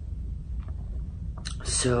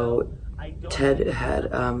 So Ted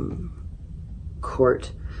had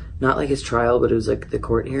court. Not like his trial, but it was like the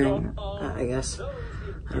court hearing, I guess.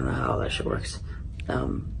 I don't know how all that shit works.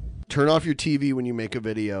 Turn off your TV when you make a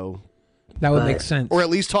video. That would make sense. Or at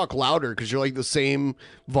least talk louder, because you're like the same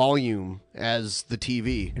volume as the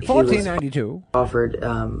TV. In 1492. Offered,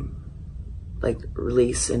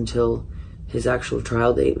 release until his actual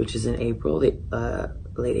trial date, which is in April,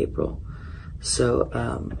 late April. So,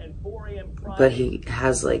 but he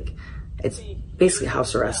has, it's basically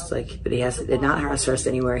house arrest, but he has not house arrest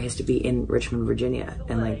anywhere. He has to be in Richmond, Virginia,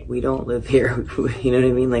 and we don't live here. You know what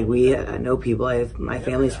I mean? I know people. My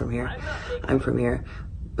family's from here. I'm from here,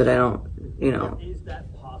 but I don't,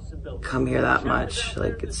 come here that much.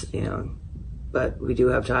 But we do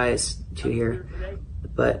have ties to here.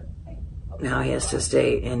 But now he has to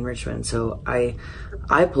stay in Richmond. So I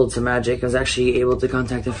pulled some magic. I was actually able to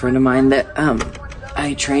contact a friend of mine that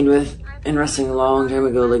I trained with in wrestling a long time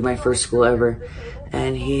ago, my first school ever,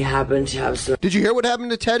 and he happened to have some. Did you hear what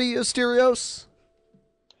happened to Teddy Asterios?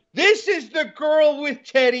 This is the girl with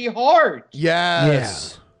Teddy Hart.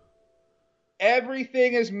 Yes. Yeah.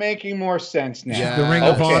 Everything is making more sense now. Yeah. The Ring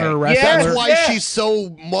of Honor wrestler. That's why she's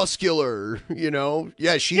so muscular,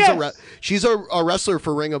 Yeah, she's a wrestler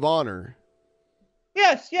for Ring of Honor.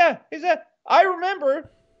 Yes, yeah. I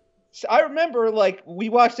remember we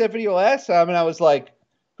watched that video last time and I was like,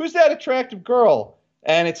 who's that attractive girl?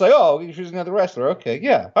 And it's like, oh, she's another wrestler. Okay,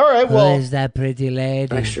 yeah. All right, well. Who is that pretty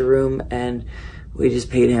lady? Extra room, and we just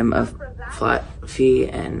paid him a flat fee,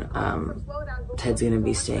 and Ted's going to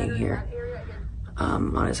be staying here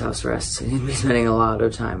on his house arrest. So he's going to be spending a lot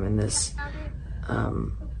of time in this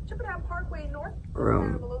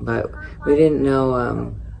room, but we didn't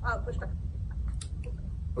know.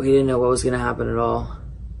 We didn't know what was going to happen at all.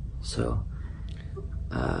 So,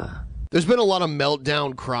 there's been a lot of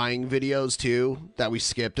meltdown crying videos too that we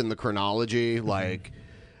skipped in the chronology. Like,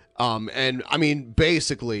 and I mean,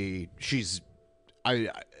 basically, he's going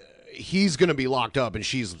to be locked up and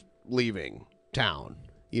she's leaving town.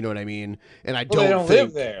 You know what I mean? And I they don't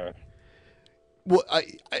live there. Well,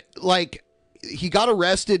 like, he got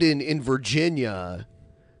arrested in Virginia,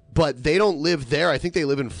 but they don't live there. I think they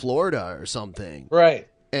live in Florida or something. Right.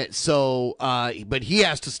 And so, but he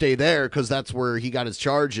has to stay there because that's where he got his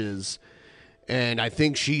charges. And I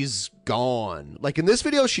think she's gone. Like in this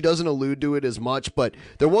video, she doesn't allude to it as much, but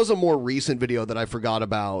there was a more recent video that I forgot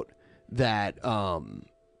about that, I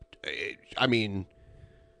mean,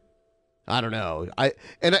 I don't know.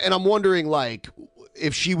 And I'm wondering, like,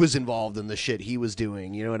 if she was involved in the shit he was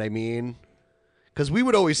doing. You know what I mean? Because we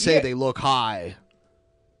would always say they look high.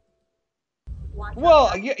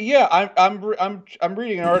 Well, yeah. I'm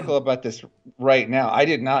reading an article about this right now. I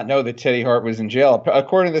did not know that Teddy Hart was in jail.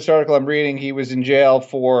 According to this article I'm reading, he was in jail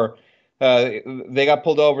for. They got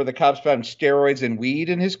pulled over. The cops found steroids and weed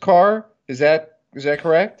in his car. Is that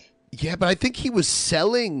correct? Yeah, but I think he was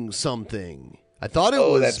selling something. I thought it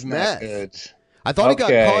was that's meth. Not good. I thought he got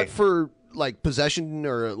caught for like possession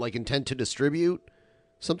or like intent to distribute,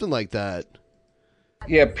 something like that.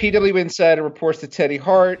 Yeah, PW Insider reports that Teddy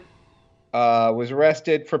Hart was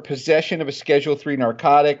arrested for possession of a Schedule III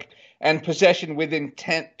narcotic and possession with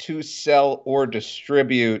intent to sell or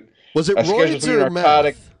distribute. Was it a roids Schedule III or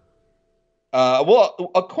narcotic? meth?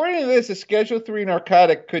 Well, according to this, a Schedule III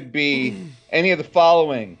narcotic could be any of the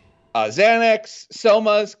following: Xanax,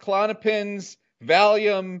 Somas, Klonopins,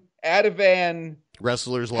 Valium, Ativan,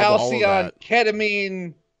 wrestlers love all of Halcyon, that.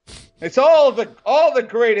 Ketamine. It's all the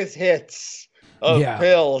greatest hits of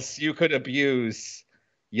pills you could abuse.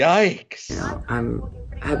 Yikes! I'm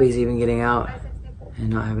happy he's even getting out and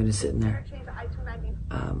not having to sit in there.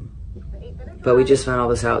 But we just found all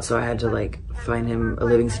this out, so I had to like find him a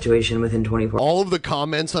living situation within 24 hours. All of the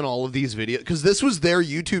comments on all of these videos, because this was their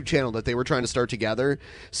YouTube channel that they were trying to start together.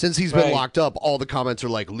 Since he's been locked up, all the comments are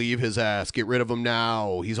like, leave his ass, get rid of him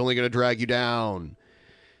now. He's only going to drag you down.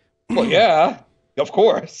 Well, yeah, of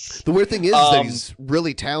course. The weird thing is that he's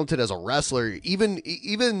really talented as a wrestler.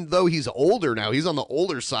 Even though he's older now, he's on the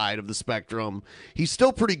older side of the spectrum. He's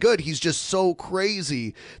still pretty good. He's just so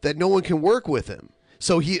crazy that no one can work with him.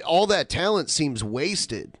 So all that talent seems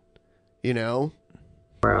wasted, you know?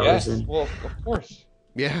 Yes, well, of course.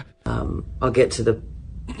 Yeah. I'll get to the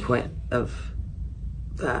point of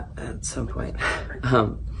that at some point.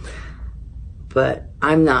 But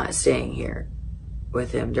I'm not staying here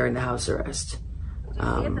with him during the house arrest.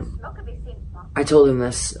 I told him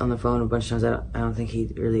this on the phone a bunch of times. I don't think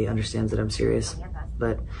he really understands that I'm serious.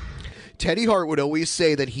 But Teddy Hart would always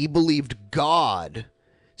say that he believed God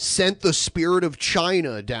sent the spirit of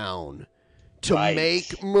China down to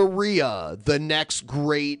make Maria the next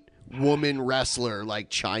great woman wrestler like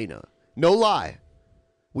China. No lie.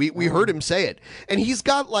 We heard him say it. And he's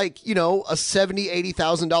got like, you know, a $70,000,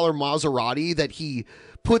 $80,000 Maserati that he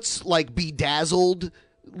puts like bedazzled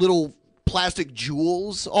little plastic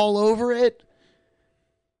jewels all over it.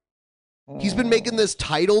 He's been making this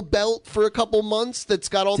title belt for a couple months that's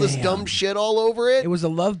got all this dumb shit all over it. It was a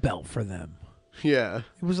love belt for them. Yeah.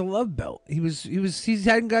 It was a love belt. He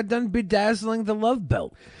hadn't got done bedazzling the love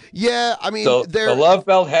belt. Yeah, I mean, so the love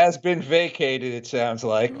belt has been vacated, it sounds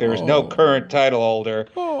like. There is no current title holder.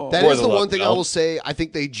 That is the one thing I will say. I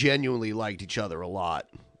think they genuinely liked each other a lot.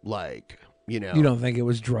 Like, you know. You don't think it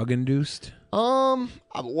was drug induced? Well,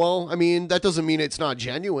 I mean, that doesn't mean it's not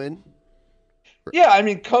genuine. Yeah, I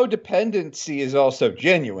mean, codependency is also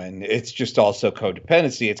genuine. It's just also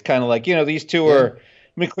codependency. It's kind of like, you know, these two are,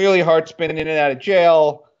 I mean, clearly Hart's been in and out of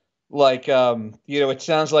jail. Like, you know, it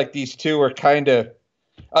sounds like these two are kind of,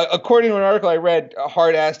 according to an article I read,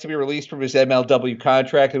 Hart asked to be released from his MLW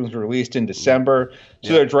contract. It was released in December.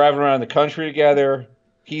 So they're driving around the country together.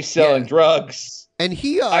 He's selling drugs. And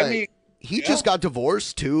he just got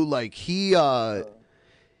divorced too. Like he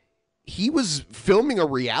was filming a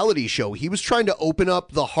reality show. He was trying to open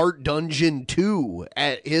up the Hart Dungeon 2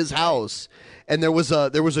 at his house. And there was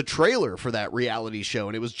a trailer for that reality show,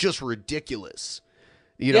 and it was just ridiculous.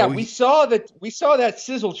 You know, we saw that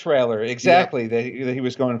sizzle trailer exactly that he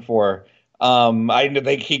was going for. I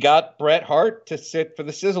think he got Bret Hart to sit for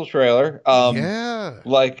the sizzle trailer.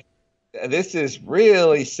 Like this is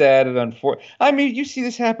really sad and unfortunate. I mean, you see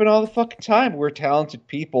this happen all the fucking time. We're talented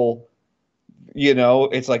people. You know,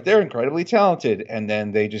 it's like they're incredibly talented, and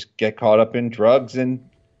then they just get caught up in drugs and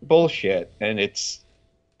bullshit, and it's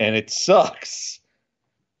and it sucks.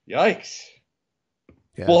 Yikes.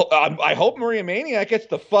 Yeah. Well, I hope Maria Maniac gets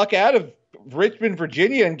the fuck out of Richmond,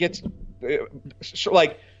 Virginia, and gets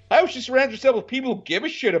like, I hope she surrounds herself with people who give a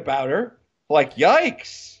shit about her. Like,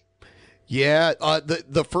 yikes. Yeah,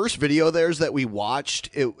 the first video theirs that we watched,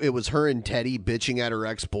 it was her and Teddy bitching at her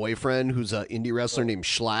ex-boyfriend, who's an indie wrestler named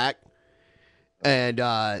Schlack. And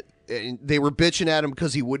they were bitching at him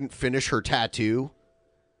because he wouldn't finish her tattoo.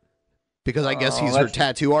 Because I guess he's her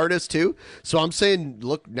tattoo artist, too. So I'm saying,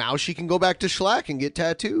 look, now she can go back to Schlack and get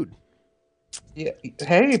tattooed. Yeah.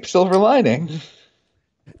 Hey, silver lining.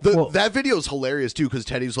 That video is hilarious, too, because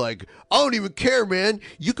Teddy's like, I don't even care, man.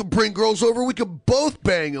 You can bring girls over. We can both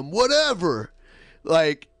bang them, whatever.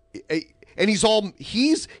 Like, and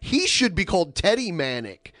he should be called Teddy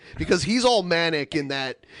Manic, because he's all manic in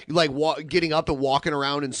that, like, getting up and walking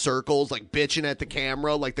around in circles, like, bitching at the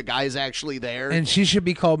camera, like the guy's actually there. And she should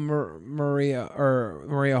be called Maria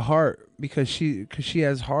Hart, because she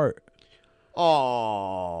has heart.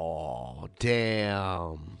 Oh,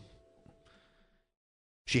 damn.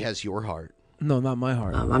 She has your heart. No, not my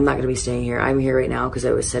heart. I'm not going to be staying here. I'm here right now because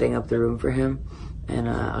I was setting up the room for him. And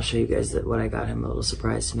I'll show you guys what I got him, a little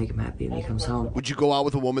surprise to make him happy when he comes home. Would you go out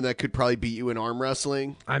with a woman that could probably beat you in arm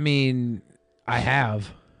wrestling? I mean, I have.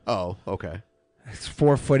 Oh, okay. It's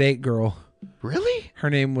 4'8" girl. Really? Her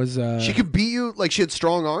name was... she could beat you? Like she had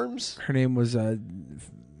strong arms? Her name was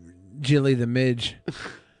Jilly the Midge.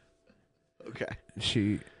 Okay.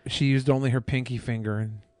 She used only her pinky finger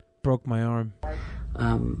and broke my arm.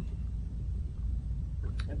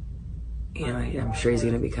 You know, I'm sure he's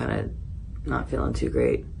going to be kind of not feeling too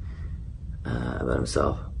great about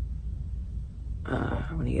himself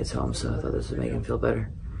when he gets home, so I thought this would make him feel better.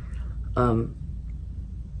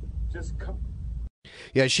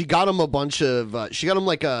 Yeah, she got him a bunch of. She got him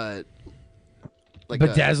like a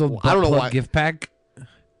bedazzled. I don't know why. Gift pack.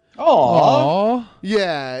 Aww.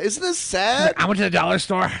 Yeah, isn't this sad? I went to the dollar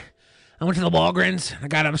store. I went to the Walgreens. I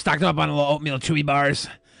got him stocked up on a little oatmeal chewy bars.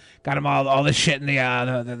 Got him all this shit in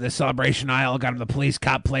the celebration aisle. Got him the police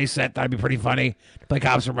cop play set. That'd be pretty funny to play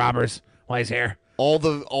cops and robbers while he's here. All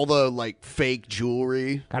the like fake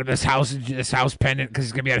jewelry. Got him this house pendant because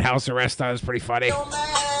he's gonna be at house arrest. That was pretty funny.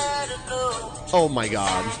 Oh my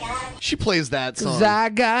god, she plays that song. 'Cause I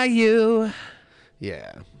got you.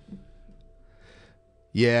 Yeah.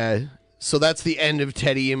 Yeah. So that's the end of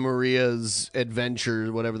Teddy and Maria's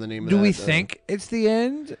adventure, whatever the name of it is. Do we think it's the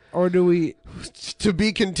end, or do we... To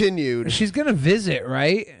be continued. She's going to visit,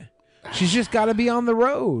 right? She's just got to be on the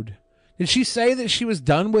road. Did she say that she was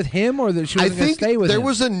done with him, or that she was going to stay with him? There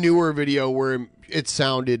was a newer video where it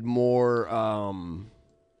sounded more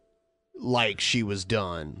like she was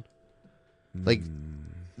done. Like,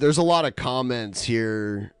 there's a lot of comments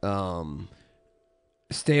here.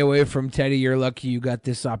 Stay away from Teddy. You're lucky you got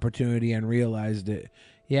this opportunity and realized it.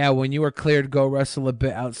 Yeah, when you were cleared, go wrestle a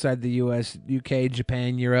bit outside the U.S., U.K.,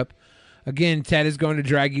 Japan, Europe. Again, Ted is going to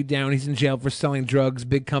drag you down. He's in jail for selling drugs.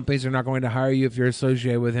 Big companies are not going to hire you if you're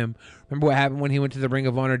associated with him. Remember what happened when he went to the Ring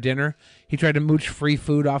of Honor dinner? He tried to mooch free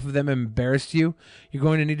food off of them and embarrassed you. You're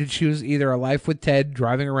going to need to choose either a life with Ted,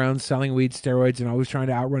 driving around, selling weed, steroids, and always trying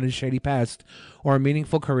to outrun his shady past, or a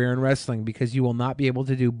meaningful career in wrestling, because you will not be able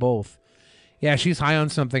to do both. Yeah, she's high on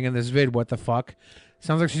something in this vid. What the fuck?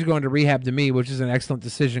 Sounds like she's going to rehab to me, which is an excellent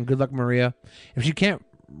decision. Good luck, Maria. If she can't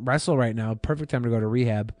wrestle right now, perfect time to go to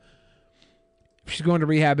rehab. If she's going to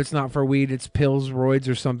rehab, it's not for weed. It's pills, roids,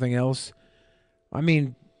 or something else. I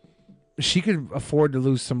mean, she could afford to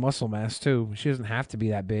lose some muscle mass, too. She doesn't have to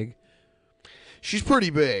be that big. She's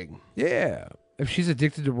pretty big. Yeah. If she's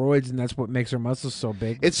addicted to roids and that's what makes her muscles so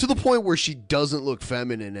big. It's to the point where she doesn't look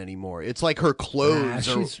feminine anymore. It's like her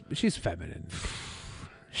clothes she's feminine.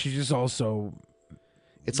 She's just also...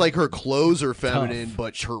 It's like her clothes are feminine, tough.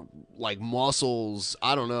 but her like muscles,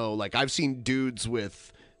 I don't know. Like I've seen dudes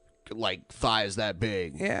with like thighs that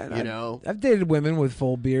big. Yeah, you know. I've dated women with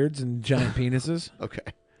full beards and giant penises. Okay.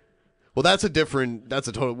 Well, that's a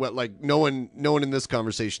total. Like no one in this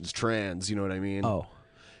conversation is trans. You know what I mean? Oh,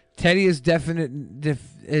 Teddy is a definite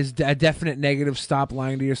negative. Stop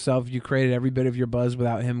lying to yourself. You created every bit of your buzz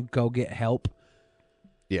without him. Go get help.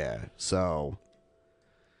 Yeah. So.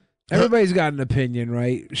 Everybody's got an opinion,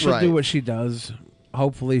 right? She'll Right. do what she does.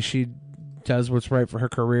 Hopefully she does what's right for her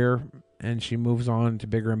career and she moves on to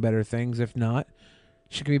bigger and better things. If not,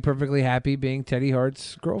 she can be perfectly happy being Teddy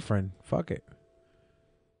Hart's girlfriend. Fuck it.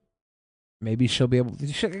 Maybe she'll be able to,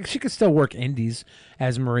 she could still work indies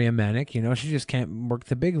as Maria Manic, you know? She just can't work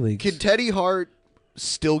the big leagues. Can Teddy Hart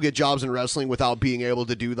still get jobs in wrestling without being able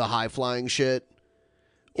to do the high flying shit?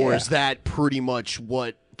 Or Yeah. is that pretty much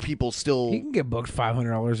what people still He can get booked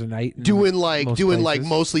 $500 a night. doing like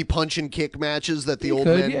mostly punch and kick matches that the old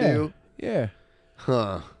men do. Yeah.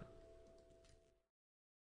 Huh.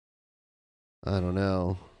 I don't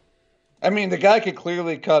know. I mean, the guy could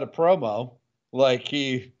clearly cut a promo. Like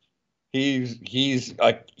he's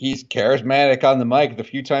charismatic on the mic. The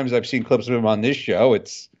few times I've seen clips of him on this show,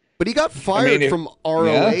 But he got fired from ROH.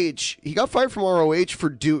 Yeah. He got fired from ROH for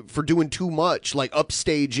doing too much, like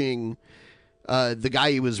upstaging the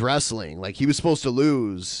guy he was wrestling. Like he was supposed to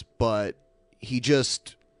lose, but he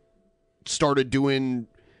just started doing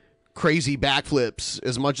crazy backflips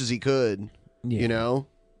as much as he could. You know?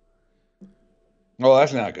 Well,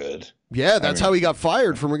 that's not good. Yeah, that's how he got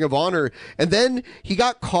fired from Ring of Honor. And then he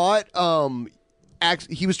got caught.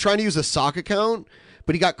 He was trying to use a sock account,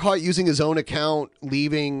 but he got caught using his own account,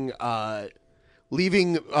 leaving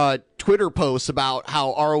Twitter posts about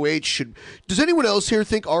how ROH should. Does anyone else here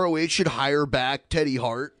think ROH should hire back Teddy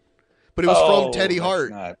Hart? But it was from Teddy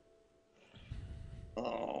Hart.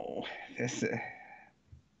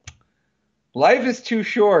 Life is too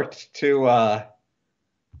short to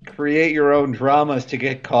create your own dramas to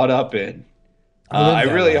get caught up in. I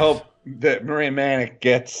really hope that Maria Manic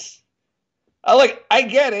gets. I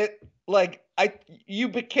get it. You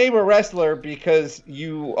became a wrestler because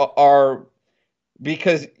you want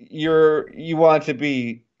to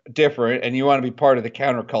be different and you want to be part of the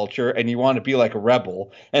counterculture and you want to be like a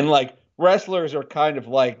rebel. And wrestlers are kind of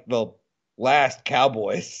like the last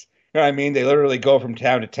cowboys. You know what I mean? They literally go from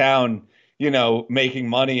town to town, making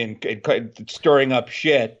money and stirring up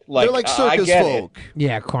shit. They're like circus folk.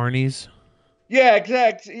 Yeah, carnies. Yeah,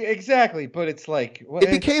 exactly. But it's like it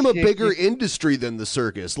became a bigger industry than the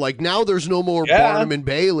circus. Like now, there's no more Barnum and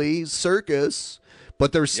Bailey circus,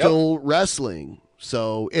 but there's still wrestling.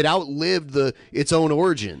 So it outlived its own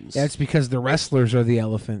origins. That's because the wrestlers are the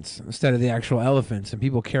elephants instead of the actual elephants, and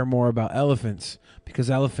people care more about elephants because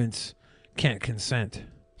elephants can't consent.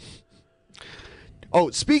 Oh,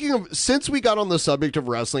 speaking of, since we got on the subject of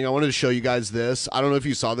wrestling, I wanted to show you guys this. I don't know if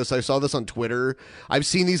you saw this. I saw this on Twitter. I've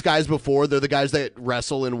seen these guys before. They're the guys that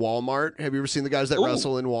wrestle in Walmart. Have you ever seen the guys that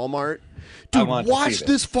wrestle in Walmart? Dude, watch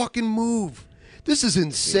this fucking move. This is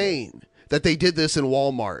insane that they did this in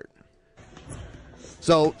Walmart.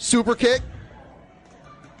 So, super kick.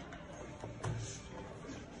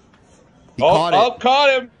 He caught it.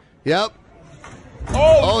 Caught him. Yep.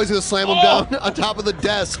 Oh, he's going to slam him down on top of the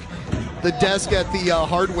desk. The desk at the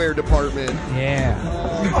hardware department. Yeah.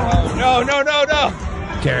 No.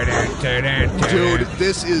 Dude,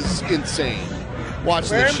 this is insane. Watch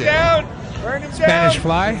this shit. Burn him Spanish down.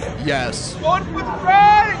 Fly? Yes. Going for the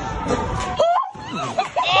prize.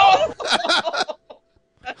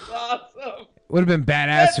 That's awesome. Would have been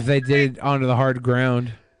badass if they did it onto the hard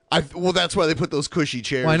ground. Well, that's why they put those cushy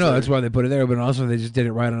chairs. Well, I know that's why they put it there, but also they just did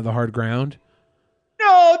it right onto the hard ground.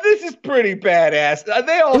 No, this is pretty badass.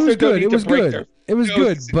 They also It was good. It was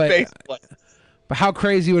good, but how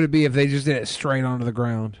crazy would it be if they just did it straight onto the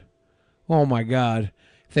ground? Oh my God!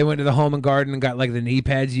 If they went to the Home and Garden and got like the knee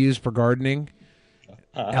pads used for gardening,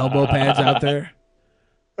 elbow pads out there,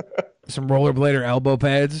 some rollerblader elbow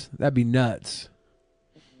pads, that'd be nuts.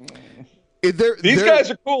 These guys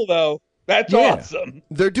are cool though. That's awesome.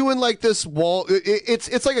 They're doing like this wall.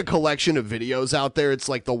 It's like a collection of videos out there. It's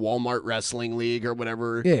like the Walmart Wrestling League or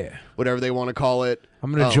whatever. Yeah. Whatever they want to call it.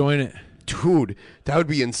 I'm gonna join it, dude. That would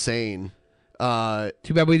be insane.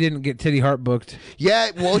 Too bad we didn't get Titty Hart booked.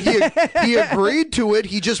 Yeah. Well, he agreed to it.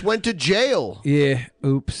 He just went to jail. Yeah.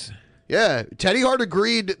 Oops. Yeah. Teddy Hart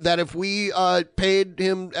agreed that if we paid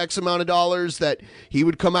him X amount of dollars, that he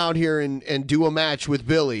would come out here and do a match with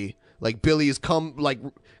Billy. Like Billy's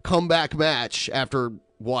comeback match after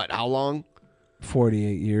what? How long?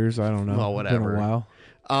 48 years. I don't know. Oh, whatever. Been a while.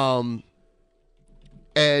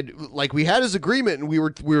 And like we had his agreement, and we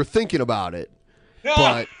were thinking about it,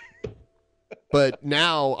 but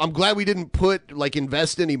now I'm glad we didn't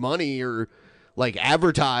invest any money or like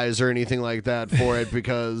advertise or anything like that for it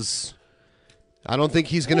because I don't think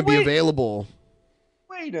he's going to be available.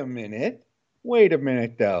 Wait a minute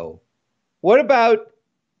though. What about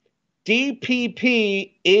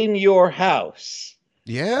DPP in your house?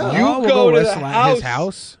 Yeah. You go to his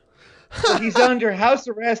house. He's under house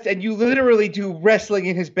arrest and you literally do wrestling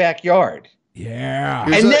in his backyard. Yeah.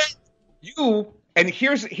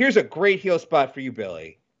 Here's a great heel spot for you,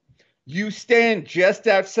 Billy. You stand just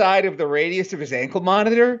outside of the radius of his ankle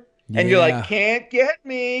monitor and you're like, can't get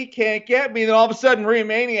me. Then all of a sudden Rhea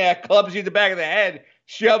Maniac clubs you in the back of the head,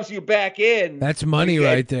 shoves you back in. That's money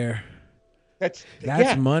right there. That's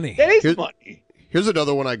money. That is money. Here's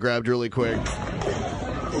another one I grabbed really quick.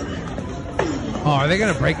 Oh, are they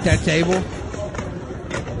going to break that table?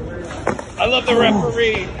 I love the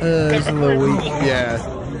referee. It's a little weak. Yeah.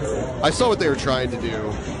 I saw what they were trying to do.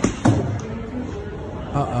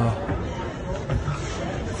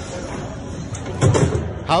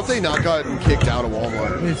 How have they not gotten kicked out of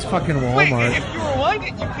Walmart? It's fucking Walmart. Wait, if you rewind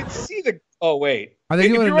it, you can see the. Oh wait. Are they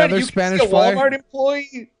doing another Spanish flag? A Walmart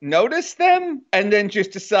employee notice them and then just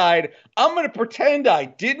decide, I'm going to pretend I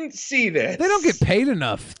didn't see this. They don't get paid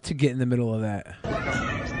enough to get in the middle of that.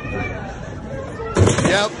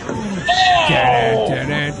 Yep.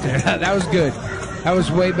 That was good. That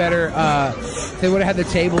was way better. They would have had the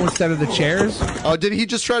table instead of the chairs. Oh, did he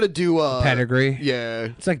just try to do pedigree? Yeah.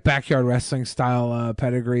 It's like backyard wrestling style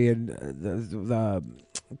pedigree and the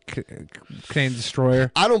Canadian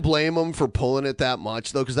Destroyer. I don't blame him for pulling it that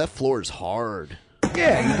much, though, because that floor is hard.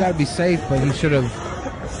 Yeah, you got to be safe, but he should have.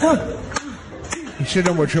 He should have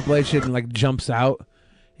done where Triple H did and like jumps out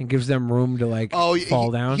and gives them room to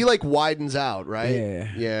fall down. He like widens out, right?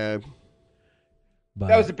 Yeah. Yeah. But,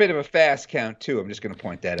 that was a bit of a fast count too. I'm just going to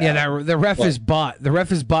point that out. Yeah, the ref is bought. The ref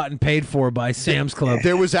is bought and paid for by Sam's Club.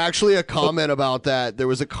 There was actually a comment about that. There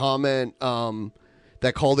was a comment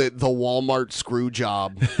that called it the Walmart screw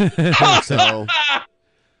job. So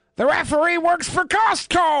the referee works for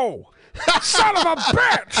Costco. Son of a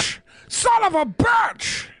bitch! Son of a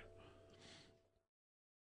bitch!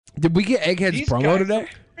 Did we get Egghead's promo today?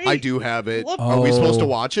 I do have it. Are we supposed to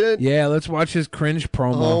watch it? Yeah, let's watch his cringe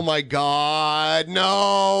promo. Oh my god,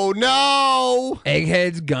 no!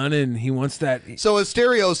 Egghead's gunning. He wants that. So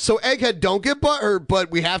Asterios, Egghead, don't get butthurt, but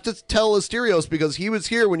we have to tell Asterios because he was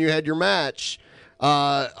here when you had your match.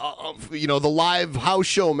 The live house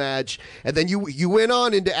show match, and then you went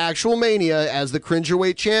on into actual Mania as the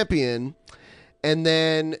Cringerweight champion, and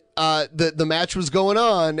then the match was going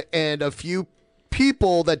on, and a few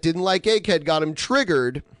people that didn't like Egghead got him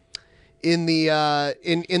triggered in the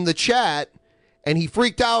in the chat, and he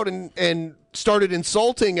freaked out and started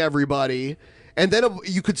insulting everybody, and then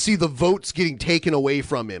you could see the votes getting taken away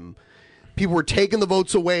from him. People were taking the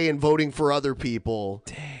votes away and voting for other people.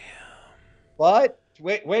 Damn. But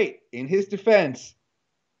wait. In his defense,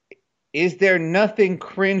 is there nothing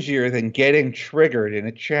cringier than getting triggered in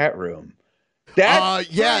a chat room? That's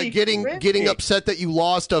getting upset that you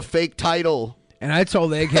lost a fake title. And I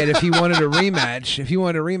told Egghead if he wanted a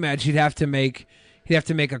rematch, he'd have to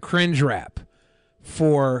make a cringe rap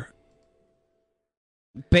for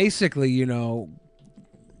basically, the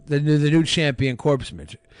new champion Corpse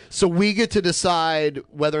Midget. So we get to decide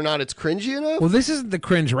whether or not it's cringy enough? Well, this isn't the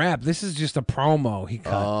cringe rap. This is just a promo he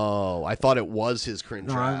cut. Oh, I thought it was his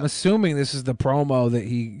cringe rap. I'm assuming this is the promo that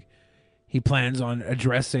he plans on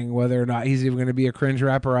addressing. Whether or not he's even going to be a cringe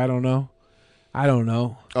rapper, I don't know.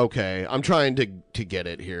 Okay, I'm trying to get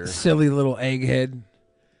it here. Silly little egghead.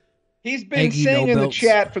 He's been saying in the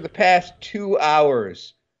chat for the past 2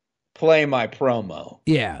 hours, play my promo.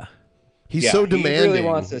 Yeah. He's so demanding. He really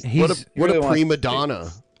wants this. What a prima donna.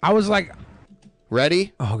 I was like,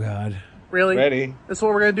 ready? Oh, God. Really? Ready. This is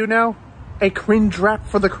what we're going to do now? A cringe rap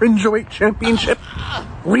for the Cringerweight Championship?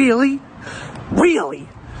 Really? Really?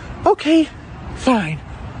 Okay, fine.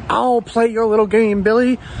 I'll play your little game,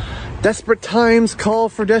 Billy. Desperate times call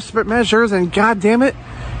for desperate measures, and goddamn it,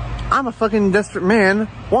 I'm a fucking desperate man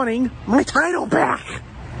wanting my title back.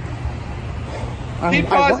 I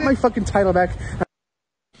want my fucking title back.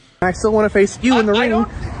 I still want to face you in the ring.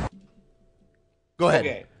 Go ahead.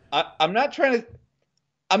 Okay. I'm not trying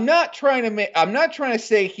to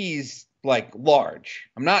say he's like large.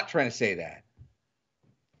 I'm not trying to say that.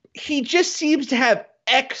 He just seems to have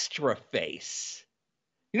extra face.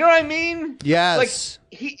 You know what I mean? Yes.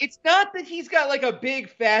 Like it's not that he's got like a big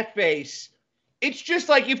fat face. It's just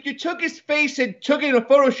like if you took his face and took it in a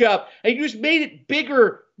Photoshop and you just made it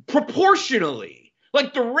bigger proportionally.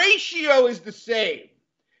 Like the ratio is the same.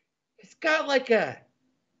 He's got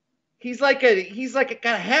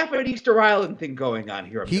got half an Easter Island thing going on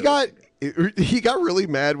here. He got really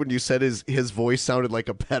mad when you said his voice sounded like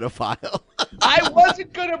a pedophile. I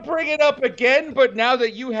wasn't gonna bring it up again, but now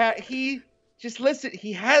that you just listen.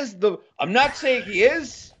 He has I'm not saying he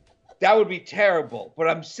is. That would be terrible. But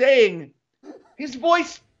I'm saying his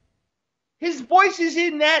voice is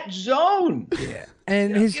in that zone. Yeah,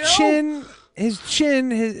 and his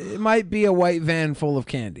chin might be a white van full of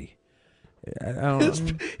candy. I don't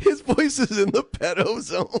his voice is in the pedo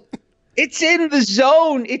zone. It's in the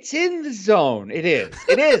zone. It's in the zone. It is.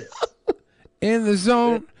 It is. In the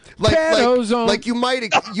zone. Pedo zone. Like you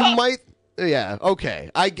might. Yeah. Okay.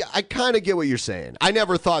 I kind of get what you're saying. I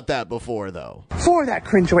never thought that before, though. For that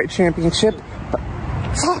Cringerweight Championship.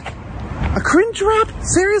 Fuck. A cringe rap?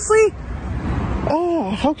 Seriously?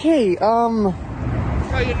 Oh, okay. God.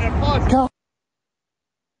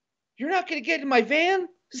 You're not going to get in my van?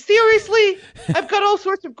 Seriously? I've got all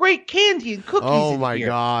sorts of great candy and cookies Oh in my here.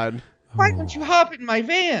 God. Why don't you hop in my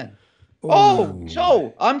van? Oh,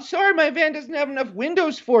 so I'm sorry my van doesn't have enough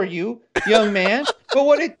windows for you, young man. But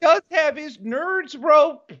what it does have is Nerds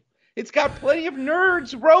Rope. It's got plenty of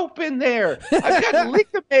Nerds Rope in there. I've got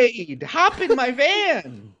Lickamaid. Hop in my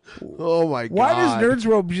van. Oh my God. Why does Nerds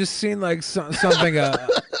Rope just seem like something a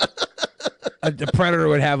predator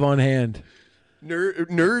would have on hand?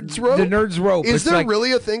 Nerds Rope? The Nerds Rope. Is It's there like-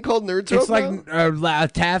 really a thing called Nerds Rope? It's like a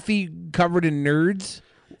taffy covered in nerds.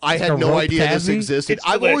 I It's had a no rope idea this taffy. existed. It's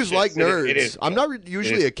I've always delicious. liked nerds. It is. I'm not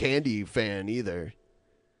usually is. a candy fan either.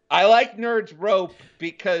 I like Nerds Rope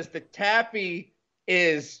because the taffy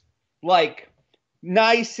is like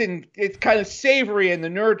nice and it's kind of savory, and the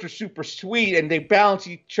nerds are super sweet, and they balance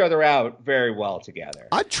each other out very well together.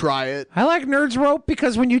 I'd try it. I like Nerds Rope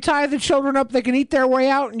because when you tie the children up, they can eat their way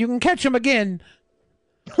out, and you can catch them again.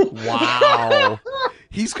 Wow.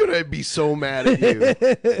 He's gonna be so mad at you.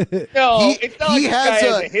 No, it's not like this guy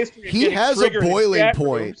has a history of he getting has a triggered in boiling chat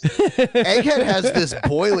point. rooms. Egghead has this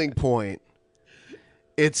boiling point.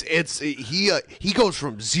 He goes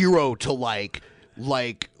from 0 to like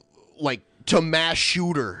to mass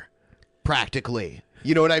shooter practically.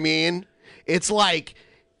 You know what I mean? It's like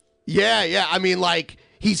yeah. I mean like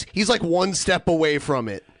he's like one step away from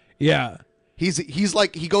it. Yeah. He's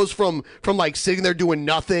like he goes from like sitting there doing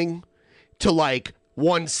nothing to like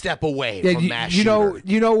one step away from mass shooter.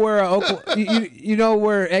 You know where you know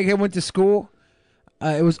where Egghead went to school?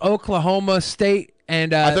 It was Oklahoma State,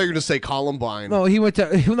 and I thought you were gonna say Columbine. no, he went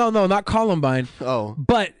to no, not Columbine. Oh,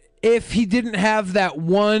 but if he didn't have that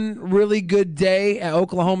one really good day at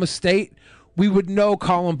Oklahoma State, we would know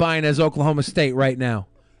Columbine as Oklahoma State right now.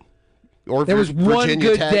 Or there was one Virginia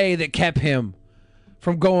good Tech. day that kept him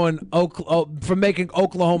from from making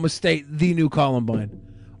Oklahoma State the new Columbine.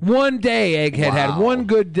 One day Egghead had one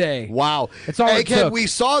good day. Wow. That's all it Egghead, took. we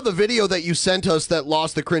saw the video that you sent us that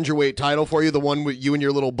lost the Cringerweight title for you, the one with you and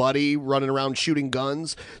your little buddy running around shooting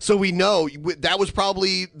guns. So we know that was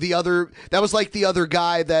probably the other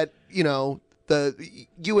guy that, you know,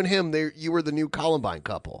 you and him, you were the new Columbine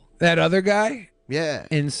couple. That other guy? Yeah.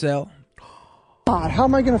 Incel. God, how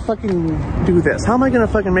am I gonna fucking do this? How am I gonna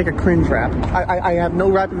fucking make a cringe rap? I have no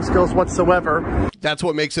rapping skills whatsoever. That's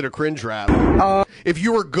what makes it a cringe rap. If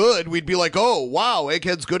you were good, we'd be like, oh, wow,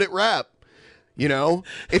 Egghead's good at rap. You know?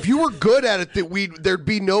 If you were good at it, there'd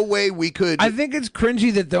be no way we could. I think it's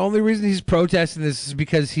cringy that the only reason he's protesting this is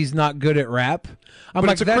because he's not good at rap. I'm But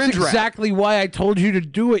like, it's a that's cringe rap." exactly why I told you to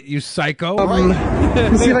do it, you psycho.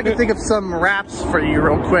 Let me see if I can think of some raps for you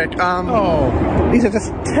real quick. These are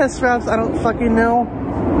just test raps. I don't fucking know.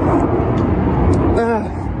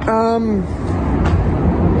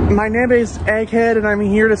 My name is Egghead, and I'm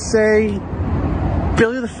here to say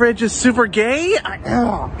Billy the Fridge is super gay.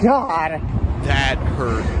 Oh God. That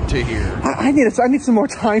hurt to hear. I need some more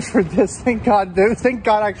time for this. Thank God. Thank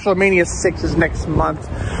God Actual Mania 6 is next month.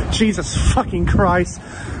 Jesus fucking Christ.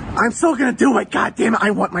 I'm still gonna do it. God damn it.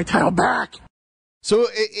 I want my title back. So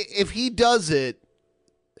if he does it,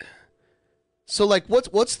 so like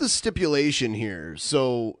what's the stipulation here?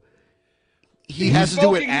 So he has to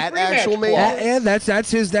do it at Actual Mania? Yeah,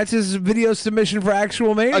 that's his video submission for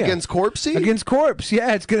Actual Mania. Against Corpsey? Against Corpse,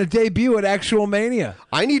 yeah. It's going to debut at Actual Mania.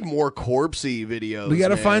 I need more Corpsey videos. We got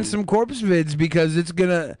to man. find some Corpse vids because it's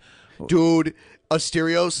going to... Dude,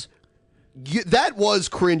 Asterios, that was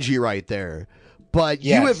cringy right there. But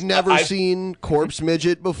Yes, you have never seen Corpse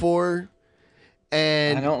Midget before?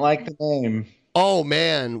 And I don't like the name. Oh,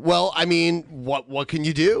 man. Well, I mean, what can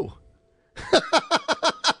you do?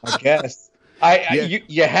 I guess.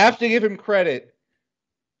 You have to give him credit.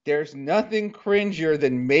 There's nothing cringier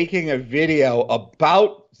than making a video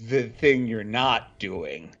about the thing you're not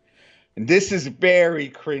doing. And this is very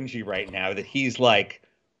cringy right now that he's like,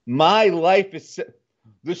 my life is...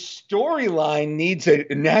 The storyline needs a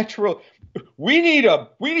natural... We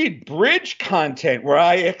need bridge content where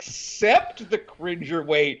I accept the cringer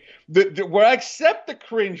weight, where I accept the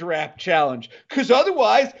cringe rap challenge. Because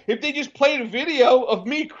otherwise, if they just played a video of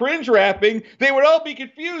me cringe rapping, they would all be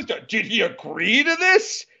confused. Did he agree to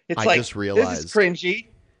this? It's I just realized this is cringy.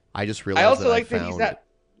 I just realized. I also that like I that he's found- not.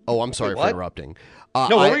 Oh, I'm sorry Wait, for what? interrupting.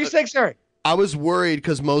 No, what were you saying? Sorry. I was worried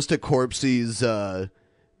because most of Corpsey's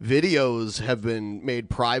videos have been made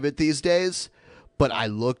private these days. But I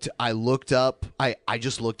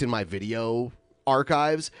just looked in my video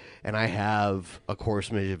archives, and I have a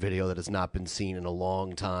Corpse Midget video that has not been seen in a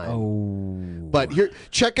long time. Oh. But here,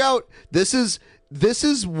 check out, this is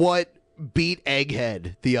what beat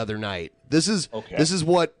Egghead the other night. This is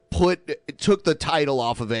what took the title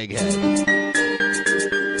off of Egghead.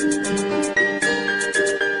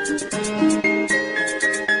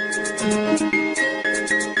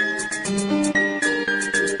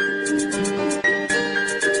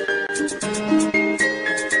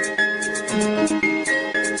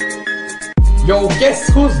 Yo, guess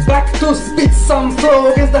who's back to spit some flow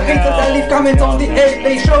against the haters that leave comments on the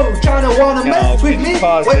 8-Day show? Tryna wanna mess with me?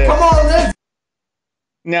 Wait, come on, let's.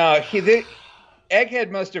 No, Egghead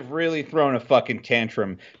must have really thrown a fucking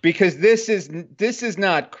tantrum because this is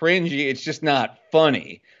not cringy. It's just not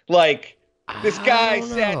funny. Like this guy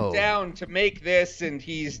sat down to make this, and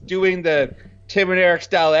he's doing the Tim and Eric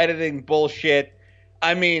style editing bullshit.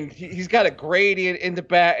 I mean, he's got a gradient in the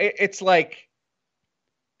back. It's like.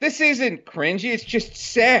 This isn't cringy. It's just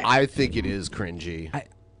sad. I think it is cringy.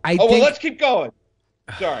 Well, let's keep going.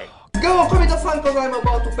 Sorry. Go, call me the sun because I'm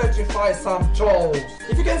about to petrify some trolls.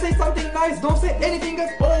 If you can say something nice, don't say anything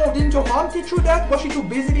at all. Didn't your mom teach you that? Was she too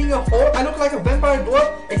busy being a whore? I look like a vampire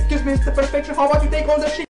dwarf. Excuse me, Mr. Perfection. How about you take all the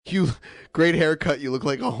shit? Great haircut. You look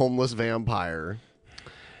like a homeless vampire.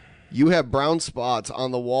 You have brown spots on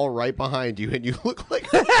the wall right behind you, and you look like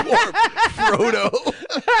a dwarf, Frodo.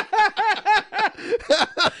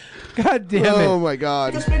 God damn it. Oh my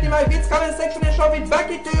god. You split in my bits, comment section and shove it back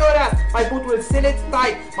into your ass. My boot will seal it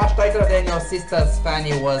tight, much tighter than your sister's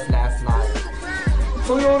fanny was last night.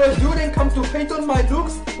 So you're a dude and come to hate on my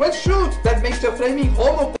looks? Well shoot, that makes you flaming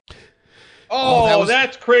homo.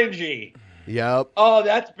 That's cringy. Yep. Oh,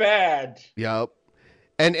 that's bad. Yep.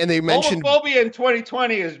 And they mentioned homophobia in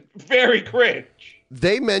 2020 is very cringe.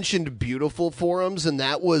 They mentioned beautiful forums, and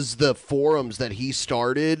that was the forums that he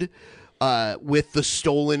started with the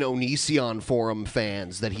stolen Onision forum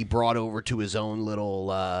fans that he brought over to his own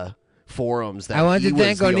little forums. That I want to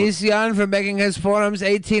thank Onision for making his forums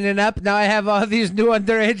 18 and up. Now I have all these new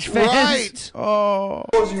underage fans. Right. Oh.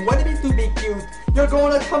 You wanted me to be cute. You're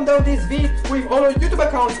gonna come down this beat with all your YouTube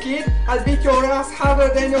accounts, kid. I'll beat your ass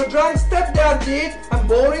harder than your drunk stepdad did. I'm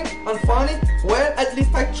boring, unfunny. Well, at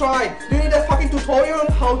least I tried. Do you need a fucking tutorial on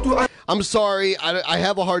how to... I'm sorry. I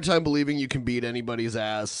have a hard time believing you can beat anybody's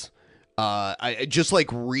ass. I just like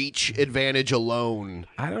reach advantage alone.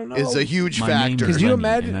 I don't know. Is a huge My factor. name is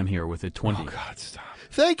Lenny, and I'm here with a 20. Oh God, stop!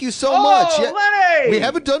 Thank you so much. Lenny! We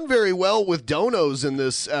haven't done very well with donos in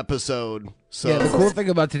this episode. So yeah, the cool thing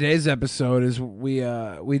about today's episode is we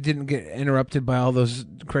didn't get interrupted by all those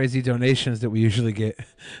crazy donations that we usually get.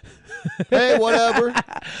 Hey, whatever.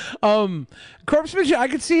 Corpse Mission, I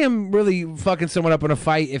could see him really fucking someone up in a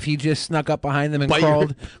fight if he just snuck up behind them and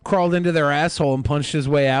crawled into their asshole and punched his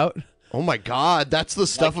way out. Oh my God, that's the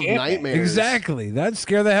stuff of nightmares. Exactly. That'd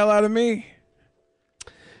scare the hell out of me.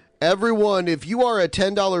 Everyone, if you are a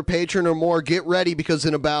 $10 patron or more, get ready because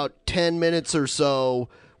in about 10 minutes or so,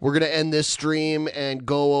 we're going to end this stream and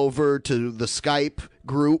go over to the Skype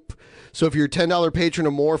group. So if you're a $10 patron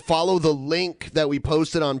or more, follow the link that we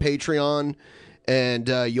posted on Patreon, and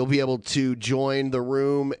you'll be able to join the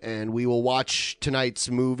room, and we will watch tonight's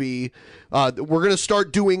movie. We're going to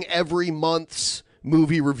start doing every month's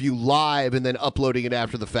movie review live and then uploading it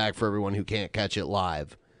after the fact for everyone who can't catch it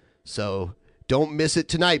live. So don't miss it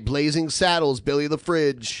tonight. Blazing Saddles, Billy the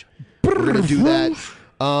Fridge. We're going to do that.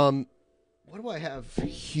 What do I have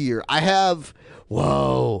here? I have...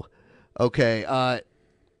 Whoa. Okay.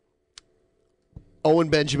 Owen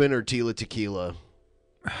Benjamin or Tila Tequila,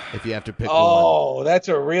 if you have to pick one. Oh, that's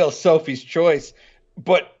a real Sophie's choice.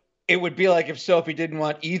 But it would be like if Sophie didn't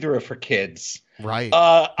want either of her kids. Right.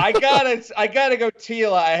 I gotta go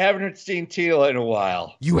Tila. I haven't seen Tila in a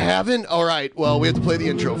while. You haven't? All right. Well, we have to play the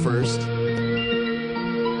intro first.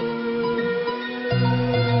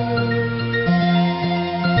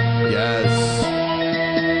 Yes.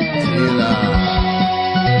 Tila.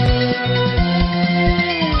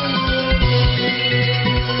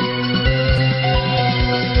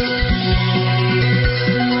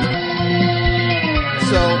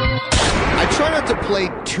 I try not to play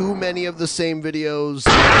too many of the same videos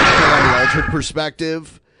on the altered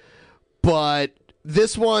perspective, but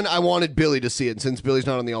this one I wanted Billy to see it, and since Billy's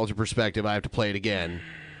not on the altered perspective, I have to play it again.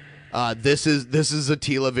 This is a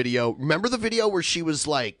Tila video. Remember the video where she was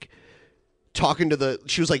like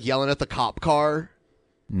she was like yelling at the cop car?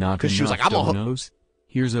 Not because she was like, "I'm a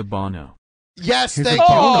Here's a Bono." Yes, Here's thank a you.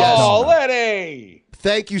 Bono. Yes. Letty!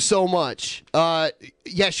 Thank you so much.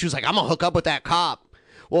 Yeah, she was like, "I'm gonna hook up with that cop."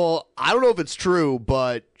 Well, I don't know if it's true,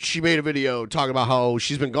 but she made a video talking about how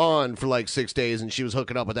she's been gone for like 6 days and she was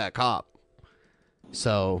hooking up with that cop.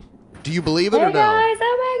 So, do you believe it or no? Hey guys,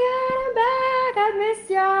 oh my god, I'm back. I missed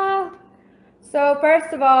y'all. So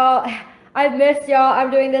first of all, I've missed y'all. I'm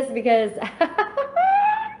doing this because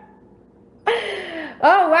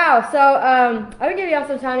oh wow. So I'm gonna give y'all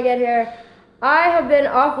some time to get here. I have been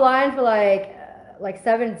offline for like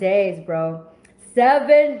 7 days, bro.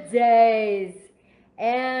 7 days.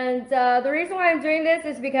 And the reason why I'm doing this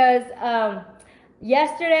is because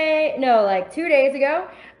 2 days ago,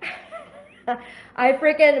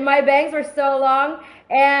 My bangs were so long,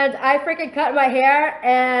 and I freaking cut my hair,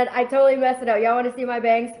 and I totally messed it up. Y'all want to see my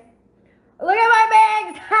bangs? Look at my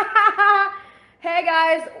bangs! Hey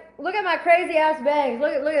guys, look at my crazy ass bangs.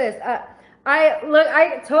 Look at this.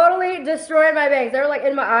 I totally destroyed my bangs. They were like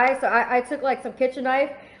in my eye, so I took like some kitchen knife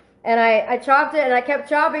and I chopped it, and I kept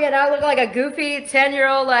chopping it, and I look like a goofy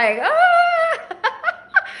 10-year-old, like,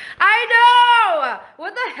 I know!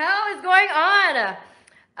 What the hell is going on?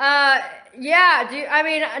 Yeah, I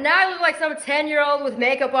mean, now I look like some 10-year-old with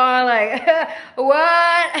makeup on, like,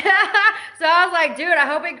 what? So I was like, dude, I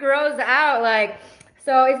hope it grows out, like,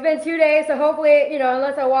 so it's been 2 days, so hopefully,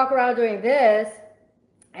 unless I walk around doing this,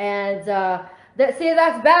 and, see,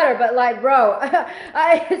 that's better, but like, bro,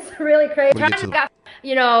 it's really crazy. Trying to got,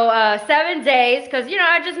 7 days, because,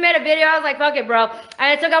 I just made a video, I was like, fuck it, bro, and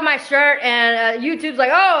I took off my shirt, and YouTube's like,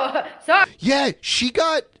 oh, sorry. Yeah, she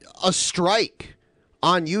got a strike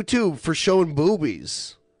on YouTube for showing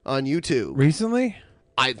boobies on YouTube. Recently?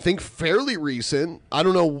 I think fairly recent. I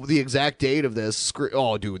don't know the exact date of this.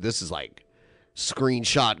 Oh, dude, this is like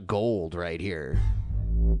screenshot gold right here.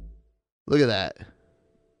 Look at that.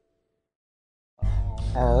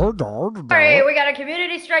 Sorry, we got a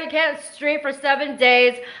community strike. You can't stream for 7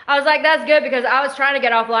 days. I was like, that's good, because I was trying to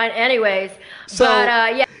get offline anyways. So,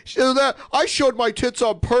 but, yeah. So that I showed my tits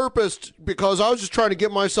on purpose because I was just trying to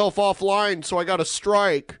get myself offline, so I got a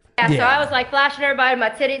strike. Yeah, so I was like flashing everybody my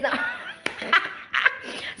titties. So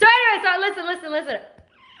anyway, so listen.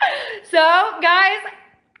 So, guys,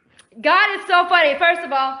 God is so funny. First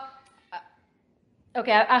of all,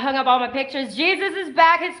 okay, I hung up all my pictures. Jesus is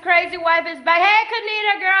back. His crazy wife is back. Hey,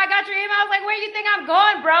 Kanita, girl, I got your email. I was like, where do you think I'm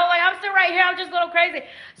going, bro? Like, I'm still right here. I'm just a little crazy.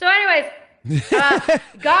 So anyways,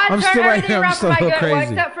 God turned everything around for my good. Well,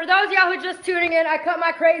 except for those of y'all who are just tuning in, I cut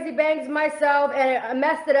my crazy bangs myself, and I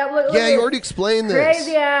messed it up. Look yeah, you already explained this.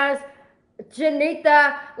 Crazy ass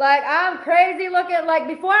Janita. Like, I'm crazy looking. Like,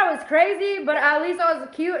 before I was crazy, but at least I was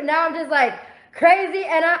cute. Now I'm just like crazy,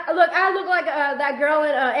 and I look like that girl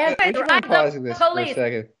in Would you mind pausing this for a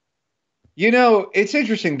second? It's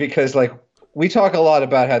interesting because, like, we talk a lot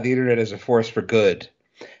about how the internet is a force for good,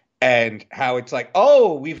 and how it's like,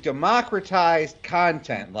 oh, we've democratized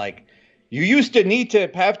content. Like, you used to need to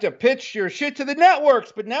have to pitch your shit to the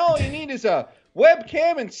networks, but now all you need is a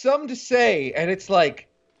webcam and something to say. And it's like,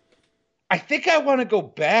 I think I want to go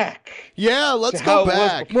back. Yeah, let's go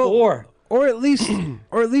back. Well, or at least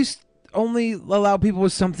only allow people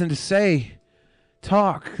with something to say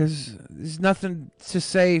talk, because there's nothing to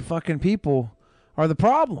say. Fucking people are the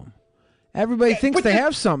problem. Everybody thinks they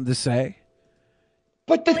have something to say.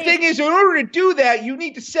 But the thing is, in order to do that, you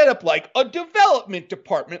need to set up like a development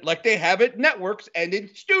department like they have at networks and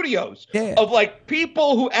in studios of like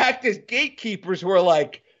people who act as gatekeepers who are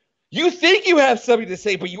like, you think you have something to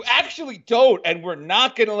say, but you actually don't, and we're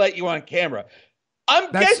not going to let you on camera.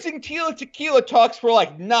 I'm guessing Tila Tequila talks for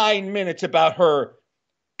like 9 minutes about her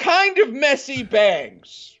kind of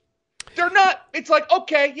bangs. They're not, it's like,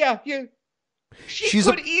 okay, yeah. She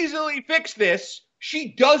could easily fix this. She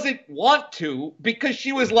doesn't want to because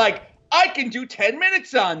she was like, I can do 10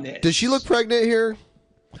 minutes on this. Does she look pregnant here?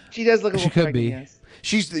 She does look a little pregnant.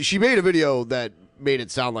 She could be. She made a video that made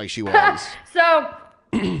it sound like she was. So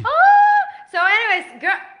anyways,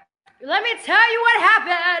 girl, let me tell you what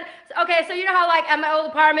happened. Okay, so you know how like at my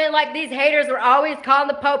old apartment, like these haters were always calling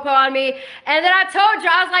the po-po on me. And then I told you,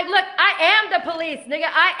 I was like, look, I am the police,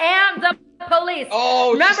 nigga. I am the police.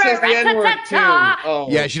 Oh, remember? She says the N-word too. Oh.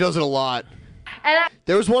 Yeah, she does it a lot. And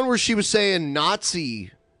there was one where she was saying Nazi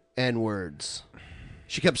N-words.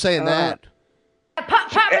 She kept saying that.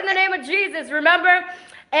 Pop in the name of Jesus, remember?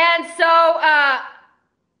 And so, I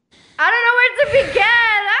don't know where to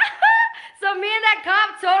begin. So me and that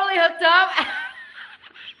cop totally hooked up.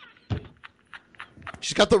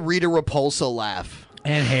 She's got the Rita Repulsa laugh.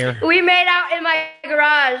 And hair. We made out in my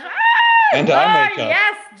garage. And Lord, eye makeup.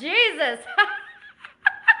 yes, Jesus.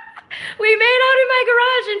 We made out in my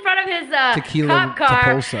garage in front of his Tequila cop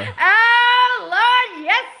car. Repulsa. Oh, Lord,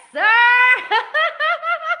 yes, sir.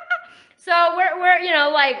 So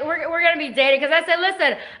we're gonna be dating, because I said,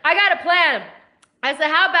 listen, I got a plan. I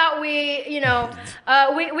said, how about we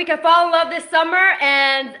can fall in love this summer,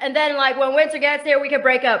 and then like when winter gets here, we can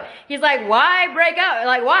break up. He's like, why break up?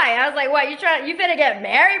 Like, why? I was like, what? You finna get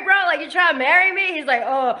married, bro? Like, you trying to marry me? He's like,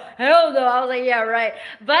 oh, hell no. I was like, yeah, right.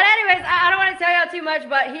 But anyways, I don't want to tell y'all too much,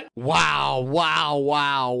 but he. Wow.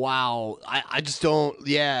 I just don't.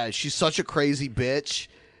 Yeah, she's such a crazy bitch.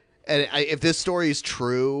 And if this story is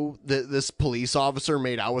true, this police officer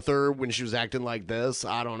made out with her when she was acting like this,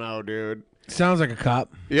 I don't know, dude. Sounds like a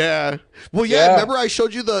cop. Yeah. Well, yeah. Remember I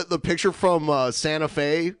showed you the picture from Santa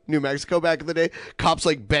Fe, New Mexico back in the day? Cops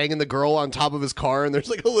like banging the girl on top of his car, and there's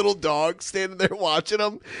like a little dog standing there watching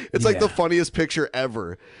him. It's like the funniest picture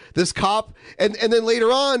ever. This cop, and then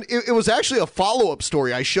later on, it was actually a follow-up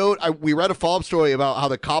story. We read a follow-up story about how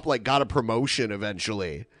the cop like got a promotion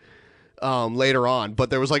eventually. Later on,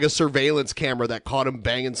 but there was like a surveillance camera that caught him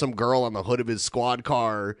banging some girl on the hood of his squad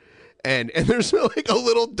car. And there's like a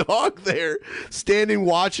little dog there standing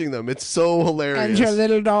watching them. It's so hilarious. And your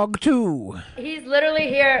little dog too. He's literally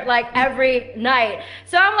here like every night.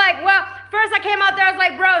 So I'm like, well, first I came out there, I was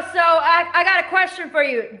like, bro, so I got a question for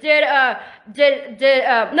you. No,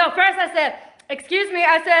 first I said, excuse me,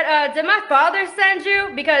 I said, did my father send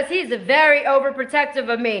you? Because he's very overprotective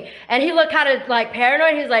of me. And he looked kind of like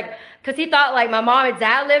paranoid. He was like, because he thought like my mom and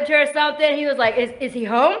dad lived here or something. He was like, is he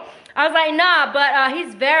home? I was like, nah, but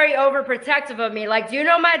he's very overprotective of me. Like, do you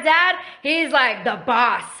know my dad? He's like the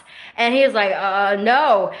boss. And he was like,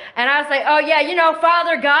 no. And I was like, oh yeah, you know,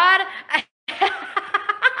 Father God.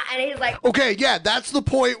 And he's like, okay, yeah, that's the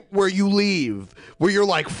point where you leave, where you're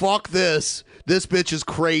like, fuck this. This bitch is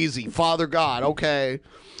crazy. Father God, okay.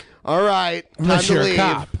 All right, time Unless to you're leave. a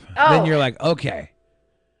cop. Then you're like, okay.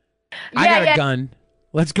 I got a gun.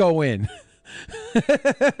 Let's go in.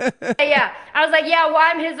 Yeah, I was like, yeah, well,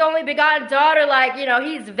 I'm his only begotten daughter. Like, you know,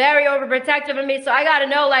 he's very overprotective of me. So I got to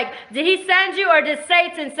know, like, did he send you or did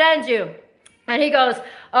Satan send you? And he goes, Satan.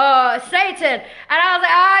 And I was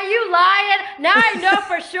like, you lying? Now I know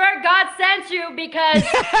for sure God sent you because...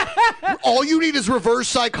 All you need is reverse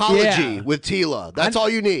psychology with Tila. That's all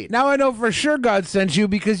you need. Now I know for sure God sent you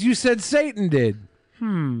because you said Satan did.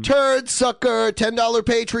 Turd sucker, $10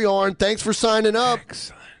 Patreon. Thanks for signing up.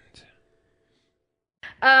 Excellent.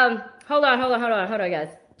 Hold on, guys.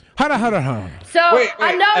 Hold on. So, Wait,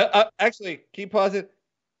 I know... actually, keep pausing.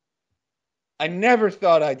 I never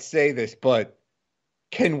thought I'd say this, but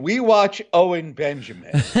can we watch Owen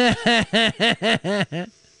Benjamin?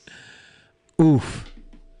 Oof.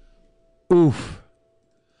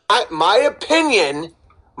 My opinion,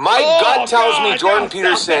 gut tells me Jordan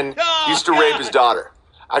Peterson used to rape his daughter.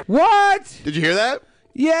 What? Did you hear that?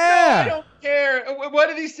 Yeah. I don't care. What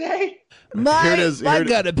did he say? My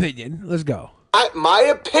gut opinion. Let's go. My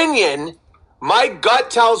opinion, my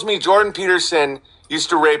gut tells me Jordan Peterson used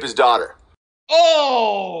to rape his daughter.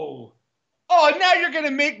 Oh, now you're going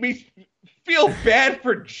to make me feel bad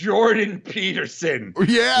for Jordan Peterson.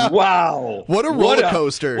 Yeah. Wow. What a roller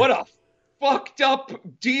coaster. What a fucked up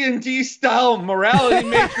D&D style morality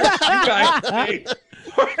matrix you guys made.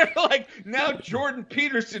 Like, now Jordan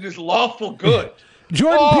Peterson is lawful good.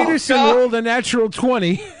 Jordan Peterson rolled a natural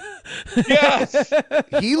 20. Yes.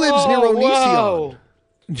 He lives near Onision.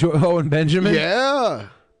 Owen Benjamin? Yeah.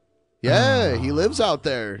 Yeah, he lives out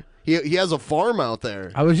there. He has a farm out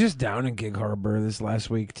there. I was just down in Gig Harbor this last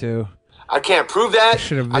week, too. I can't prove that.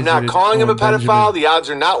 I'm not calling him a Owen pedophile. Benjamin. The odds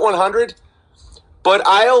are not 100. But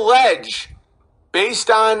I allege, based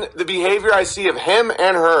on the behavior I see of him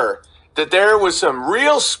and her, that there was some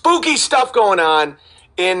real spooky stuff going on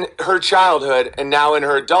in her childhood and now in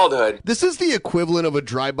her adulthood. This is the equivalent of a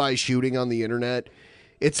drive-by shooting on the internet.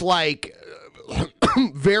 It's like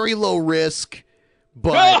very low risk,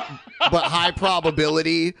 but high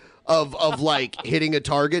probability of like hitting a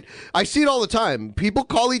target. I see it all the time. People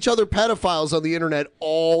call each other pedophiles on the internet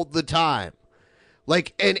all the time.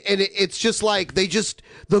 Like, and it's just like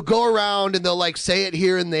they'll go around and they'll like say it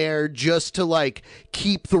here and there just to like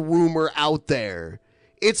keep the rumor out there.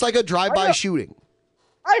 It's like a drive-by shooting.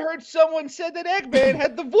 I heard someone said that Eggman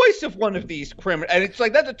had the voice of one of these criminals, and it's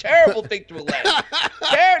like, that's a terrible thing to allege.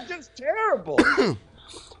 They're just terrible.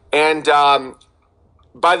 And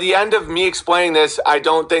by the end of me explaining this, I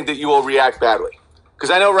don't think that you will react badly.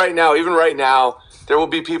 Because I know even right now, there will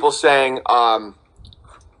be people saying, how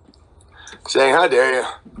dare you?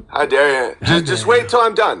 Just wait till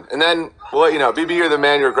I'm done. And then we'll let you know. BB, you're the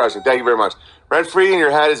man you're crushing. Thank you very much. Rent-free in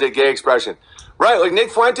your head is a gay expression. Right, like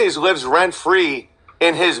Nick Fuentes lives rent-free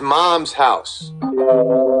in his mom's house.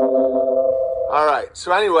 All right,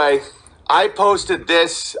 so anyway, I posted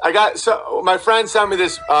this. My friend sent me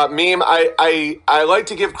this meme. I like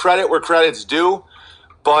to give credit where credit's due,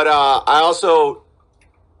 but I also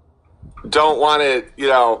don't want to,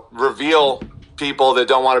 reveal people that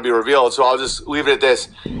don't want to be revealed. So I'll just leave it at this.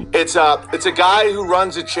 It's a guy who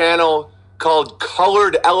runs a channel called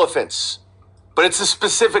Colored Elephants, but it's a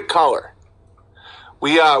specific color.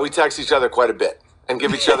 We text each other quite a bit and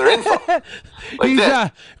give each other info.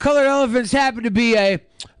 Like Colored Elephants happen to be a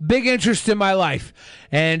big interest in my life,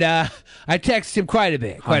 and I text him quite a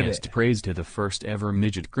bit. Highest praise to the first ever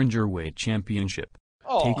midget cringerweight championship.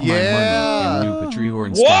 Take my Yeah. money and Nupatrior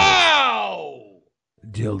instead. Wow!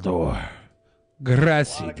 Dildor.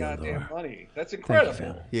 Grazie, A lot of goddamn Dildor. money. That's Thank incredible.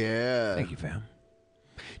 you, fam. Yeah. Thank you, fam.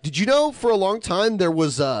 Did you know for a long time there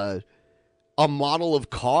was a model of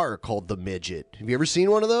car called the Midget? Have you ever seen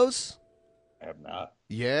one of those? I have not.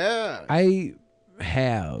 Yeah. I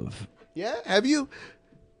have. Yeah, have you?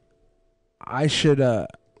 I should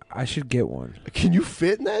get one. Can you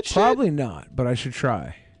fit in that shit? Probably not, but I should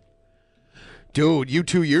try. Dude, you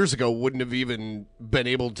 2 years ago wouldn't have even been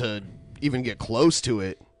able to even get close to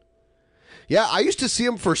it. Yeah, I used to see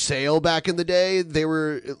them for sale back in the day. They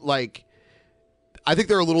were like, I think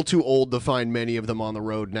they're a little too old to find many of them on the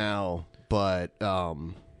road now, but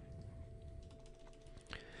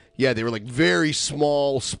yeah, they were like very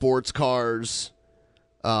small sports cars.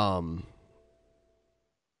 Oh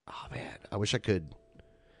man, I wish I could.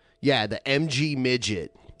 Yeah, the MG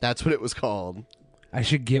Midget. That's what it was called. I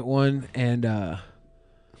should get one, and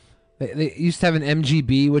they used to have an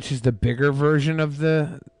MGB, which is the bigger version of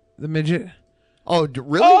the midget. Oh,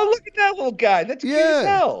 really? Oh, look at that little guy. That's cute as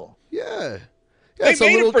hell. Yeah. They it's a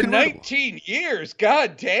made little it for convertible. 19 years.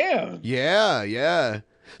 God damn. Yeah, yeah.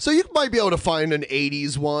 So you might be able to find an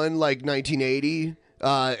 80s one, like 1980.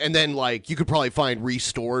 And then, like, you could probably find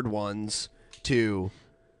restored ones, too.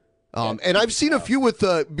 And I've seen a few with,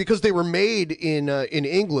 because they were made in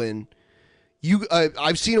England,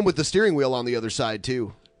 I've seen them with the steering wheel on the other side,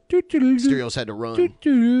 too. Stereos had to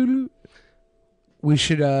run. We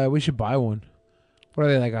should buy one. What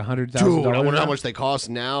are they, like $100,000? Dude, I wonder how much they cost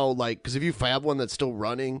now. Like, because if you have one that's still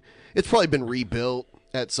running, it's probably been rebuilt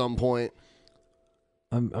at some point.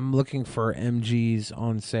 I'm looking for MGs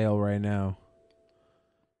on sale right now.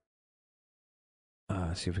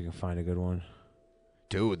 See if we can find a good one.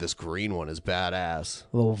 Dude, this green one is badass.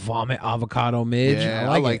 A little vomit avocado midge. Yeah,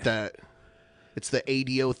 I like it. that. It's the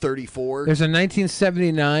ADO 34. There's a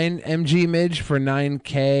 1979 MG midge for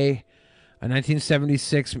 $9K, a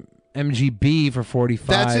 1976 MGB for $45.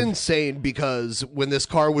 That's insane because when this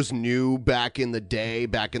car was new back in the day,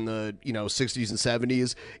 back in the 60s and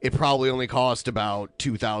 70s, it probably only cost about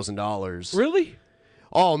 $2,000. Really?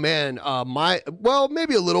 Oh man,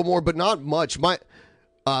 maybe a little more, but not much. My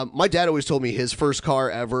dad always told me his first car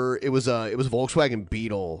ever, it was a Volkswagen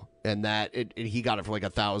Beetle, and he got it for like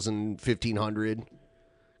 $1,000, $1,500.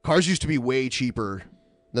 Cars used to be way cheaper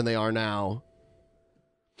than they are now.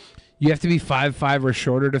 You have to be 5'5" or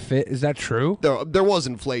shorter to fit. Is that true? There was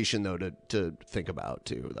inflation though to think about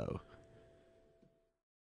too though.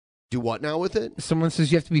 Do what now with it? Someone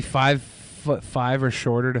says you have to be 5'5" or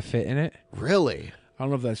shorter to fit in it. Really? I don't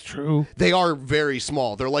know if that's true. They are very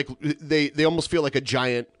small. They're like they almost feel like a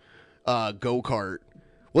giant go-kart.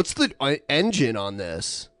 What's the engine on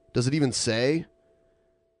this? Does it even say?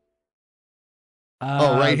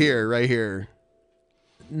 Right here.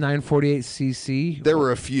 948cc. There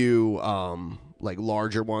were a few like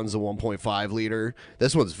larger ones, the 1.5 liter.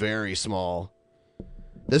 This one's very small.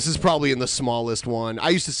 This is probably in the smallest one. I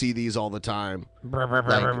used to see these all the time. Like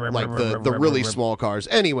the really small cars.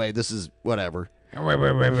 Anyway, this is whatever. Yeah,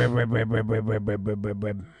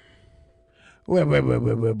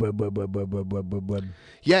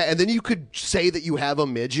 and then you could say that you have a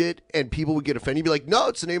midget and people would get offended. You'd be like, no,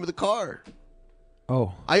 it's the name of the car.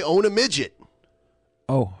 Oh. I own a midget.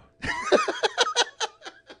 Oh.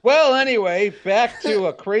 Well, anyway, back to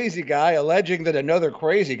a crazy guy alleging that another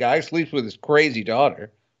crazy guy sleeps with his crazy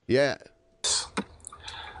daughter. Yeah.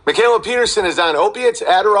 Michaela Peterson is on opiates,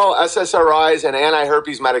 Adderall, SSRIs, and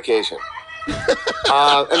anti-herpes medication.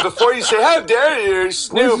 And before you say, how dare you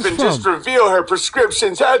snoop and just reveal her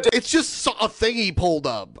prescriptions, it's just a thing he pulled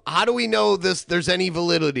up. How do we know there's any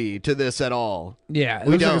validity to this at all? Yeah, it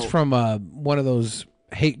we looks like don't. it's from one of those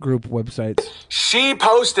hate group websites. She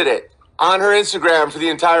posted it on her Instagram for the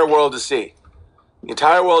entire world to see. The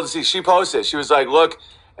entire world to see. She posted it. She was like, look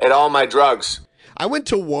at all my drugs. I went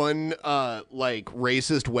to one like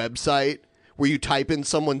racist website where you type in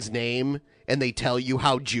someone's name and they tell you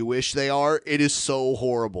how Jewish they are. It is so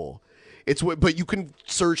horrible. But you can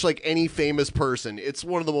search like any famous person. It's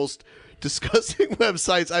one of the most disgusting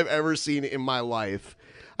websites I've ever seen in my life.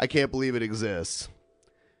 I can't believe it exists.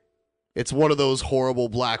 It's one of those horrible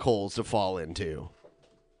black holes to fall into.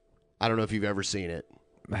 I don't know if you've ever seen it.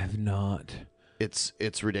 I have not. It's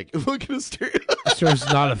ridiculous. Look at his stereo. Sir's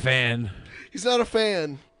not a fan. He's not a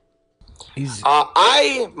fan.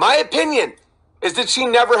 My opinion is that she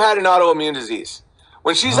never had an autoimmune disease.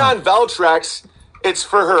 When she's on Veltrex, it's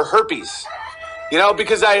for her herpes.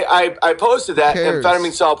 Because I posted that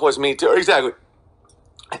amphetamine, salt poison meat too. Exactly.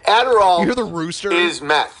 Adderall you hear the rooster? Is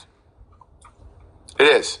meth. It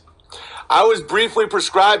is. I was briefly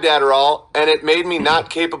prescribed Adderall, and it made me not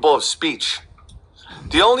capable of speech.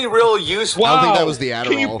 The only real use... Wow. I don't think that was the Adderall.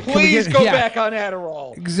 Can you please go back on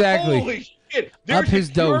Adderall? Exactly. Holy shit. There's Up his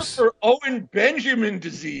a cure dose. for Owen Benjamin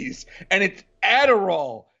disease, and it's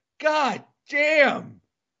Adderall. God damn.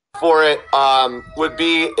 For it would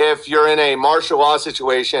be if you're in a martial law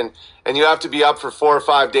situation and you have to be up for 4 or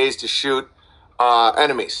 5 days to shoot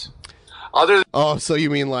enemies. Oh, so you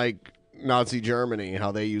mean like Nazi Germany,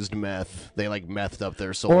 how they used meth? They like methed up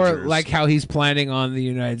their soldiers. Or like how he's planning on the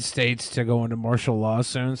United States to go into martial law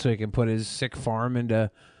soon, so he can put his sick farm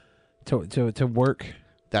into to work.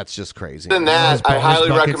 That's just crazy. Other than that, I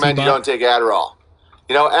highly recommend you don't take Adderall.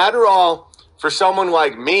 You know, Adderall, for someone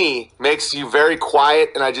like me, makes you very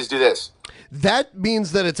quiet, and I just do this. That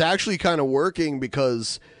means that it's actually kind of working,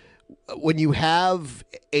 because when you have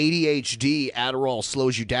ADHD, Adderall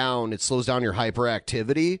slows you down. It slows down your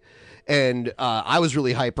hyperactivity. And I was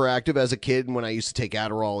really hyperactive as a kid, and when I used to take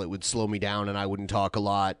Adderall, it would slow me down, and I wouldn't talk a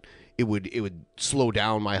lot. It would slow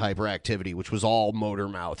down my hyperactivity, which was all motor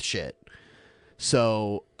mouth shit.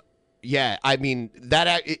 So, yeah, I mean,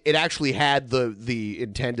 it actually had the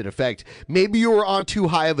intended effect. Maybe you were on too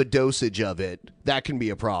high of a dosage of it. That can be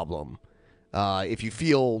a problem. If you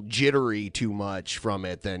feel jittery too much from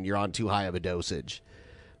it, then you're on too high of a dosage.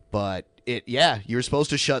 But you're supposed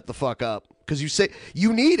to shut the fuck up, because you say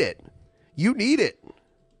you need it. You need it.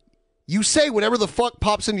 You say whatever the fuck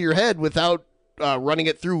pops into your head without running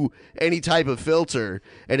it through any type of filter,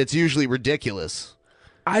 and it's usually ridiculous.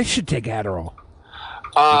 I should take Adderall.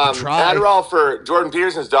 Adderall for Jordan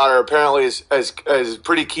Peterson's daughter apparently is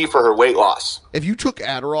pretty key for her weight loss. If you took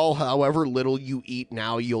Adderall, however little you eat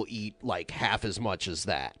now, you'll eat like half as much as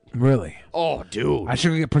that. Really? Oh, dude. I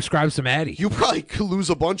should get prescribed some Addy. You probably could lose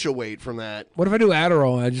a bunch of weight from that. What if I do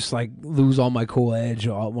Adderall and I just like lose all my cool edge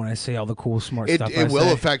when I say all the cool smart stuff? It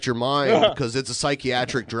will affect your mind because it's a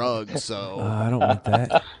psychiatric drug. So I don't want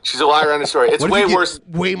that. She's a liar on the story. It's way worse.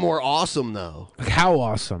 Way more awesome though. Like how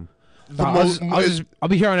awesome? I'll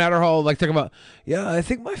be here on Adderall, like talking about. Yeah, I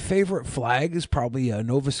think my favorite flag is probably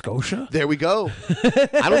Nova Scotia. There we go.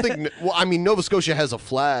 I don't think. Well, I mean, Nova Scotia has a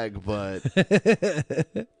flag, but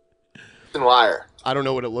liar. I don't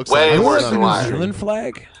know what it looks way like. Worse than liar. New Zealand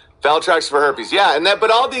flag. Valtrex for herpes. Yeah, and that.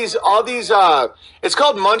 But all these. It's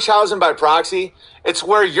called Munchausen by proxy. It's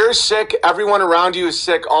where you're sick, everyone around you is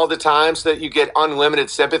sick all the time, so that you get unlimited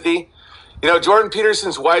sympathy. You know, Jordan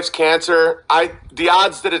Peterson's wife's cancer, the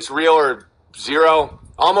odds that it's real are zero,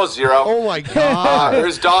 almost zero. Oh, my God.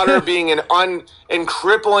 His daughter being in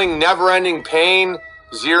crippling, never-ending pain,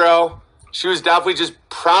 zero. She was definitely just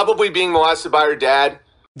probably being molested by her dad.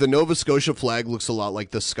 The Nova Scotia flag looks a lot like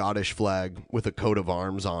the Scottish flag with a coat of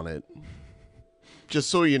arms on it. Just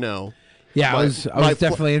so you know. Yeah, I was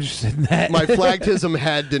definitely interested in that. My flagtism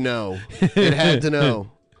had to know. It had to know.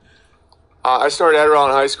 I started Adderall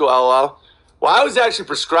in high school, LOL. Well, I was actually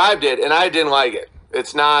prescribed it, and I didn't like it.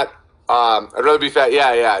 It's not. I'd rather be fat.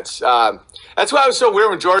 Yeah. It's that's why I was so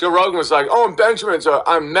weird when Joe Rogan was like, "Oh, I'm Benjamin, so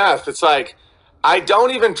I'm meth." It's like I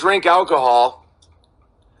don't even drink alcohol.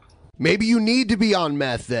 Maybe you need to be on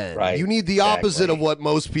meth then. Right, you need the opposite of what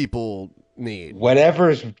most people need.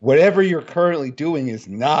 Whatever you're currently doing is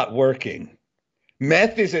not working.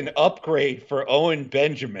 Meth is an upgrade for Owen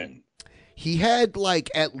Benjamin. He had like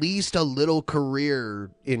at least a little career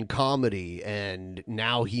in comedy, and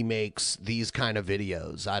now he makes these kind of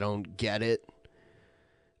videos. I don't get it.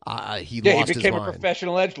 He became a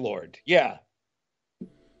professional edgelord. Yeah,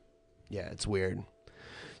 it's weird.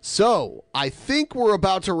 So I think we're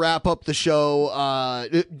about to wrap up the show.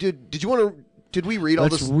 Did you want to? Did we read all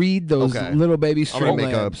this? Let's read those little baby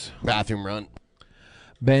Streamlabs. Bathroom run.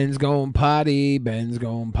 Ben's going potty. Ben's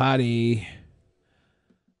going potty.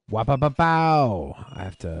 Wow. I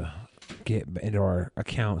have to get into our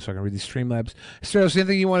account so I can read these Streamlabs. Steros,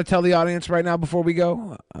 anything you want to tell the audience right now before we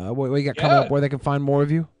go? What you got coming up, where they can find more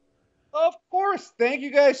of you? Of course. Thank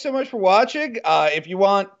you guys so much for watching. If you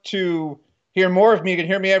want to hear more of me, you can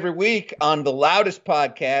hear me every week on The Loudest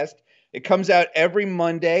Podcast. It comes out every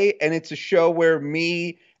Monday, and it's a show where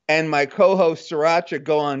me and my co-host Sriracha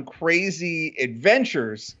go on crazy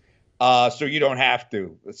adventures, so you don't have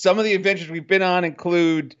to. Some of the adventures we've been on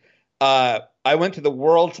include I went to the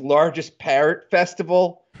world's largest parrot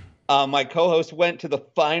festival. My co-host went to the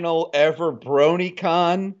final ever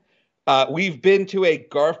BronyCon. We've been to a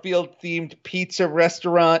Garfield-themed pizza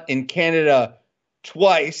restaurant in Canada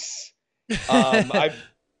twice.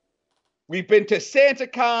 We've been to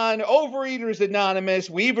SantaCon, Overeaters Anonymous.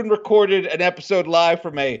 We even recorded an episode live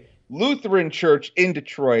from a Lutheran church in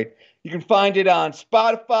Detroit. You can find it on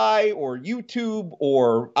Spotify or YouTube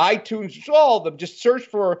or iTunes. All of them. Just search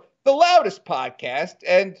for the loudest podcast,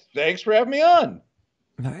 and thanks for having me on.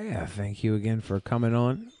 Yeah, thank you again for coming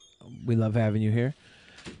on. We love having you here.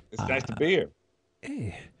 It's nice to be here.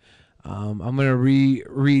 Hey. I'm going to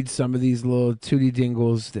read some of these little tootie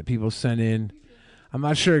dingles that people sent in. I'm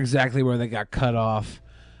not sure exactly where they got cut off.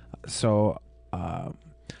 So,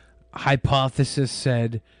 Hypothesis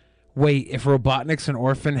said, wait, if Robotnik's an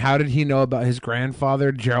orphan, how did he know about his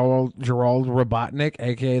grandfather, Gerald Robotnik,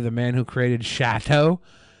 a.k.a. the man who created Shadow?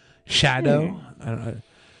 I don't know. It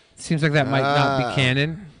seems like that might not be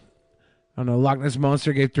canon. I don't know. Loch Ness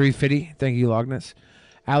Monster gave 350. Thank you, Loch Ness.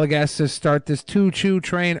 Allegas says, start this choo-choo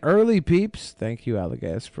train early, peeps. Thank you,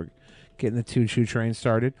 Allegas, for getting the choo-choo train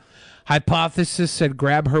started. Hypothesis said,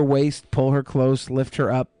 grab her waist, pull her close, lift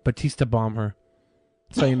her up, Batista bomb her.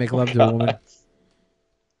 That's how you make love to a woman.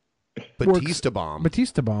 Batista bomb.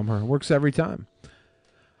 Batista bomb her. Works every time.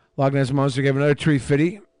 Loch Ness Monster gave another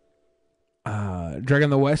 350. Dragon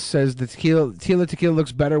the West says the tequila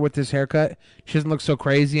looks better with this haircut. She doesn't look so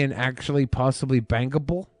crazy and actually possibly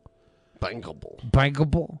bankable.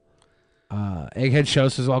 Bankable. Egghead Show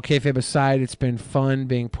says, all kayfabe aside, it's been fun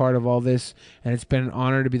being part of all this, and it's been an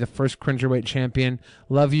honor to be the first Cringerweight champion.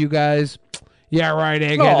 Love you guys. Yeah, right,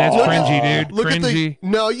 Egghead. That's cringy, dude. Cringy.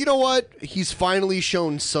 No, you know what? He's finally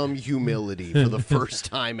shown some humility for the first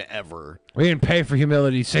time ever. We didn't pay for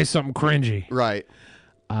humility. Say something cringy. Right.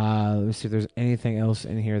 Let me see if there's anything else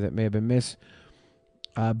in here that may have been missed.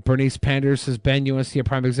 Bernice Panders says, Ben, you want to see a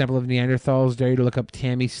prime example of Neanderthals? Dare you to look up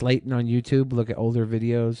Tammy Slayton on YouTube. Look at older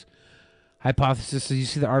videos. Hypothesis says, you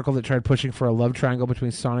see the article that tried pushing for a love triangle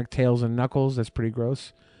between Sonic, Tails, and Knuckles? That's pretty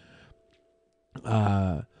gross.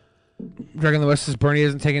 Dragon the West says, Bernie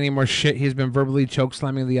isn't taking any more shit. He's been verbally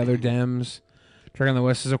chokeslamming the other Dems. Dragon the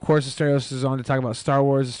West says, of course, Asterios is on to talk about Star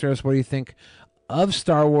Wars. Asterios, what do you think of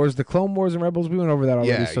Star Wars, the Clone Wars, and Rebels? We went over that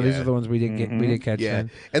already, these are the ones we did catch. Yeah,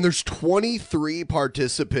 and there's 23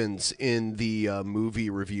 participants in the movie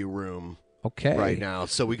review room. Okay. Right now,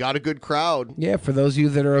 so we got a good crowd. Yeah, for those of you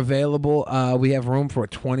that are available, we have room for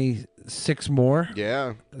 26 more.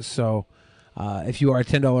 Yeah. So, if you are a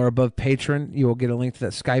 $10 or above patron, you will get a link to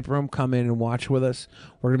that Skype room. Come in and watch with us.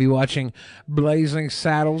 We're going to be watching Blazing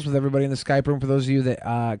Saddles with everybody in the Skype room. For those of you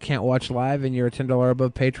that can't watch live and you're a $10 or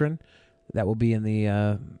above patron, that will be in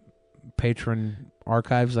the patron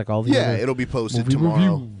archives, like all the other it'll be posted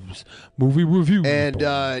tomorrow. Movie reviews. And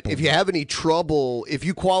if you have any trouble, if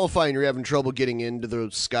you qualify and you're having trouble getting into the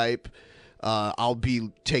Skype, I'll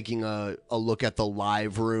be taking a look at the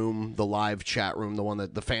live room, the live chat room,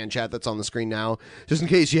 the fan chat that's on the screen now, just in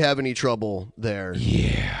case you have any trouble there.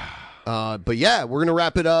 Yeah. But yeah, we're gonna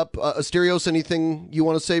wrap it up. Asterios, anything you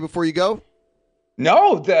want to say before you go?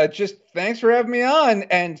 No, just thanks for having me on.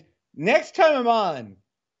 And next time I'm on,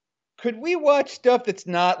 could we watch stuff that's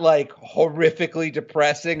not like horrifically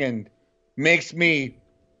depressing and makes me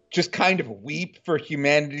just kind of weep for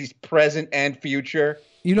humanity's present and future?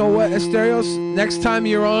 You know what, Asterios? Next time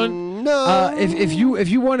you're on, if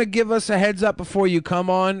you want to give us a heads up before you come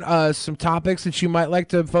on, some topics that you might like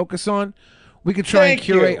to focus on, we could try and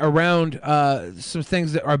curate around some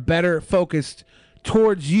things that are better focused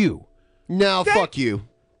towards you. No, fuck you.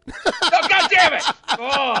 Oh, God damn it!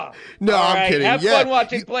 Oh. No, All I'm right, kidding. Have fun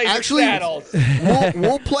watching Blazing Saddles.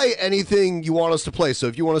 we'll play anything you want us to play. So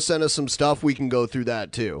if you want to send us some stuff, we can go through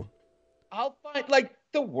that too. I'll find like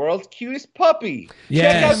the world's cutest puppy.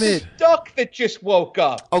 Yeah, check out the duck that just woke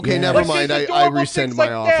up. Okay, never mind. I rescind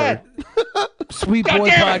my offer. Sweet Boy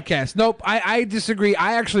Podcast. Nope, I disagree.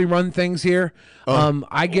 I actually run things here.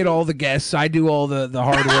 I get all the guests. I do all the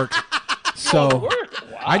hard work. So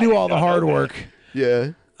I do all the hard work.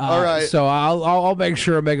 Yeah. All right. So I'll make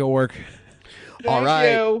sure I make it work. All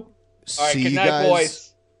right. All right. See Good you night, guys.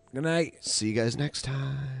 boys. Good night. See you guys next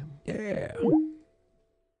time. Yeah.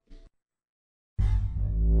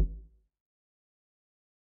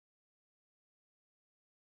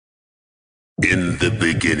 In the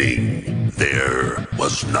beginning, there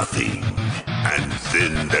was nothing. And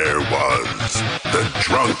then there was the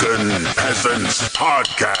Drunken Peasants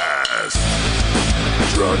Podcast.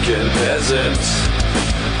 Drunken Peasants.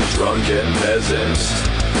 Drunken Peasants.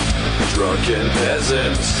 Drunken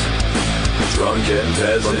Peasants. Drunken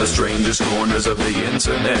Peasants. From the strangest corners of the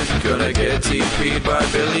internet, gonna get TP'd by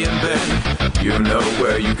Billy and Ben. You know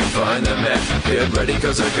where you can find them at. Get ready,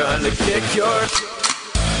 cause they're gonna kick your...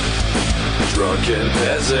 Drunken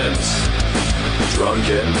Peasants.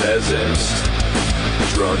 Drunken Peasants.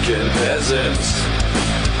 Drunken Peasants.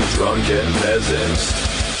 Drunken Peasants.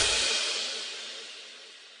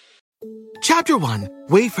 Chapter 1.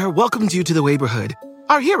 Wayfair welcomes you to the neighborhood.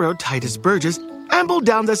 Our hero, Titus Burgess, ambled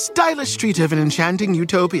down the stylish street of an enchanting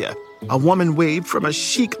utopia. A woman waved from a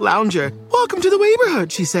chic lounger. "Welcome to the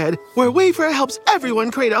Waverhood," she said, "where Wayfair helps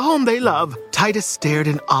everyone create a home they love." Titus stared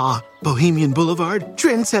in awe. Bohemian Boulevard,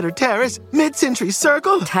 Trendsetter Terrace, Mid-Century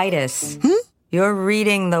Circle. Titus, you're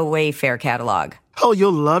reading the Wayfair catalog. Oh,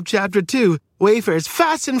 you'll love Chapter 2. Wayfair's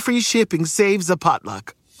fast and free shipping saves a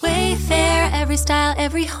potluck. Wayfair, every style,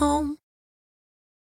 every home.